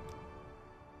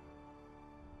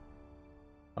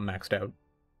 I'm maxed out.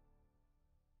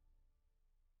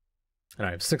 And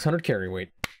I have 600 carry weight.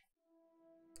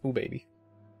 Ooh, baby.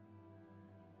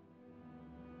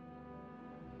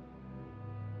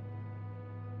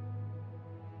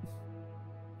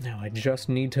 Now I just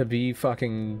need to be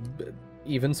fucking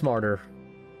even smarter,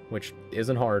 which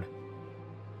isn't hard.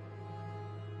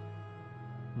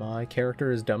 My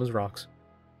character is dumb as rocks.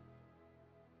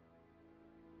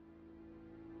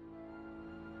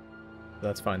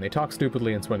 That's fine. They talk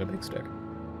stupidly and swing a big stick.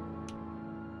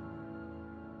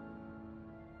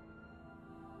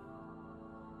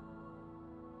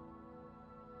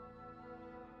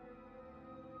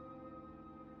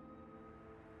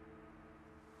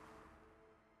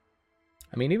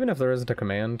 I mean, even if there isn't a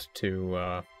command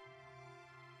to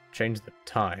change the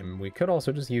time, we could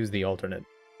also just use the alternate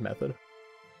method.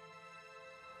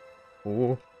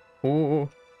 Ooh. Ooh.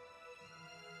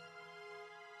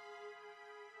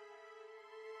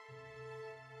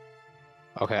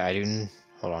 Okay, I do.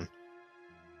 Hold on.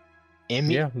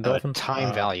 Yeah, Dolphin.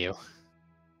 Time value.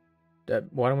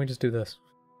 Why don't we just do this?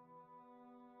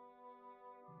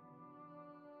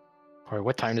 Alright,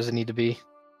 what time does it need to be?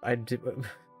 I do.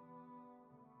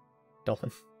 Dolphin.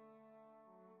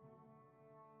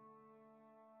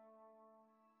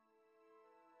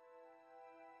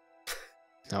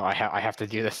 No, I have to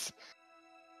do this.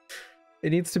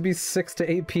 It needs to be 6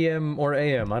 to 8 p.m. or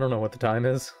a.m. I don't know what the time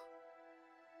is.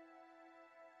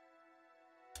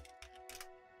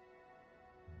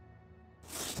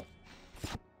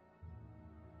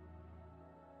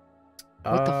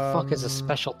 What the fuck is a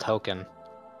special token?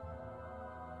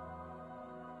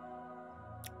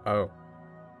 Oh.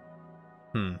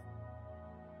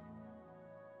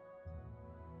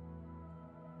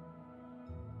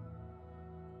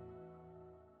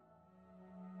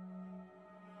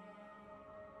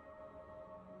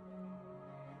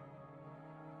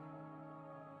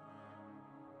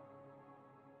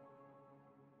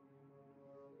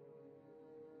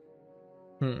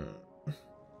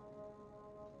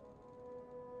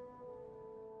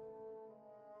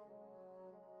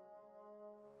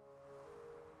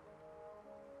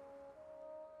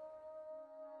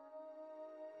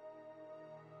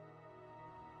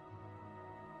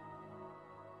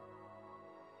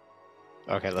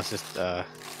 Okay, let's just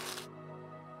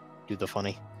do the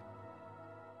funny.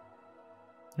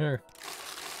 Sure.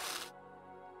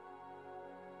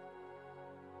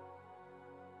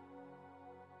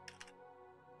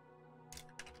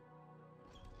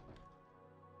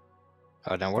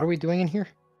 Now what are we doing in here?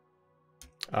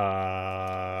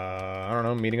 I don't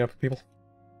know, meeting up with people.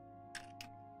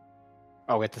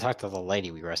 Oh, we have to talk to the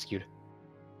lady we rescued.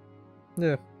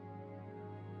 Yeah.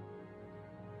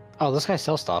 Oh, this guy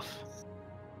sells stuff.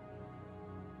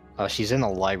 Oh, she's in the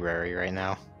library right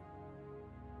now.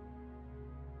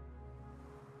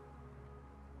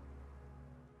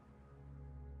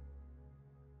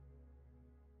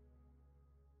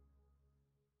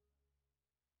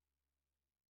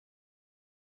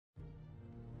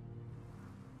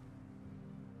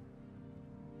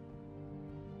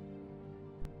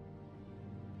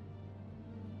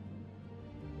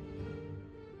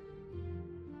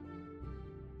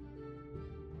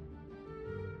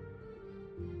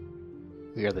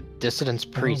 We are the Dissident's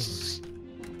priests.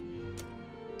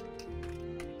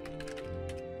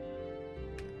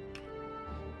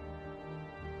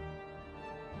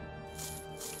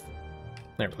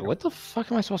 There we go. What the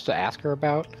fuck am I supposed to ask her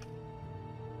about?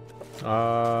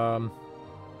 Don't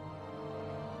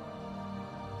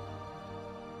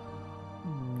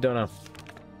know.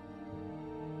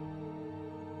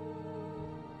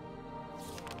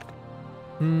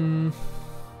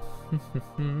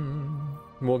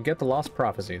 We'll get the Lost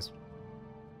Prophecies.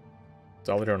 That's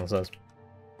all the journal says.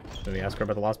 Did we ask her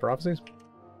about the Lost Prophecies?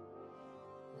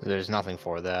 There's nothing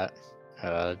for that.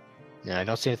 Yeah, I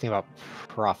don't see anything about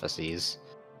prophecies.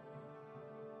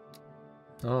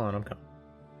 Oh, and I'm coming.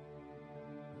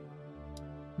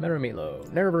 Meramilo,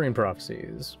 Nerevarine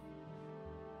Prophecies.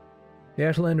 The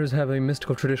Ashlanders have a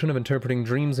mystical tradition of interpreting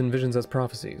dreams and visions as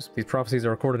prophecies. These prophecies are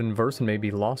recorded in verse and may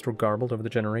be lost or garbled over the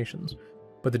generations.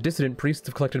 But the dissident priests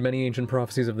have collected many ancient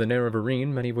prophecies of the Nerevarine,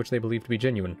 many of which they believe to be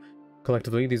genuine.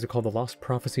 Collectively, these are called the Lost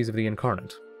Prophecies of the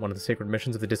Incarnate. One of the sacred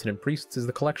missions of the dissident priests is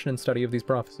the collection and study of these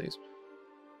prophecies.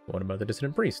 What about the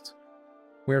dissident priests?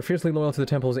 We are fiercely loyal to the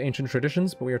temple's ancient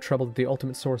traditions, but we are troubled that the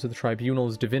ultimate source of the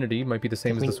tribunal's divinity might be the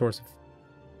same as the source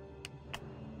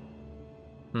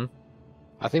of...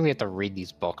 I think we have to read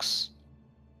these books.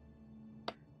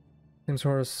 Same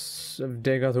source of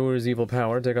Degathur's evil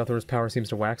power. Degathur's power seems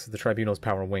to wax as the tribunal's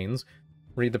power wanes.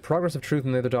 Read the Progress of Truth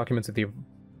and the other documents at the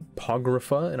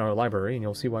Apocrypha in our library, and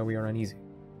you'll see why we are uneasy.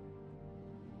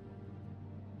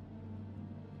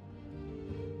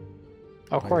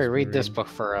 Oh, Corey, read this book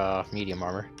for medium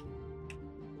armor.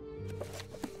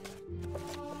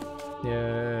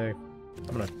 Yay. I'm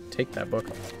gonna take that book.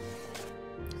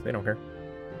 They don't care.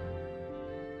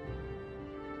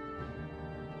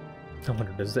 I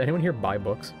wonder, does anyone here buy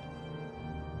books?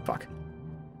 Fuck.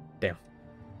 Damn.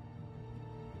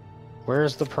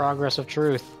 Where's the Progress of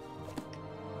Truth?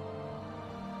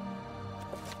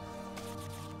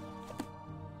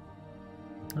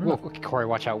 Whoa, okay, Corey,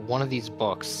 watch out. One of these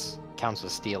books counts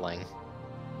as stealing.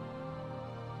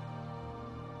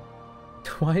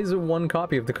 Why is it one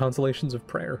copy of the Consolations of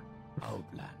Prayer?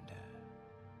 Outlander.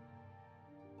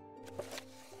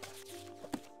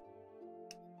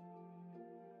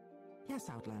 Yes,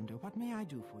 Outlander, what may I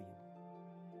do for you?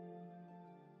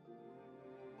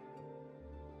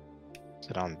 Is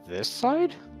it on this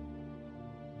side?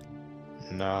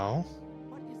 No.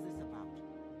 What is this about?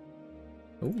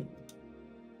 Ooh.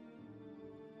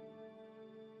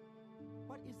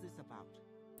 What is this about?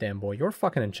 Damn, boy, your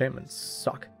fucking enchantments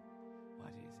suck.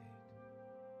 What is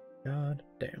it? God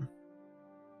damn.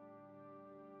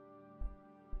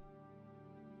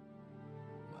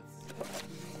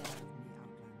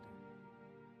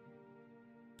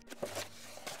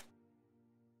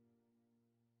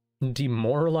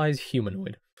 Demoralize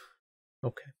humanoid.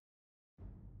 Okay.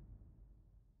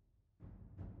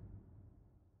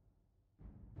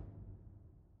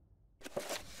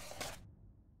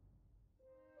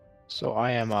 So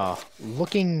I am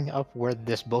looking up where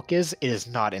this book is. It is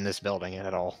not in this building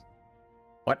at all.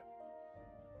 What?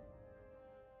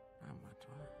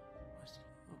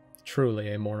 Truly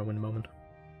a Morrowind moment.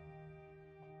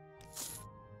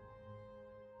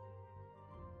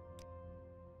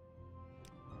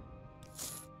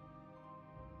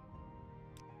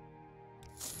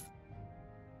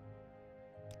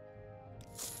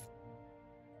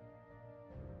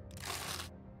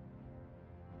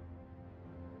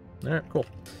 Alright, cool.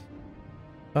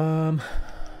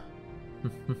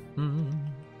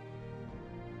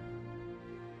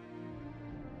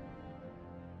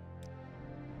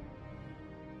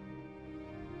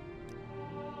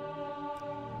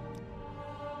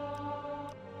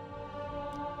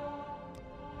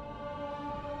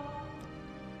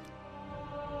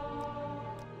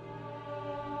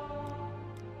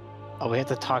 Oh, we have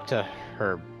to talk to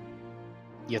her.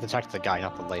 You have to talk to the guy,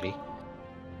 not the lady.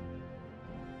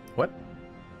 What?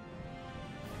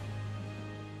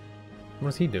 What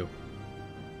does he do?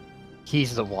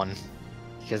 He's the one,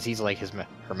 because he's like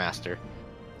her master.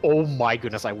 Oh my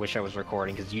goodness! I wish I was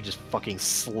recording because you just fucking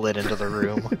slid into the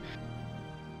room.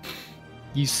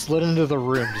 You slid into the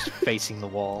room just facing the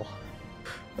wall.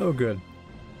 Oh, good.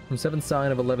 From 7th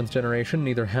sign of 11th generation,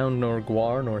 neither Hound nor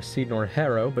Gwar, nor Seed nor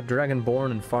Harrow, but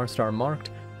Dragonborn and Farstar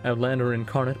marked, Outlander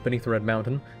incarnate beneath the Red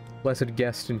Mountain, blessed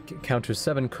guest encounters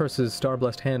 7 curses,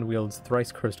 star-blessed hand wields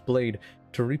thrice-cursed blade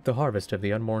to reap the harvest of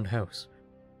the unborn house.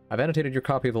 I've annotated your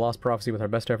copy of the Lost Prophecy with our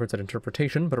best efforts at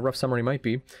interpretation, but a rough summary might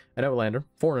be, an Outlander,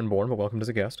 foreign-born but welcomed as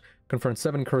a guest, confronts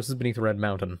 7 curses beneath the Red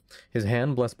Mountain. His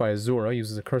hand, blessed by Azura,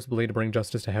 uses a cursed blade to bring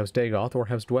justice to House Dagoth or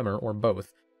House Dwemer, or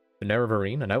both. The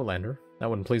Nerevarine, an Outlander. That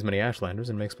wouldn't please many Ashlanders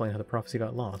and may explain how the prophecy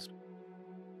got lost.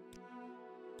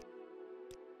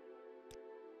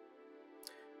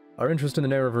 Our interest in the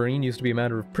Nerevarine used to be a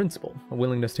matter of principle, a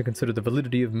willingness to consider the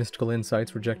validity of mystical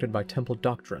insights rejected by temple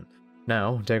doctrine.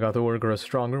 Now, Dagoth Ur grows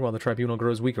stronger while the Tribunal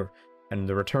grows weaker, and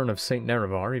the return of Saint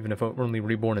Nerevar, even if only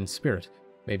reborn in spirit,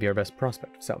 may be our best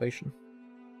prospect of salvation.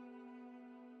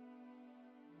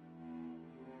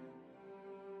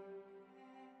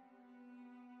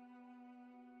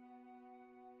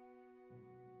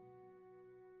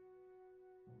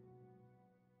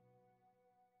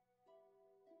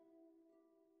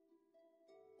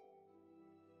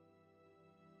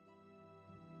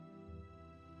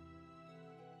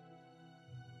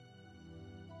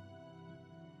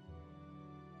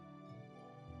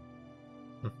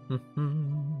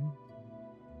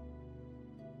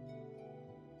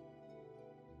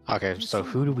 Okay, so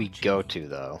who do we go to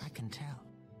though? I can tell.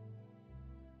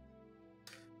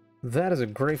 That is a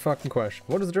great fucking question.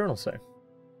 What does the journal say? It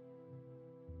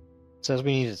says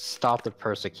we need to stop the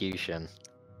persecution.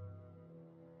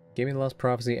 Gave me the Lost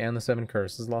Prophecy and the 7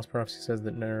 curses. The Lost Prophecy says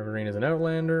that Nerevarine is an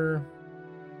Outlander.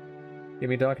 Gave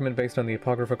me a document based on the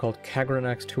Apocrypha called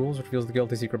Kagranak's Tools, which reveals the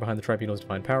guilty secret behind the Tribunal's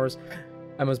divine powers.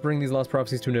 I must bring these Lost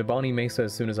Prophecies to Nibani Mesa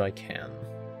as soon as I can.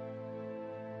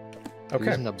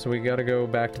 Okay, so we gotta go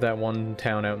back to that one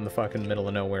town out in the fucking middle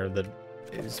of nowhere that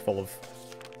is full of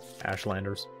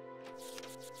Ashlanders.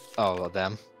 Oh,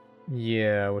 them?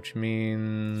 Yeah, which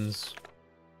means...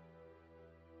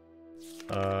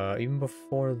 even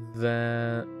before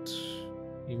that...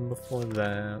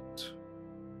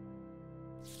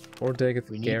 Or Dagoth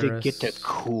We need to get to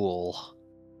Cool.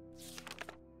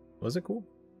 Was it Cool?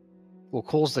 Well,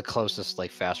 Cool's the closest,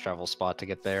 like, fast travel spot to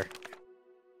get there.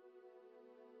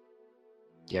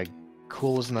 Yeah,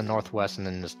 Cool is in the northwest, and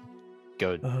then just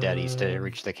go dead east to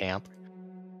reach the camp.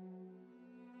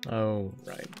 Oh,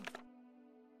 right.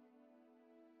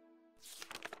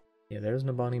 Yeah, there's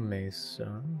Nibani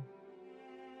Mesa.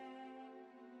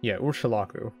 Yeah,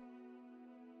 Urshilaku.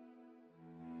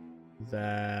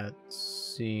 That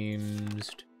seems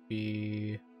to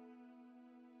be...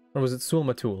 Or was it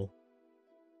Sulmatul?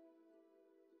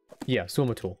 Yeah,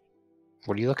 Sulmatul.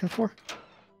 What are you looking for?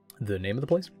 The name of the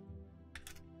place?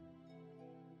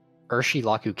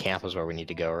 Urshilaku camp is where we need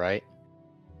to go, right?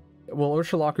 Well,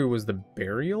 Urshilaku was the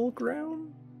burial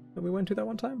ground that we went to that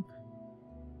one time?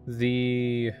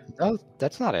 The... Oh,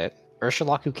 that's not it.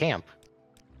 Urshilaku camp.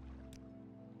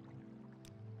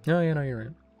 No, yeah, no, you're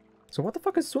right. So what the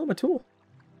fuck is Sulmatul?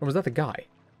 Or was that the guy?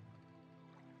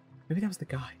 Maybe that was the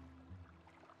guy.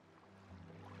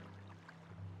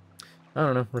 I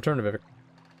don't know. Return to Vivek.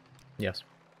 Yes.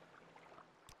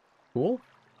 Cool?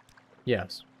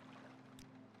 Yes.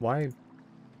 Why?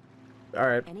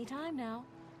 Alright. Anytime now.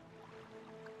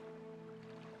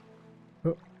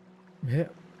 Oh, yeah.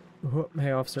 Oh,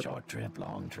 hey, officer. Short trip,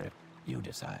 long trip. You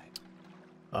decide.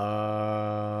 Tell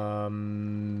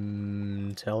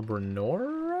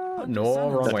Brenora? Hunter No, Sun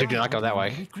and wrong way. Do not go that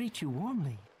way. We greet you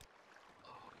warmly.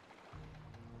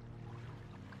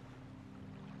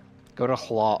 Go to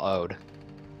Hla Ode.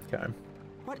 Okay.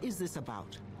 What is this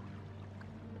about?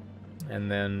 And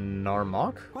then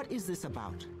Narmok? What is this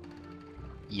about?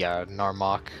 Yeah,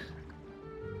 Narmok.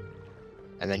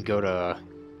 And then go to...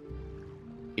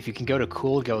 If you can go to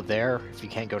Cool, go there. If you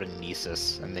can't, go to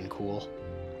Nesis, and then Cool.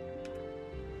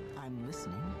 I'm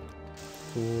listening.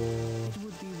 Cool. It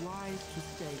would be wise to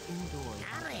stay indoors.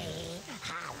 Hurry,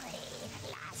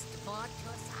 last boat to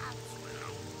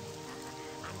Southside.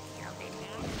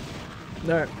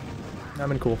 Alright.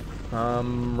 I'm in cool.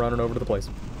 I'm running over to the place.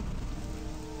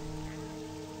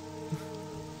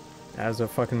 As a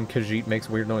fucking Khajiit makes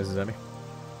weird noises at me.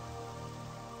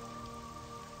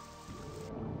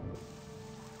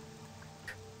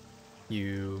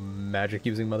 You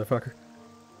magic-using motherfucker.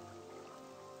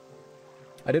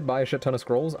 I did buy a shit ton of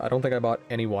scrolls. I don't think I bought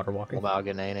any water walking.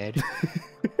 Amalgamated.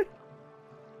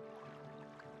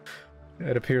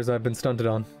 It appears I've been stunted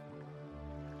on.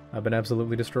 I've been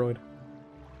absolutely destroyed.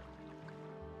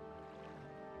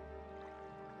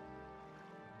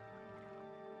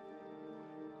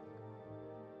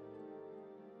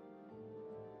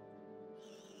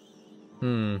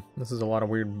 This is a lot of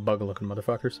weird bug-looking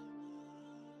motherfuckers.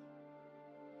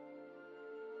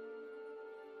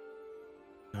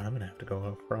 God, I'm gonna have to go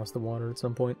across the water at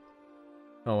some point.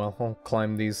 Oh well, I'll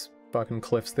climb these fucking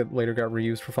cliffs that later got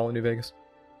reused for Fallout New Vegas.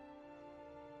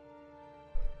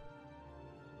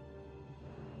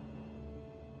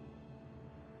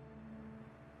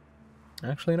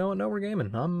 Actually, you know what? No, we're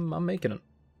gaming. I'm making it.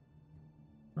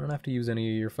 I don't have to use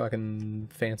any of your fucking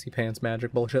fancy pants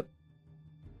magic bullshit.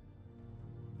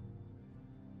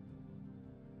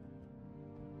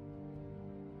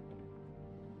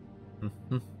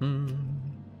 I'm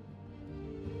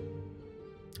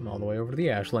all the way over to the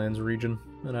Ashlands region,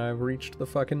 and I've reached the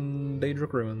fucking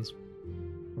Daedric Ruins.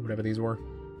 Or whatever these were.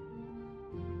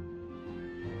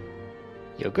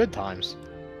 Yo, good times.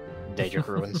 Daedric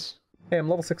Ruins. Hey, I'm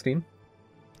level 16.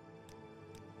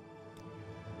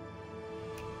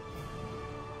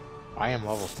 I am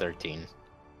level 13.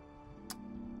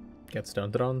 Get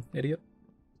stunted on, idiot.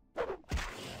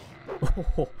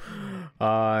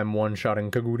 I'm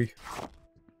one-shotting Kaguri.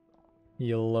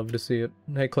 You'll love to see it.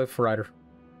 Hey, Cliff Rider.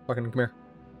 Fucking come here.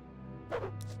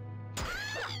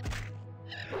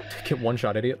 Get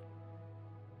one-shot, idiot.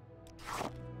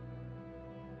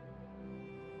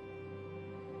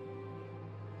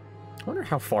 I wonder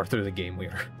how far through the game we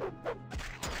are.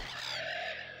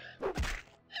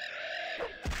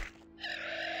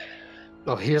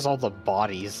 Oh, here's all the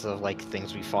bodies of like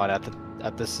things we fought at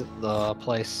the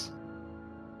place.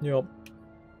 Yup.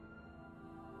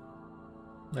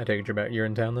 I take it you're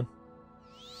in town then?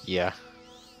 Yeah.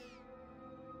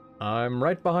 I'm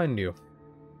right behind you.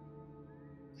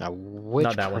 Now, which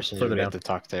Not that one, person do further we have down. to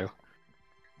talk to?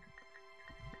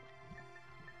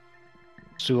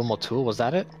 Suamotul, was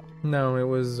that it? No, it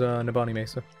was Nabani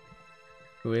Mesa.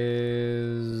 Who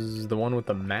is the one with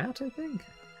the mat, I think?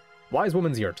 Wise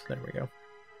Woman's Yurt. There we go.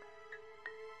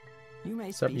 You may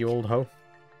What's up, speak. you old hoe?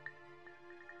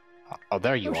 Oh,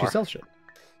 there you Oh, are. she sells shit.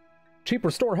 Cheap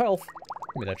restore health.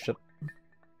 Give me that shit.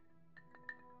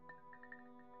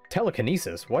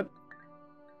 Telekinesis, what?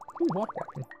 Ooh, water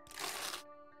walking.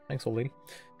 Thanks, old lady.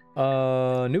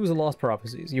 News of lost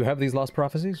prophecies. You have these lost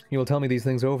prophecies? You will tell me these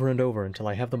things over and over until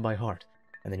I have them by heart.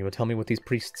 And then you will tell me what these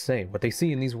priests say, what they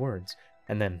see in these words.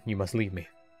 And then you must leave me.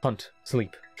 Hunt,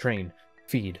 sleep, train,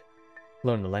 feed.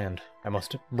 Learn the land. I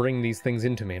must bring these things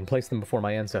into me and place them before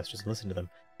my ancestors and listen to them,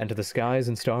 and to the skies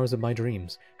and stars of my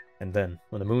dreams. And then,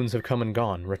 when the moons have come and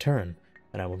gone, return,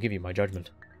 and I will give you my judgment.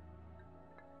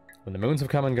 When the moons have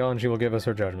come and gone, she will give us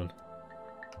her judgment.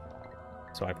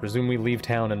 So I presume we leave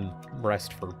town and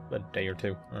rest for a day or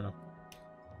two. I don't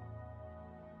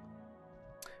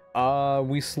know.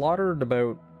 We slaughtered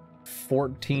about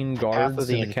 14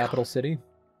 guards in the capital city.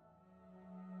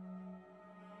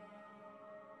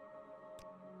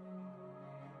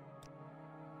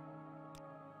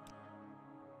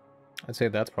 I'd say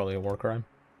that's probably a war crime.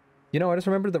 You know, I just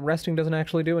remembered that resting doesn't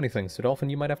actually do anything, so Dolphin,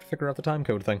 you might have to figure out the time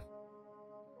code thing.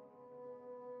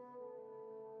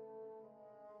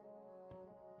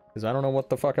 Because I don't know what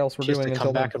the fuck else we're She has doing to until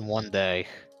come back then. in one day.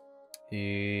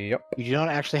 Yep. You do not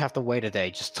actually have to wait a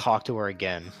day. Just talk to her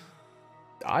again.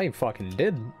 I fucking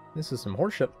did. This is some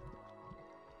horseshit.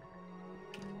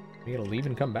 You gotta leave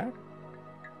and come back?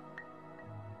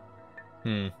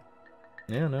 Hmm.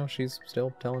 Yeah, no, she's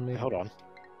still telling me. Hold on.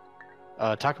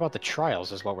 Talk about the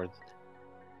trials is what we're...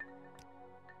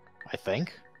 I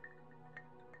think.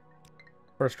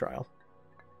 First trial.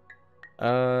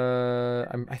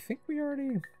 I think we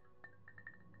already...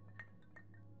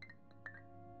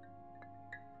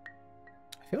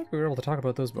 I feel like we were able to talk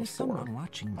about those There's before. someone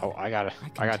watching me. Oh, I got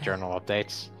can tell. journal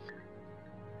updates.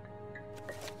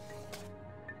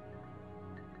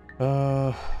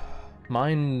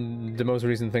 Mine, the most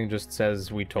recent thing just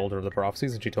says we told her the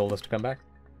prophecies and she told us to come back.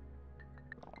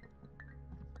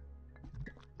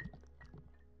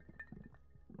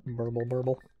 Burble,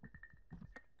 burble.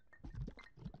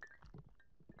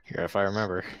 Here, if I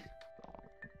remember.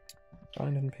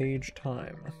 Find in page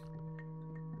time.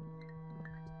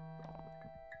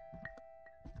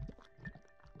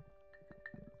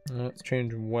 Let's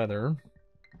change weather.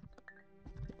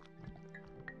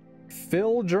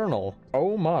 Fill journal.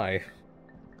 Oh my.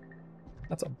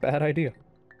 That's a bad idea.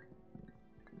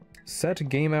 Set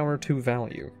game hour to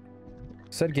value.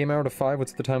 Set game hour to 5.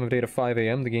 What's the time of day to 5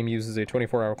 a.m.? The game uses a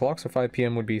 24-hour clock, so 5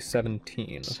 p.m. would be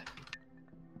 17.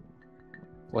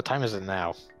 What time is it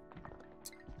now?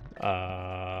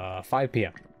 5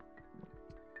 p.m.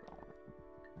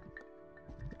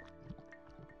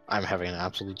 I'm having an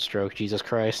absolute stroke, Jesus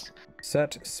Christ.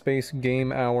 Set space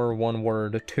game hour, one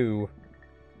word, to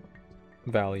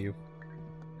value.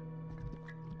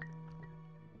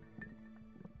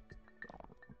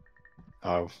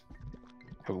 Oh.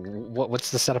 What's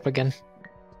the setup again?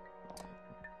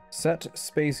 Set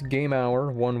space game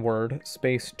hour, one word,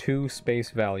 space to space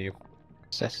value.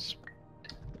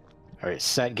 Alright,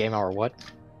 set game hour what?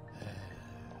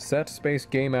 Set space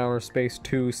game hour, space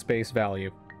to space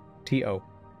value. T-O.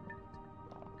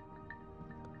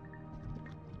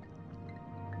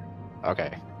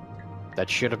 Okay. That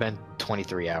should have been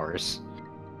 23 hours.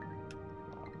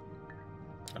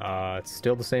 It's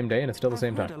still the same day and it's still the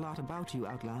same I've heard time. a lot about you,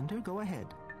 Outlander. Go ahead.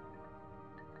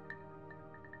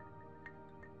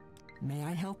 May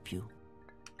I help you?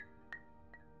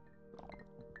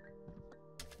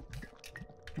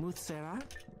 Muthsera?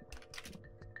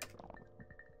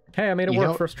 Hey, I made it You work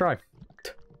know- first try.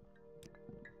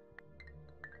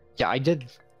 Yeah, I did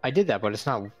that, but it's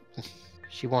not...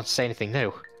 She won't say anything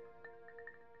new.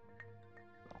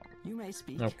 You may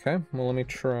speak. Okay, well let me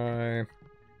try...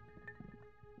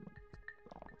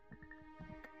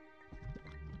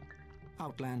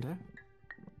 Outlander.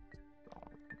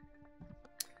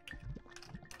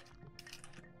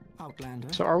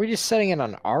 Outlander. So are we just setting it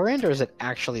on our end, or is it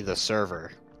actually the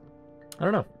server? I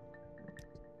don't know.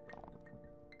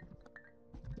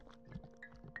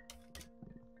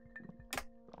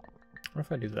 What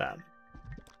if I do that?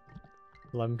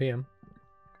 11 p.m.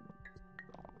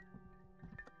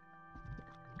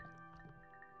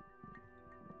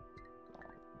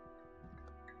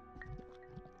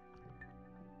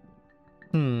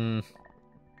 Hmm.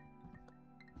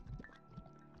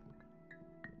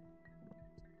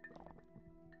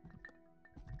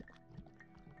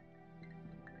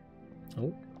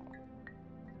 Oh.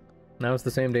 Now it's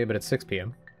the same day, but it's 6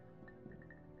 p.m.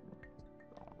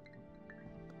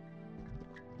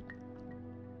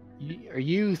 Are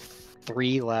you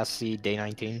 3 last seed, day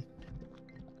 19?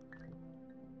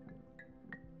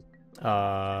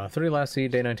 3 last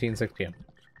seed, day 19, 6 p.m.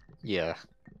 Yeah.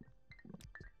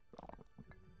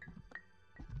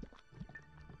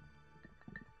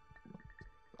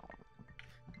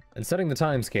 And setting the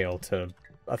time scale to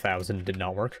 1,000 did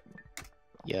not work.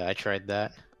 Yeah, I tried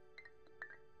that.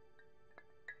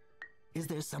 Is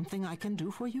there something I can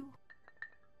do for you?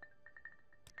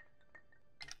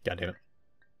 God damn it.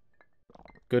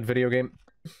 Good video game.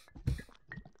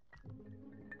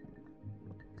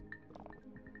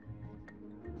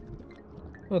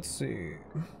 Let's see.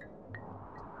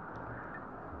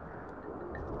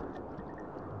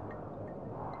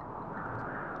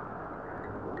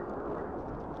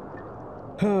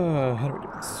 How do we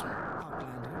do this?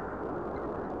 Outlander.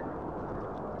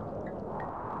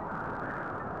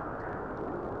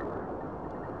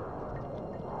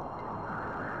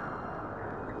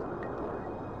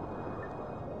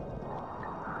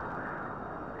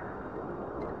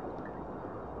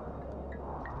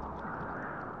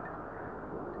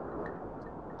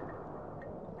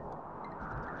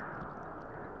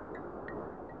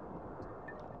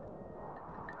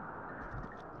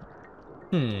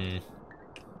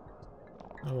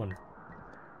 No one.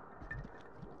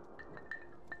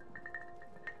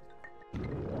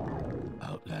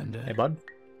 Outlander, Hey, bud.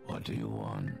 what do you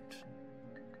want?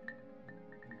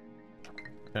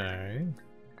 Okay.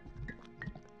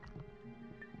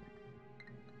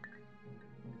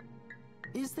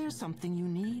 Is there something you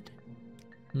need?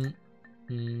 Mm,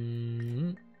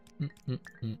 mm, mm, mm,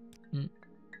 mm, mm,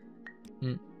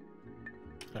 mm.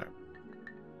 Alright.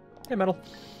 Hey, metal.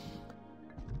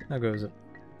 How goes it?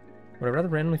 Would I rather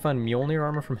randomly find Mjolnir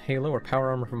armor from Halo or power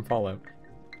armor from Fallout?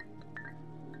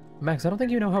 Max, I don't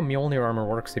think you know how Mjolnir armor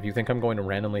works if you think I'm going to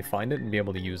randomly find it and be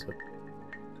able to use it.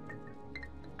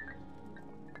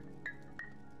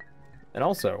 And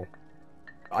also,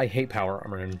 I hate power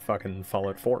armor in fucking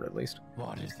Fallout 4, at least.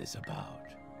 What is this about?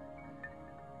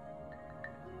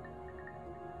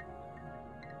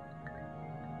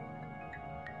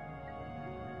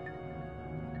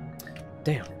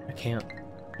 Damn, I can't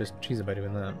just cheese it by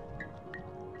doing that.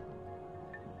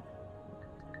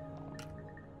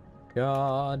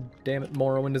 God damn it,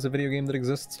 Morrowind is a video game that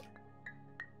exists.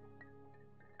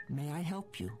 May I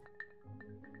help you?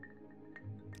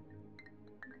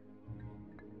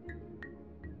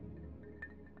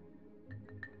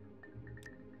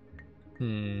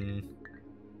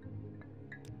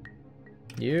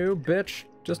 You bitch,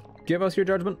 just give us your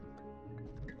judgment.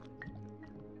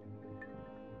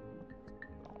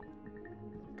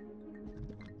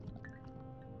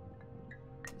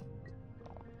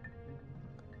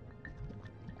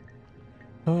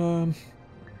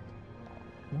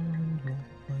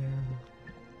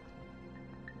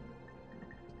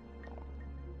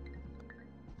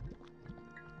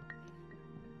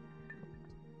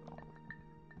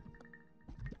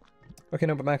 Okay,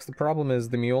 no, but Max, the problem is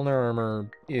the Mjolnir armor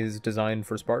is designed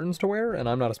for Spartans to wear, and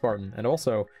I'm not a Spartan. And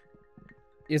also,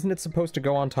 isn't it supposed to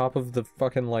go on top of the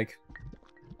fucking, like,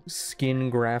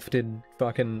 skin-grafted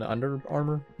fucking under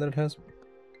armor that it has?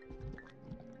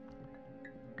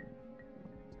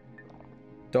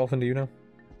 Dolphin, do you know?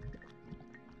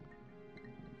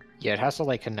 Yeah, it has to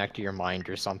like connect to your mind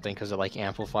or something because it like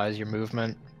amplifies your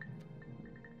movement.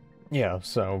 Yeah,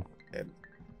 so...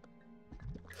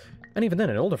 And even then,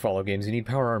 in older Fallout games, you need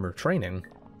power armor training.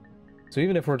 So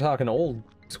even if we're talking old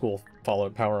school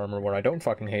Fallout power armor where I don't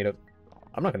fucking hate it,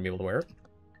 I'm not gonna be able to wear it.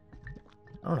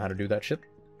 I don't know how to do that shit.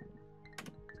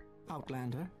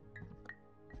 Outlander.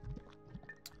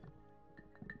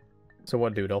 So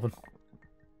what do, Dolphin?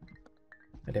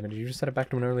 God damn it, did you just set it back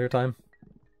to an earlier time?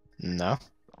 No.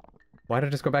 Why did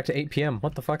it just go back to 8 PM?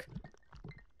 What the fuck?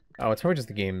 Oh, it's probably just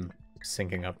the game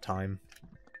syncing up time.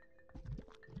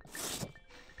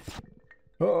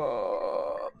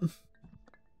 Oh.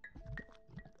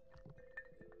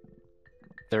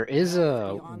 There is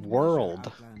a Beyond measure,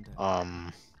 world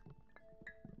Outlander.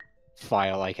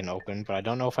 file I can open, but I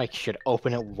don't know if I should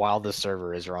open it while the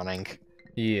server is running.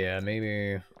 Yeah,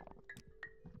 maybe...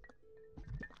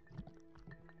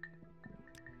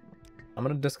 I'm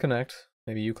gonna disconnect.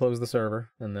 Maybe you close the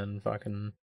server, and then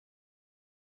fucking...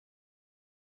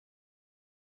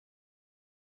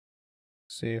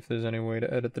 see if there's any way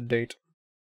to edit the date.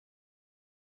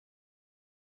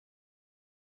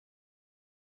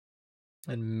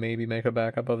 And maybe make a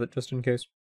backup of it just in case.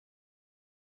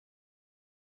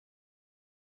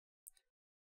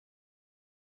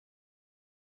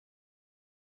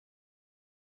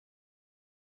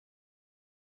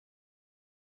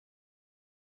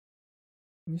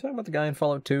 You talking about the guy in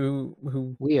Fallout 2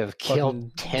 who We have fucking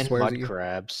killed 10 swears at mud you?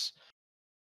 crabs.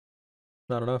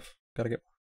 Not enough. Gotta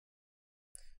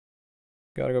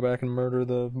go back and murder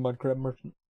the mud crab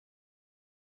merchant.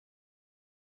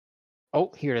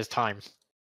 Oh, here it is time.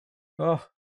 Oh,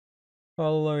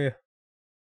 hallelujah.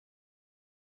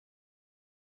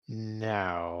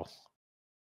 Now.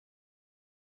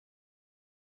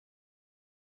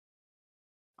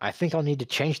 I think I'll need to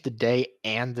change the day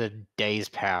and the days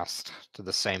past to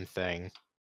the same thing.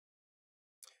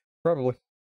 Probably.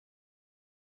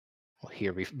 Well,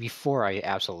 here, before I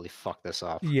absolutely fuck this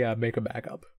up. Yeah, make a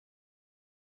backup.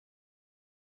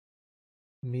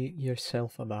 Make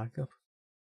yourself a backup.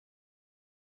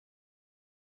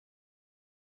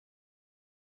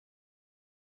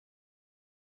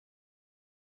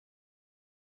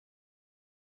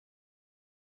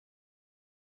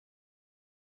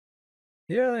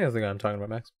 Yeah, I think that's the guy I'm talking about,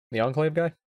 Max. The Enclave guy?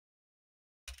 I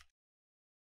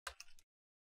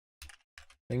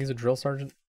think he's a drill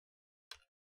sergeant.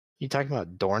 You talking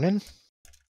about Dornan?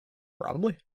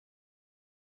 Probably.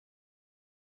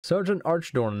 Sergeant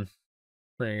Archdorn.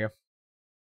 There you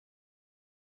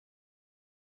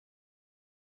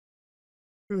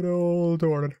go. Good old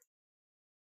Dornan.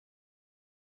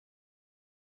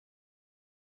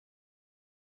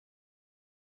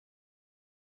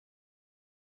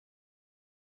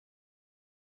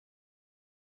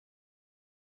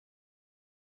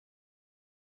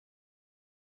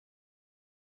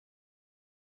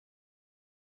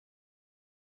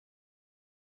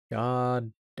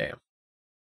 God damn.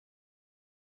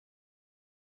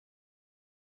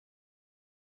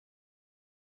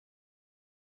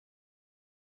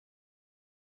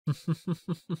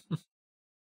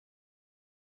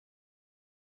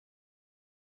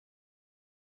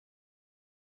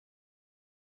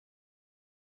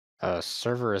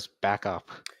 Server is back up.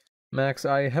 Max,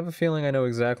 I have a feeling I know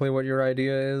exactly what your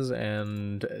idea is,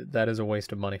 and that is a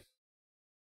waste of money.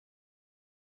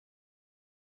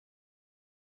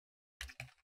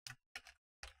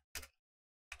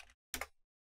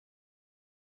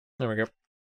 There we go.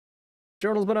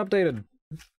 Journal's been updated.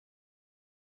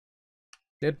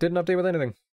 It didn't update with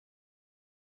anything.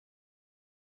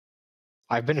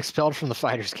 I've been expelled from the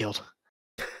Fighters Guild.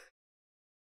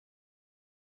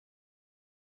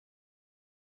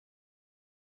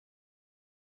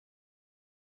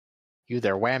 You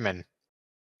there, whammon.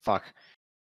 Fuck.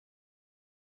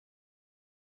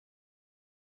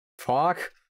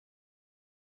 Fuck.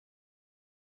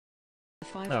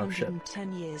 Oh shit.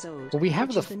 Years old, well, we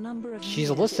have the number of she's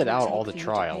years listed it will out take all the for you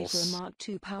to trials. pay for a Mark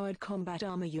II powered combat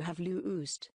armor you have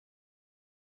loosed.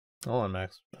 Hold on,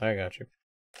 Max. I got you.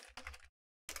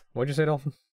 What'd you say,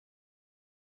 Dolphin?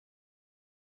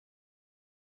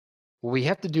 We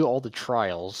have to do all the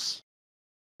trials.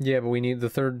 Yeah, but we need the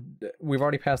third. We've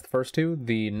already passed the first two.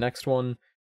 The next one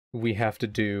we have to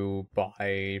do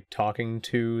by talking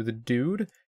to the dude,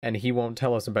 and he won't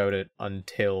tell us about it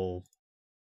until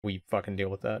we fucking deal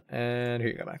with that. And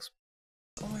here you go, Max.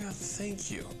 Oh my god,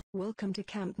 thank you. Welcome to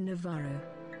Camp Navarro.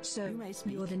 So,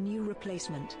 you're the new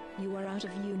replacement. You are out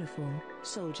of uniform,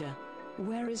 soldier.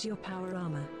 Where is your power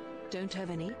armor? Don't have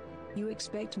any? You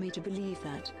expect me to believe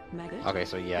that, maggot? Okay,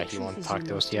 so yeah, he won't talk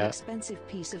to us An yet. expensive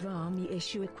piece of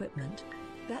army-issue equipment.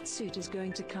 That suit is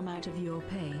going to come out of your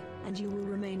pay, and you will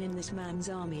remain in this man's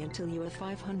army until you are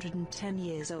 510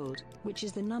 years old, which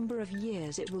is the number of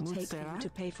years it will take you to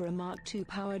pay for a Mark II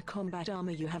powered combat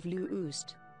armor you have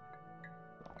loosed.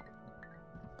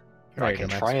 I can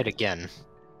try it again.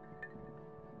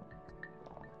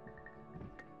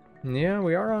 Yeah,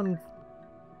 we are on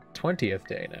 20th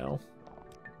day now.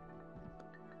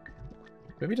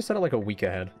 Maybe just set it like a week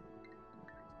ahead.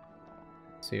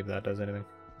 See if that does anything.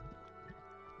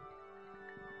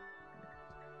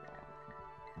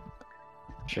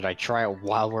 Should I try it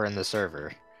while we're in the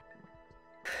server?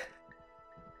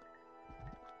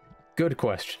 Good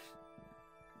question.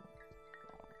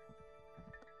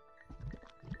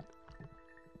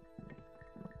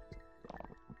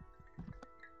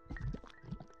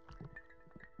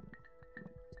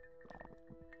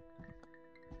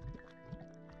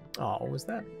 Oh, was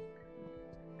that?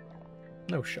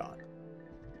 No shot.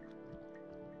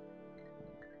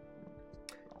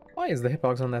 Why is the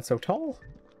hitbox on that so tall?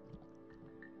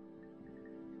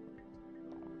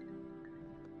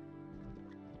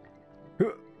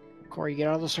 Corey, get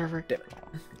out of the server. Damn it.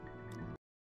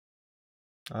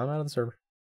 I'm out of the server.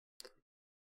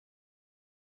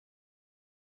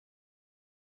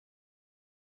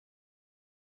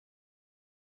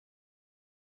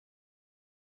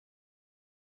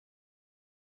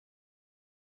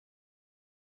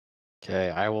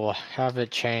 Okay, I will have it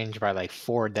changed by like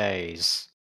 4 days.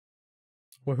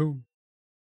 Woohoo.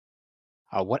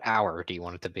 What hour do you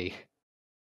want it to be?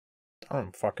 I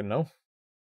don't fucking know.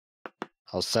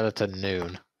 I'll set it to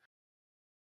noon.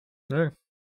 Yeah.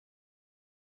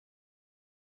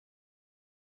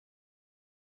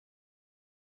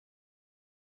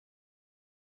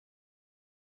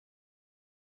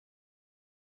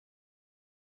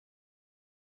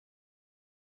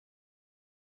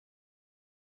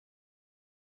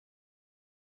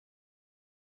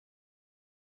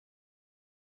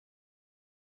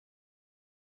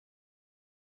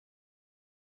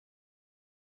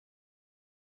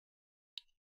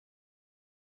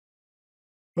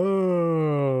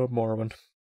 Oh, Morrowind.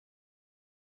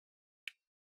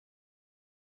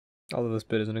 Although this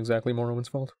bit isn't exactly Morrowind's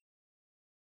fault.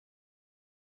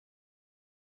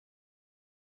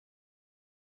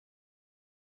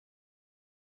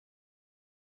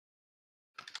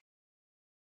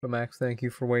 But Max, thank you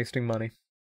for wasting money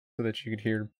so that you could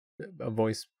hear a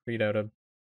voice read out a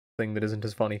thing that isn't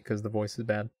as funny because the voice is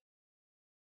bad.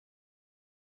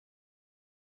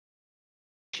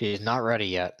 She's not ready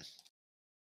yet.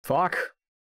 Fuck!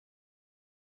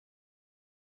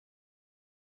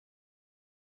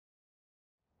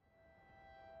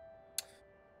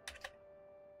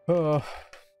 Why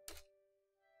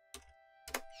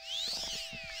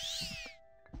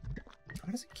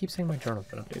does it keep saying my journal's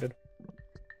been updated?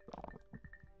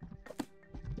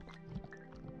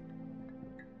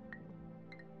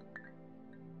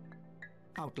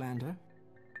 Outlander.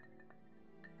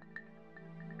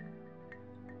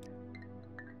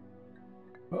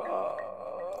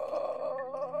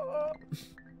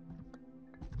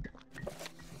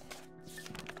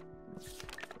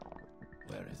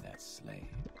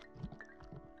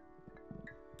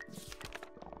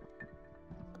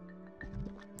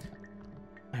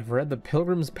 I've read the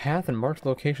Pilgrim's Path and marked the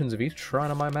locations of each shrine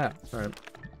on my map. Alright.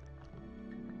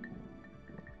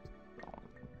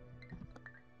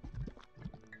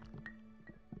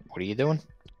 What are you doing?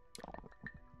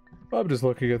 I'm just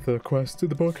looking at the quests in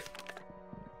the book.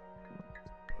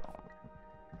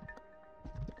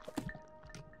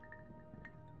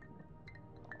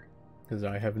 Because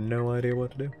I have no idea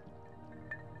what to do.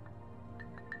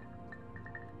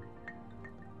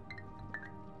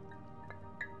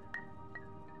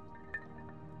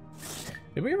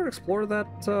 Did we ever explore that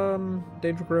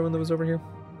danger ruin that was over here?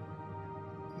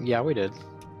 Yeah, we did.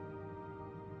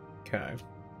 Okay.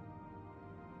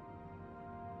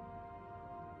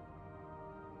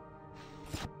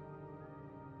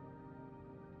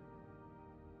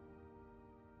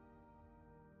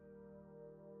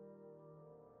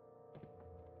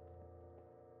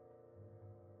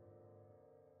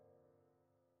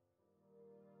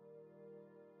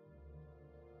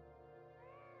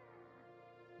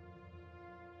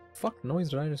 Fuck noise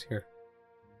did I just hear?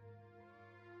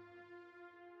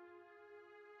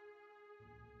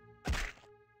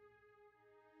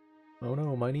 Oh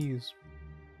no, my knees.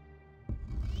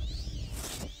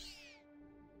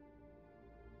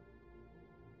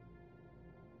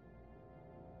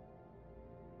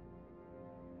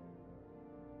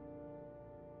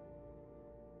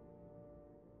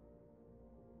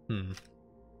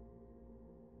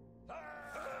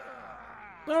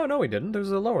 Oh, no we didn't.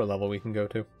 There's a lower level we can go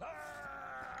to.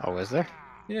 Oh, is there?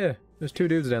 Yeah, there's two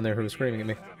dudes down there who were screaming at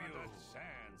me.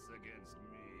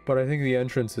 But I think the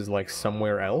entrance is like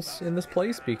somewhere else in this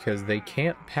place because they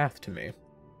can't path to me.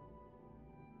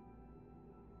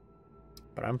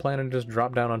 But I'm planning to just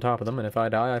drop down on top of them, and if I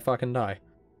die, I fucking die.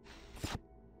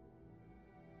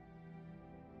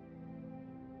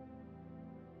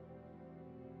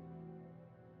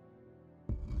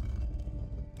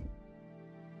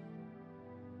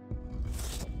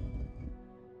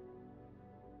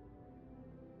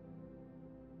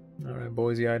 Alright,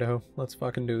 Boise, Idaho. Let's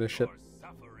fucking do this shit.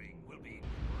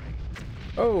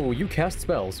 Oh, you cast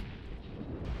spells.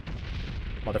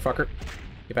 Motherfucker.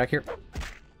 Get back here.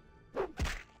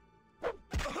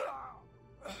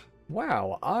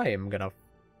 Wow, I am gonna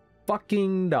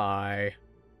fucking die.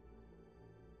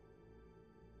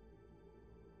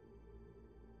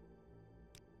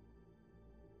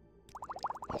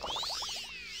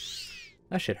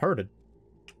 That shit hurted.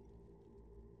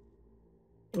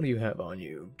 What do you have on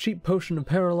you? Cheap potion to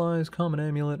paralyze, common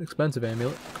amulet, expensive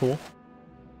amulet. Cool.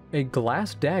 A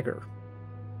glass dagger.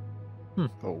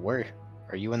 Oh, where?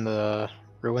 Are you in the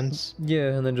ruins?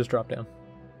 Yeah, and then just drop down.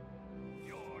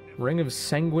 Ring of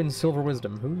Sanguine Silver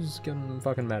Wisdom. Who's getting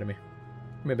fucking mad at me?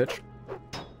 Come here, bitch.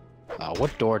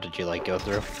 What door did you, like, go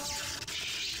through?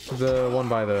 The one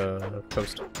by the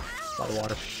coast. By the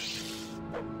water.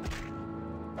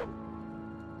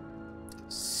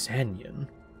 Sanyan.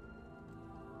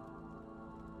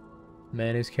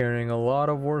 Man is carrying a lot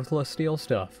of worthless steel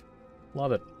stuff.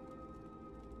 Love it.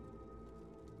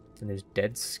 And there's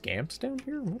dead scamps down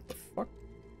here? What the fuck?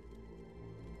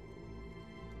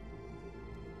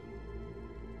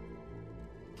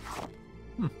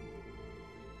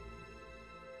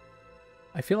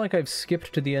 I feel like I've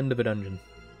skipped to the end of a dungeon.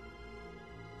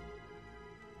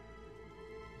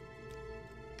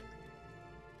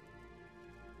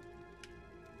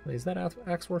 Is that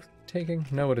axe worth taking?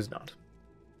 No, it is not.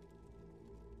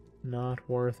 Not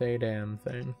worth a damn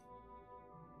thing.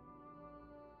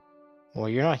 Well,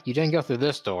 you didn't go through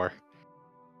this door.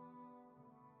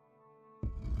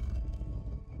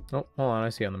 Oh, hold on, I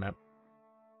see on the map.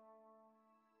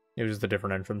 It was just a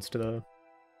different entrance to the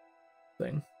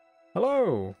thing.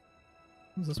 Hello!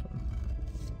 What's this one?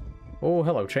 Oh,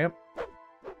 hello, champ.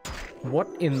 What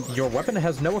in... Your weapon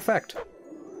has no effect.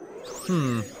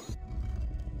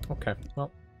 Okay,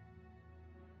 well.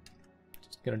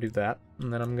 Just gonna do that,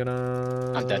 and then I'm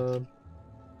gonna... I'm dead.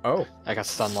 Oh. I got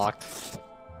stun locked.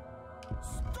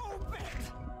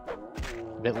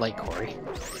 A bit late, Corey.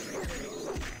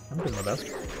 I'm doing my best.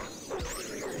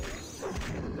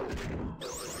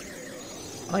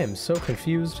 I am so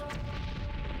confused.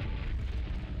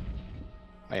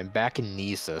 I am back in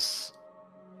Nesis.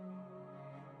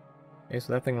 Okay,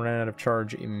 so that thing ran out of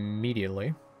charge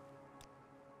immediately.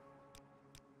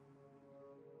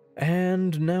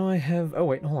 And now I have... Oh,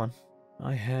 wait, hold on.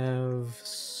 I have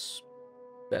spells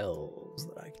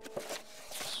that I can...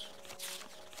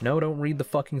 No, don't read the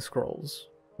fucking scrolls.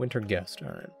 Winter Guest,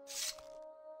 alright.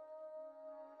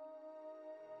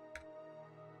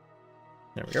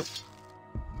 There we go.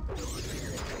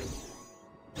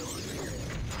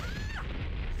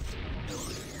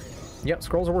 Yep,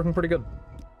 scrolls are working pretty good.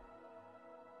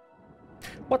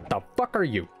 What the fuck are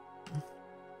you?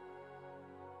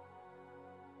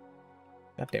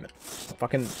 God damn it.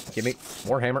 Fucking give me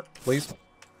more hammer, please.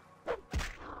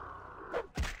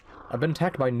 I've been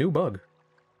attacked by a new bug.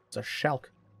 It's a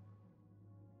shalk.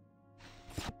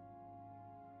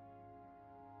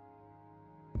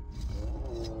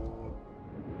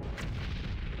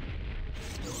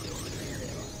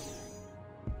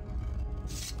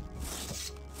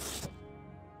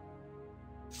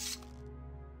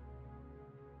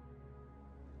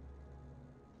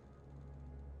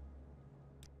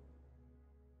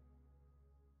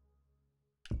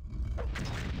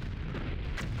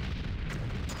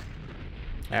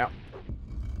 Ow.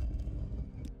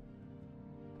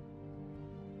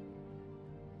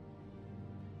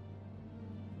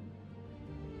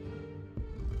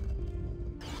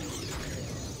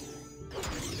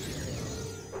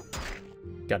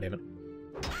 God damn it.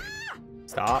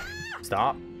 Stop.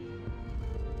 Stop.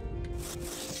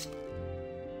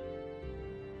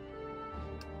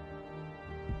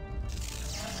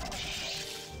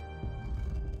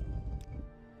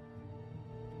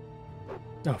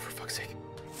 Oh, for fuck's sake.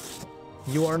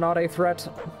 You are not a threat.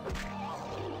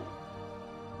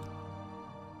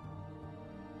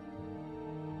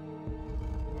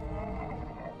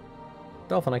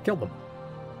 Dolphin, I killed them.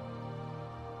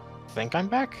 Think I'm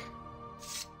back?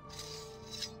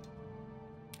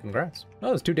 Congrats. Oh,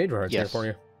 there's 2 danger hearts there for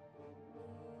you.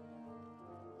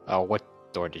 Oh, what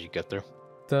door did you get through?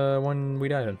 The one we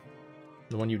died in.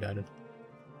 The one you died in.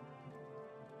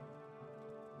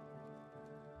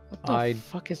 What the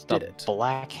fuck is the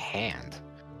black hand?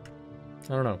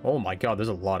 I don't know. Oh my god, there's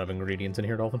a lot of ingredients in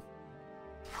here, Dolphin.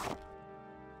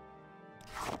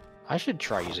 I should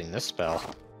try using this spell.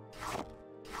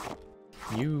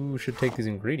 You should take these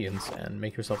ingredients and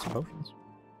make yourself some potions.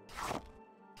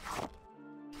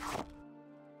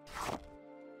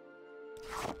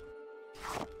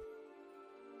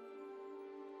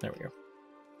 There we go.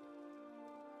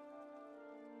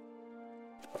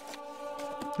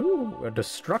 Ooh, a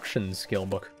destruction skill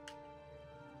book.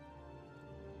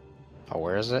 Oh,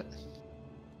 where is it?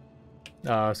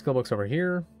 Skill book's over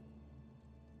here.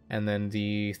 And then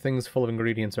the things full of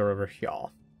ingredients are over here.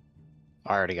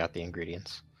 I already got the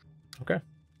ingredients. Okay.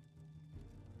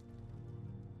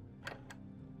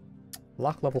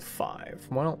 Lock level 5.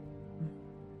 Well,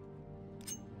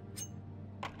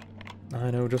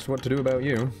 I know just what to do about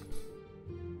you.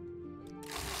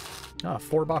 Ah,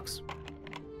 $4.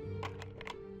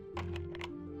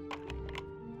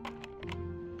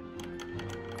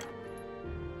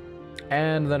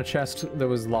 And then a chest that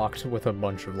was locked with a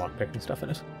bunch of lockpicking stuff in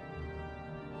it.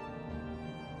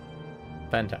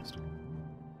 Fantastic.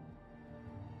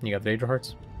 You got the Danger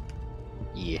Hearts?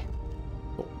 Yeah.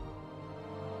 Cool.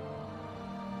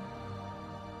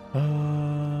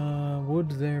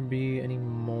 Would there be any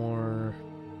more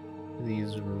of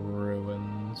these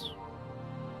ruins?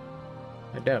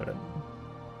 I doubt it.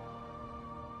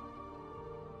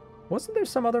 Wasn't there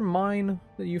some other mine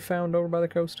that you found over by the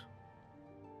coast?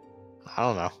 I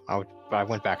don't know. I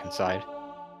went back inside.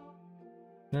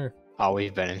 Oh,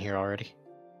 we've been in here already.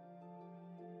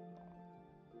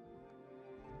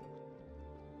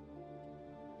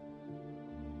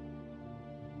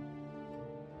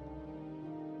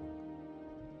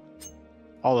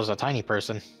 Oh, there's a tiny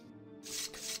person.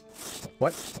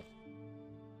 What?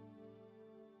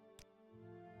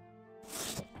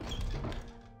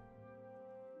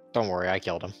 Don't worry, I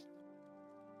killed him.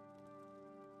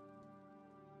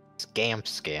 Scamp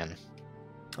skin.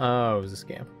 Oh, it was a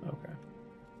scam. Okay.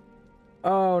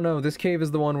 Oh no, this cave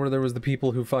is the one where there was the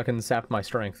people who fucking sapped my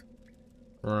strength.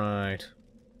 Right.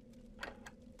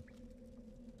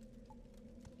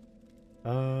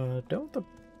 Don't the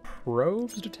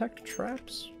probes detect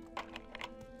traps?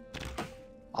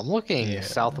 I'm looking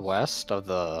southwest of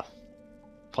the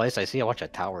place. I see a bunch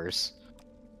of towers.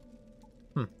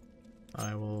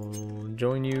 I will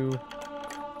join you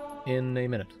in a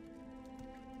minute.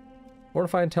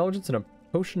 Fortify intelligence and a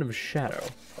potion of shadow.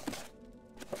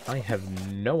 I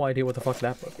have no idea what the fuck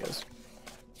that book is.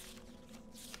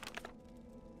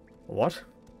 What?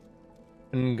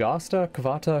 Ngasta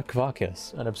Kvata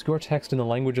Kvakis, an obscure text in the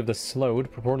language of the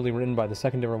Slode, purportedly written by the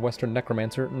second-era Western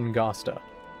necromancer Ngasta.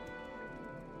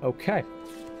 Okay.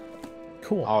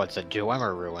 Cool. Oh, it's a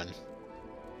Dwemer ruin.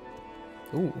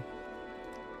 Ooh.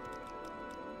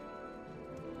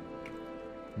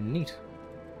 Neat.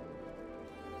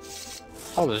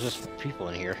 Oh, there's just people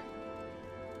in here.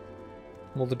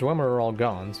 Well, the Dwemer are all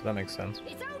gone, so that makes sense.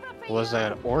 Was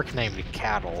an orc named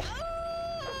Cattle?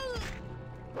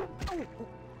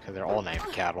 Because they're all named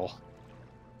Cattle.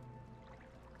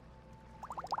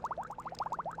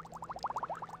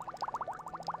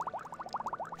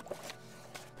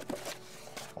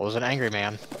 I was an angry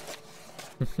man.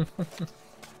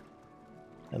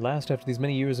 At last, after these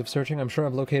many years of searching, I'm sure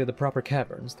I've located the proper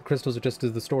caverns. The crystals are just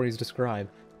as the stories describe.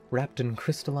 Wrapped in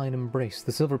crystalline embrace,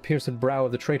 the silver-pierced brow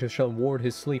of the traitor shall ward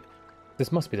his sleep.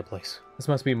 This must be the place. This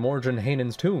must be Morgan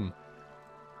Hainan's tomb.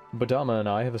 Badama and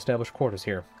I have established quarters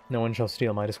here. No one shall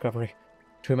steal my discovery.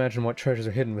 To imagine what treasures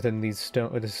are hidden within this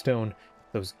stone,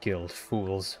 those guild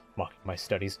fools, mocking my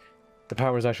studies. The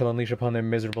powers I shall unleash upon their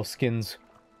miserable skins.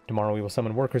 Tomorrow we will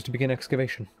summon workers to begin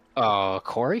excavation.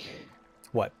 Corey?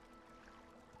 What?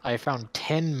 I found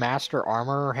 10 Master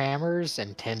Armor hammers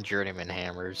and 10 Journeyman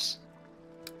hammers.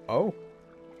 Oh.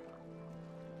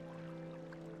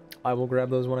 I will grab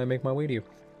those when I make my way to you.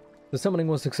 The summoning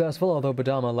was successful, although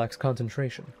Badama lacks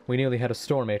concentration. We nearly had a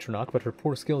storm Atronach, but her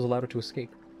poor skills allowed her to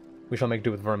escape. We shall make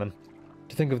do with vermin.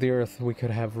 To think of the earth we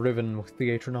could have riven with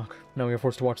the Atronach. Now we are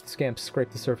forced to watch the scamps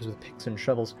scrape the surface with picks and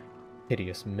shovels.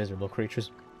 Hideous, miserable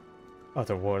creatures.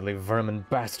 Otherworldly vermin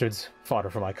bastards. Fodder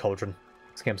for my cauldron.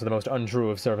 Scamps are the most untrue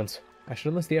of servants. I should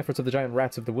enlist the efforts of the giant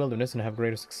rats of the wilderness and have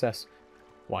greater success.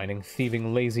 Whining,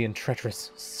 thieving, lazy, and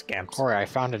treacherous. Scamps. Corey, I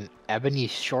found an ebony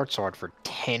short sword for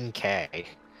 10k.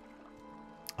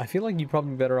 I feel like you'd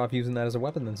probably be better off using that as a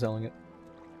weapon than selling it.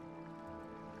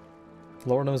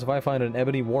 Lord knows if I find an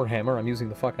ebony warhammer, I'm using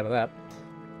the fuck out of that.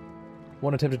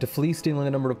 One attempted to flee, stealing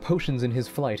a number of potions in his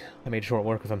flight. I made short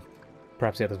work of him.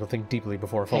 Perhaps the others will think deeply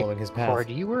before following his path. Corey,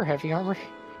 do you wear heavy armor?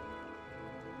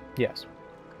 Yes.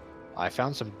 I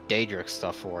found some Daedric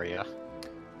stuff for you.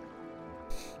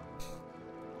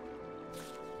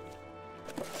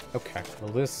 Okay,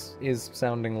 well this is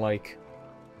sounding like...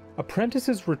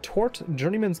 Apprentice's Retort,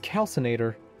 Journeyman's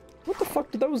Calcinator. What the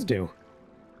fuck do those do?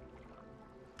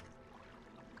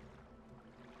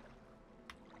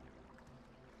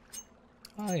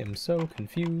 I am so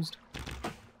confused.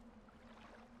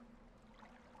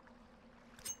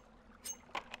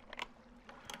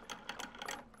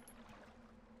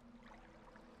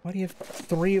 Why do you have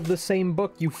 3 of the same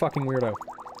book, you fucking weirdo?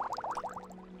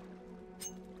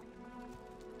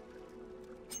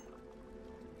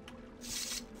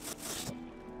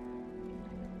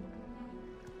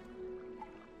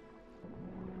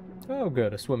 Oh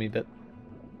good, a swimmy bit.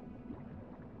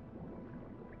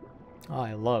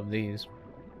 I love these.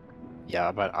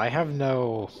 Yeah, but I have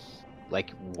no,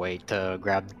 like, way to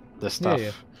grab the stuff.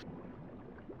 Yeah.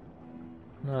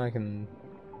 I can...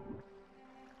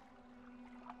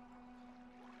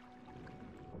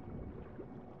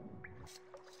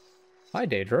 Hi,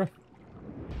 Daedra.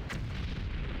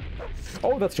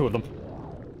 Oh, that's 2 of them.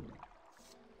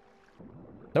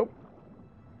 Nope.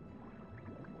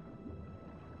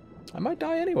 I might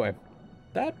die anyway.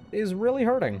 That is really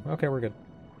hurting. Okay, we're good.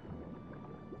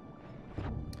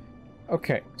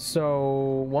 Okay,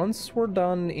 so once we're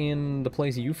done in the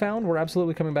place you found, we're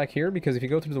absolutely coming back here, because if you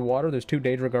go through the water, there's 2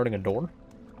 Daedra guarding a door.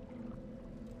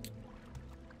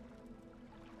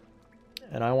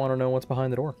 And I want to know what's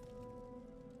behind the door.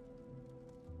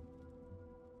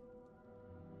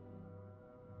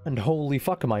 And holy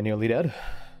fuck, am I nearly dead.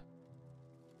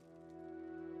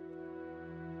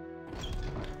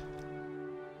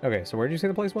 Okay, so where did you say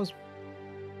the place was?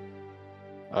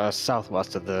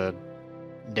 Southwest of the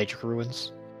Daedric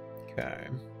ruins. Okay.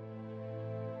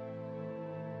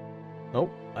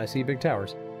 Oh, I see big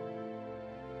towers.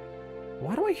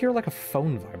 Why do I hear like a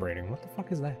phone vibrating? What the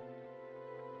fuck is that?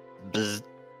 Bzz.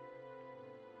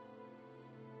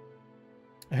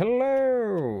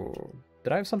 Hello!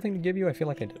 Did I have something to give you? I feel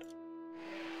like I did.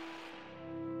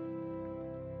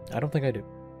 I don't think I do.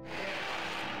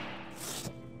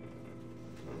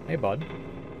 Hey, bud.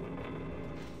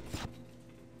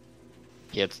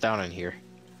 Yeah, it's down in here.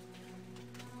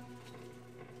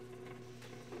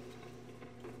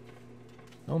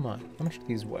 Oh my, how much do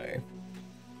these weigh?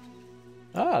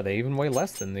 Ah, they even weigh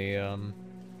less than the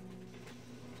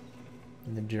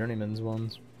Journeyman's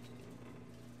ones.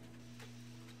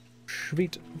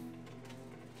 Sweet.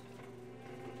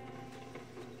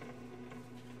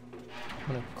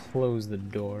 I'm gonna close the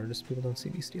door just so people don't see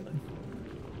me stealing.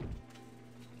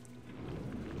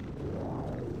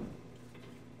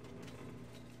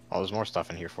 Oh, there's more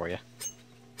stuff in here for you.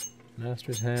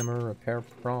 Master's hammer, a pair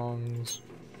of prongs.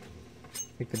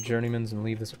 Take the Journeyman's and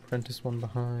leave this apprentice one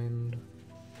behind.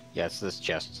 Yeah, it's this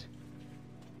chest.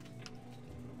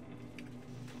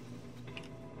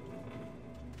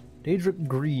 Daedric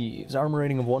Greaves, armor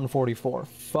rating of 144.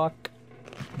 Fuck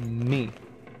me.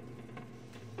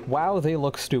 Wow, they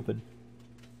look stupid.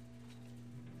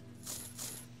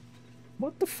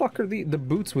 What the fuck are the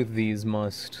boots with these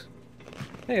must...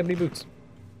 Hey, how many boots?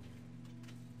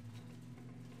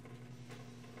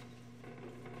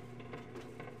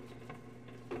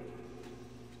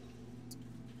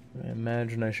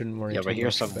 imagine I shouldn't worry Yeah, too but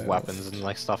here's much some about... weapons and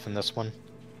like stuff in this one.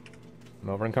 I'm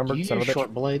over encumbered, Do you son of use a bitch.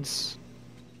 short blades?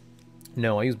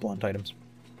 No, I use blunt items.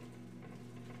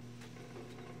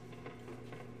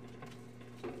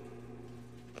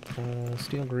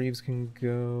 Steel greaves can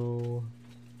go...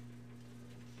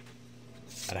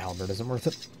 That halberd isn't worth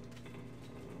it.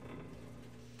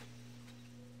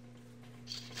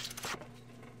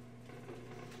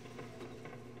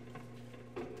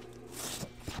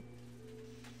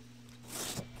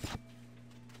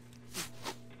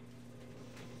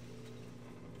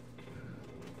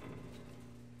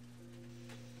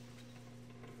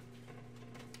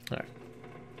 Alright.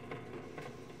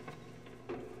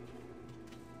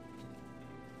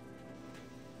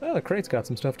 Oh, the crate's got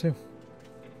some stuff too.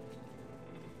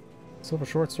 Silver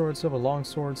short sword, silver long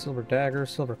sword, silver dagger,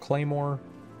 silver claymore.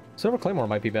 Silver claymore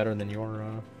might be better than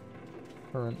your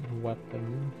current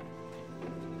weapon.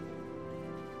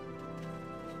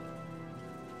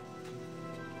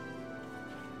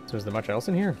 So is there much else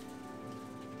in here?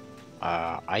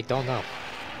 I don't know.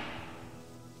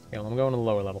 Yeah, well, I'm going to the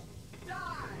lower level.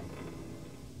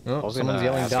 I Oh, was someone's gonna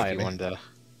yelling ask die if at you me. wanted to,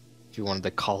 if you wanted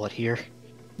to call it here.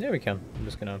 Yeah, we can. I'm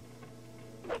just gonna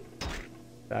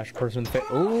bash a person in the face.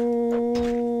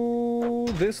 Ooh,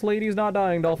 this lady's not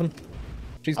dying, Dolphin.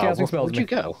 She's casting spells. Where'd you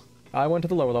go? I went to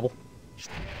the lower level.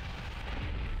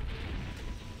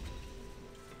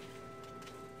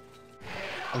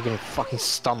 I'm getting fucking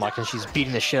stomach and she's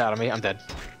beating the shit out of me. I'm dead.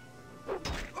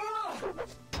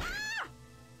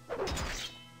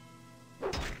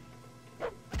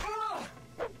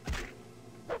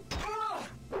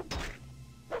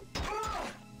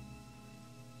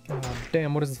 God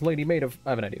damn, what is this lady made of? I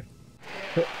have an idea.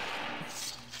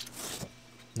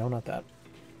 No, not that.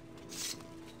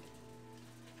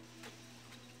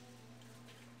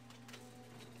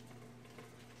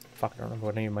 Fuck, I don't remember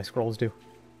what any of my scrolls do.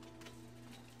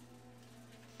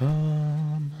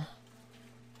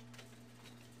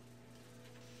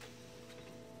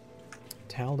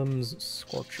 Taldum's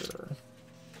Scorcher.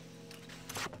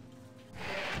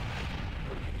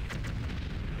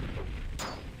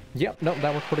 Yep, no,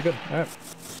 that worked pretty good. Alright.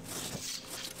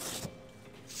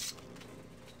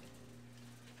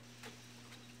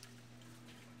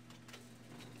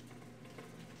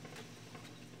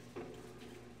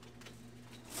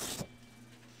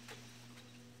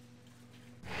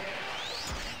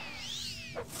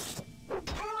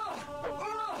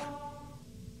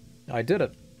 I did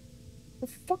it. The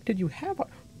fuck did you have?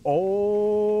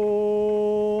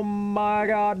 Oh my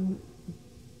god.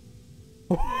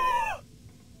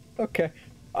 Okay,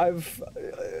 I've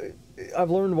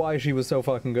learned why she was so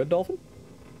fucking good, Dolphin.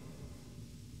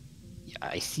 Yeah,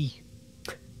 I see.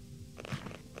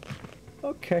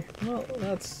 Okay, well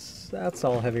that's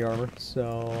all heavy armor.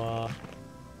 So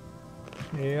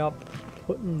yep,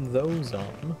 putting those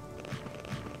on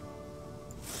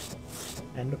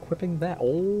and equipping that.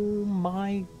 Oh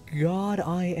my god,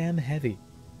 I am heavy.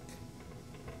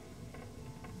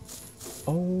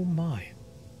 Oh my.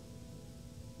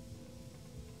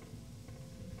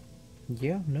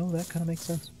 Yeah, no, that kind of makes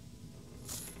sense.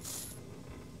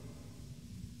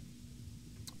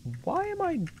 Why am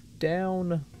I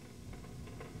down?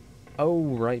 Oh,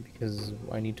 right, because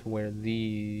I need to wear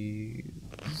these.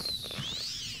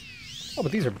 Oh,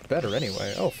 but these are better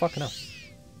anyway. Oh, fucking hell.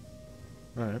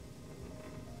 Alright.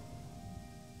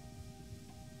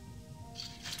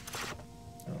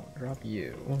 I'll drop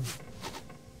you.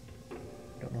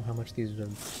 Don't know how much these are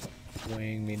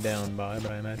weighing me down by,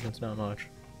 but I imagine it's not much.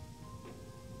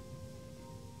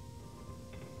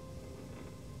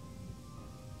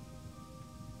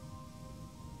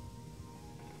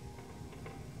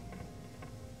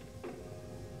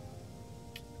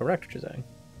 Correct, Chizang.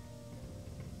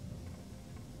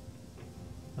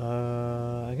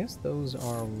 I guess those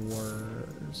are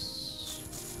worse.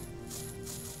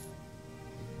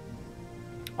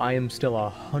 I am still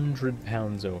 100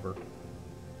 pounds over.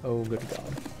 Oh, good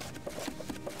God.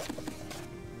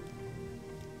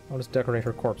 I'll just decorate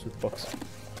her corpse with books.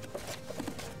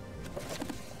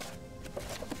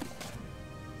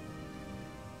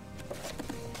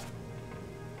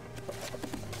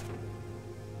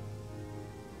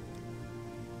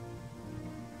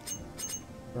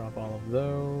 Drop all of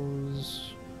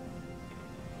those.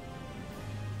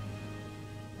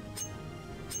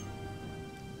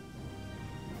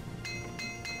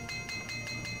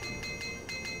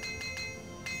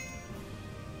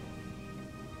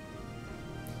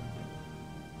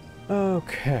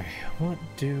 Okay, what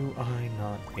do I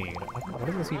not need? What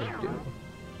does this even do?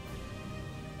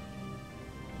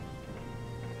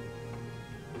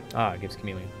 Ah, it gives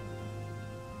chameleon.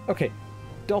 Okay,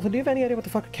 Dolphin, do you have any idea what the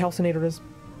fuck a calcinator is?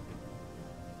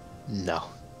 No.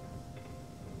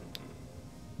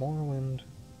 Morrowind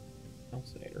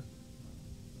calcinator.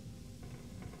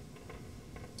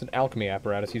 It's an alchemy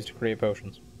apparatus used to create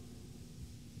potions.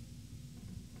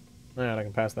 And I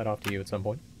can pass that off to you at some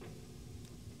point.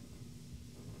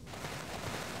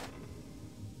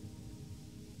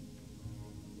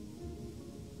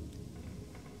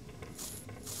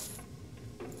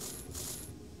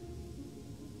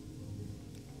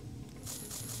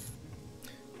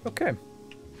 Okay.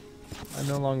 I'm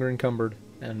no longer encumbered,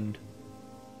 and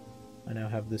I now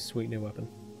have this sweet new weapon.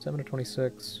 7 to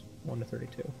 26, 1 to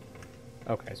 32.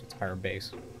 Okay, so it's higher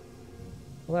base.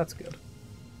 Well, that's good.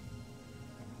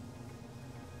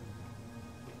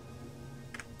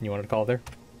 You wanted to call it there?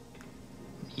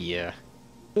 Yeah.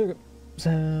 Okay.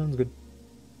 Sounds good.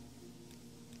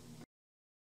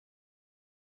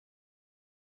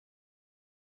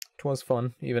 It was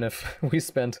fun, even if we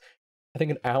spent, I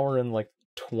think, an hour and like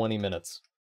 20 minutes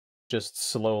just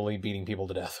slowly beating people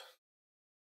to death.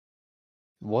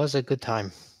 Was a good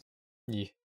time. Yeah.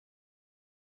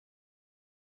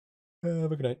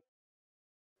 Have a good night.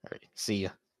 Alright, see ya.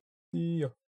 See ya.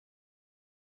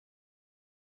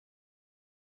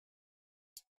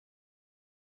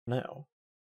 Now,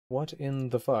 what in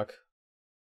the fuck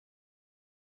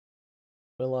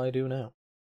will I do now?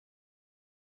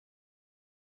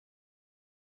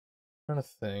 I'm trying to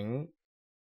think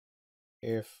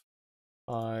if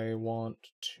I want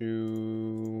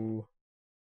to...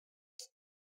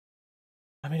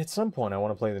 I mean, at some point I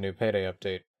want to play the new Payday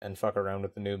update and fuck around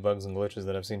with the new bugs and glitches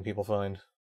that I've seen people find.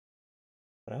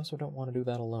 But I also don't want to do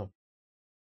that alone.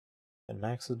 And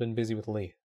Max has been busy with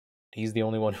Lee. He's the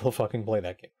only one who'll fucking play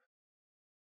that game.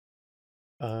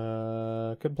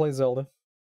 Could play Zelda.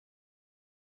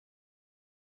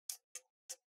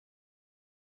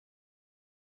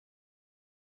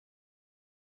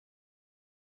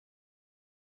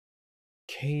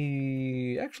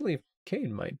 Cade... Actually,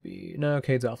 Cade might be... No,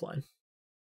 Cade's offline.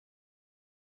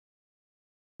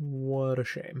 What a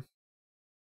shame.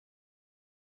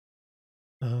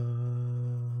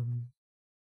 Hmm.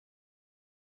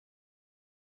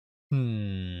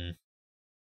 Hmm.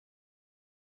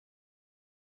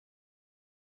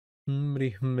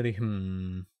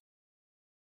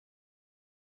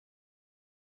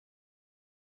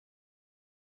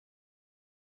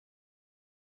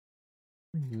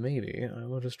 Maybe I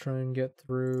will just try and get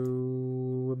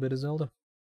through a bit of Zelda.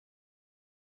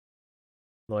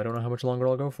 Well, I don't know how much longer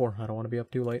I'll go for. I don't want to be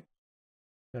up too late.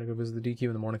 Gotta go visit the DQ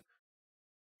in the morning.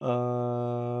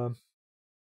 Only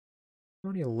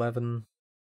 11.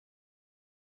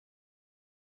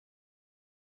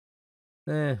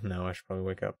 No, I should probably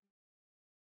wake up.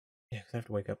 Yeah, because I have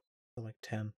to wake up at like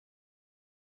 10.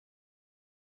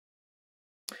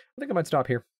 I think I might stop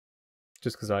here.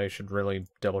 Just because I should really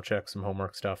double check some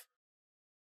homework stuff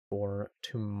for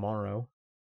tomorrow.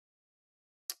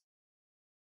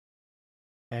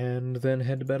 And then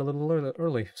head to bed a little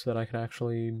early so that I can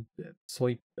actually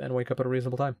sleep and wake up at a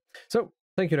reasonable time. So,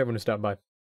 thank you to everyone who stopped by.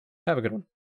 Have a good one,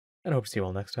 and I hope to see you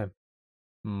all next time.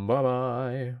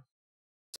 Bye-bye.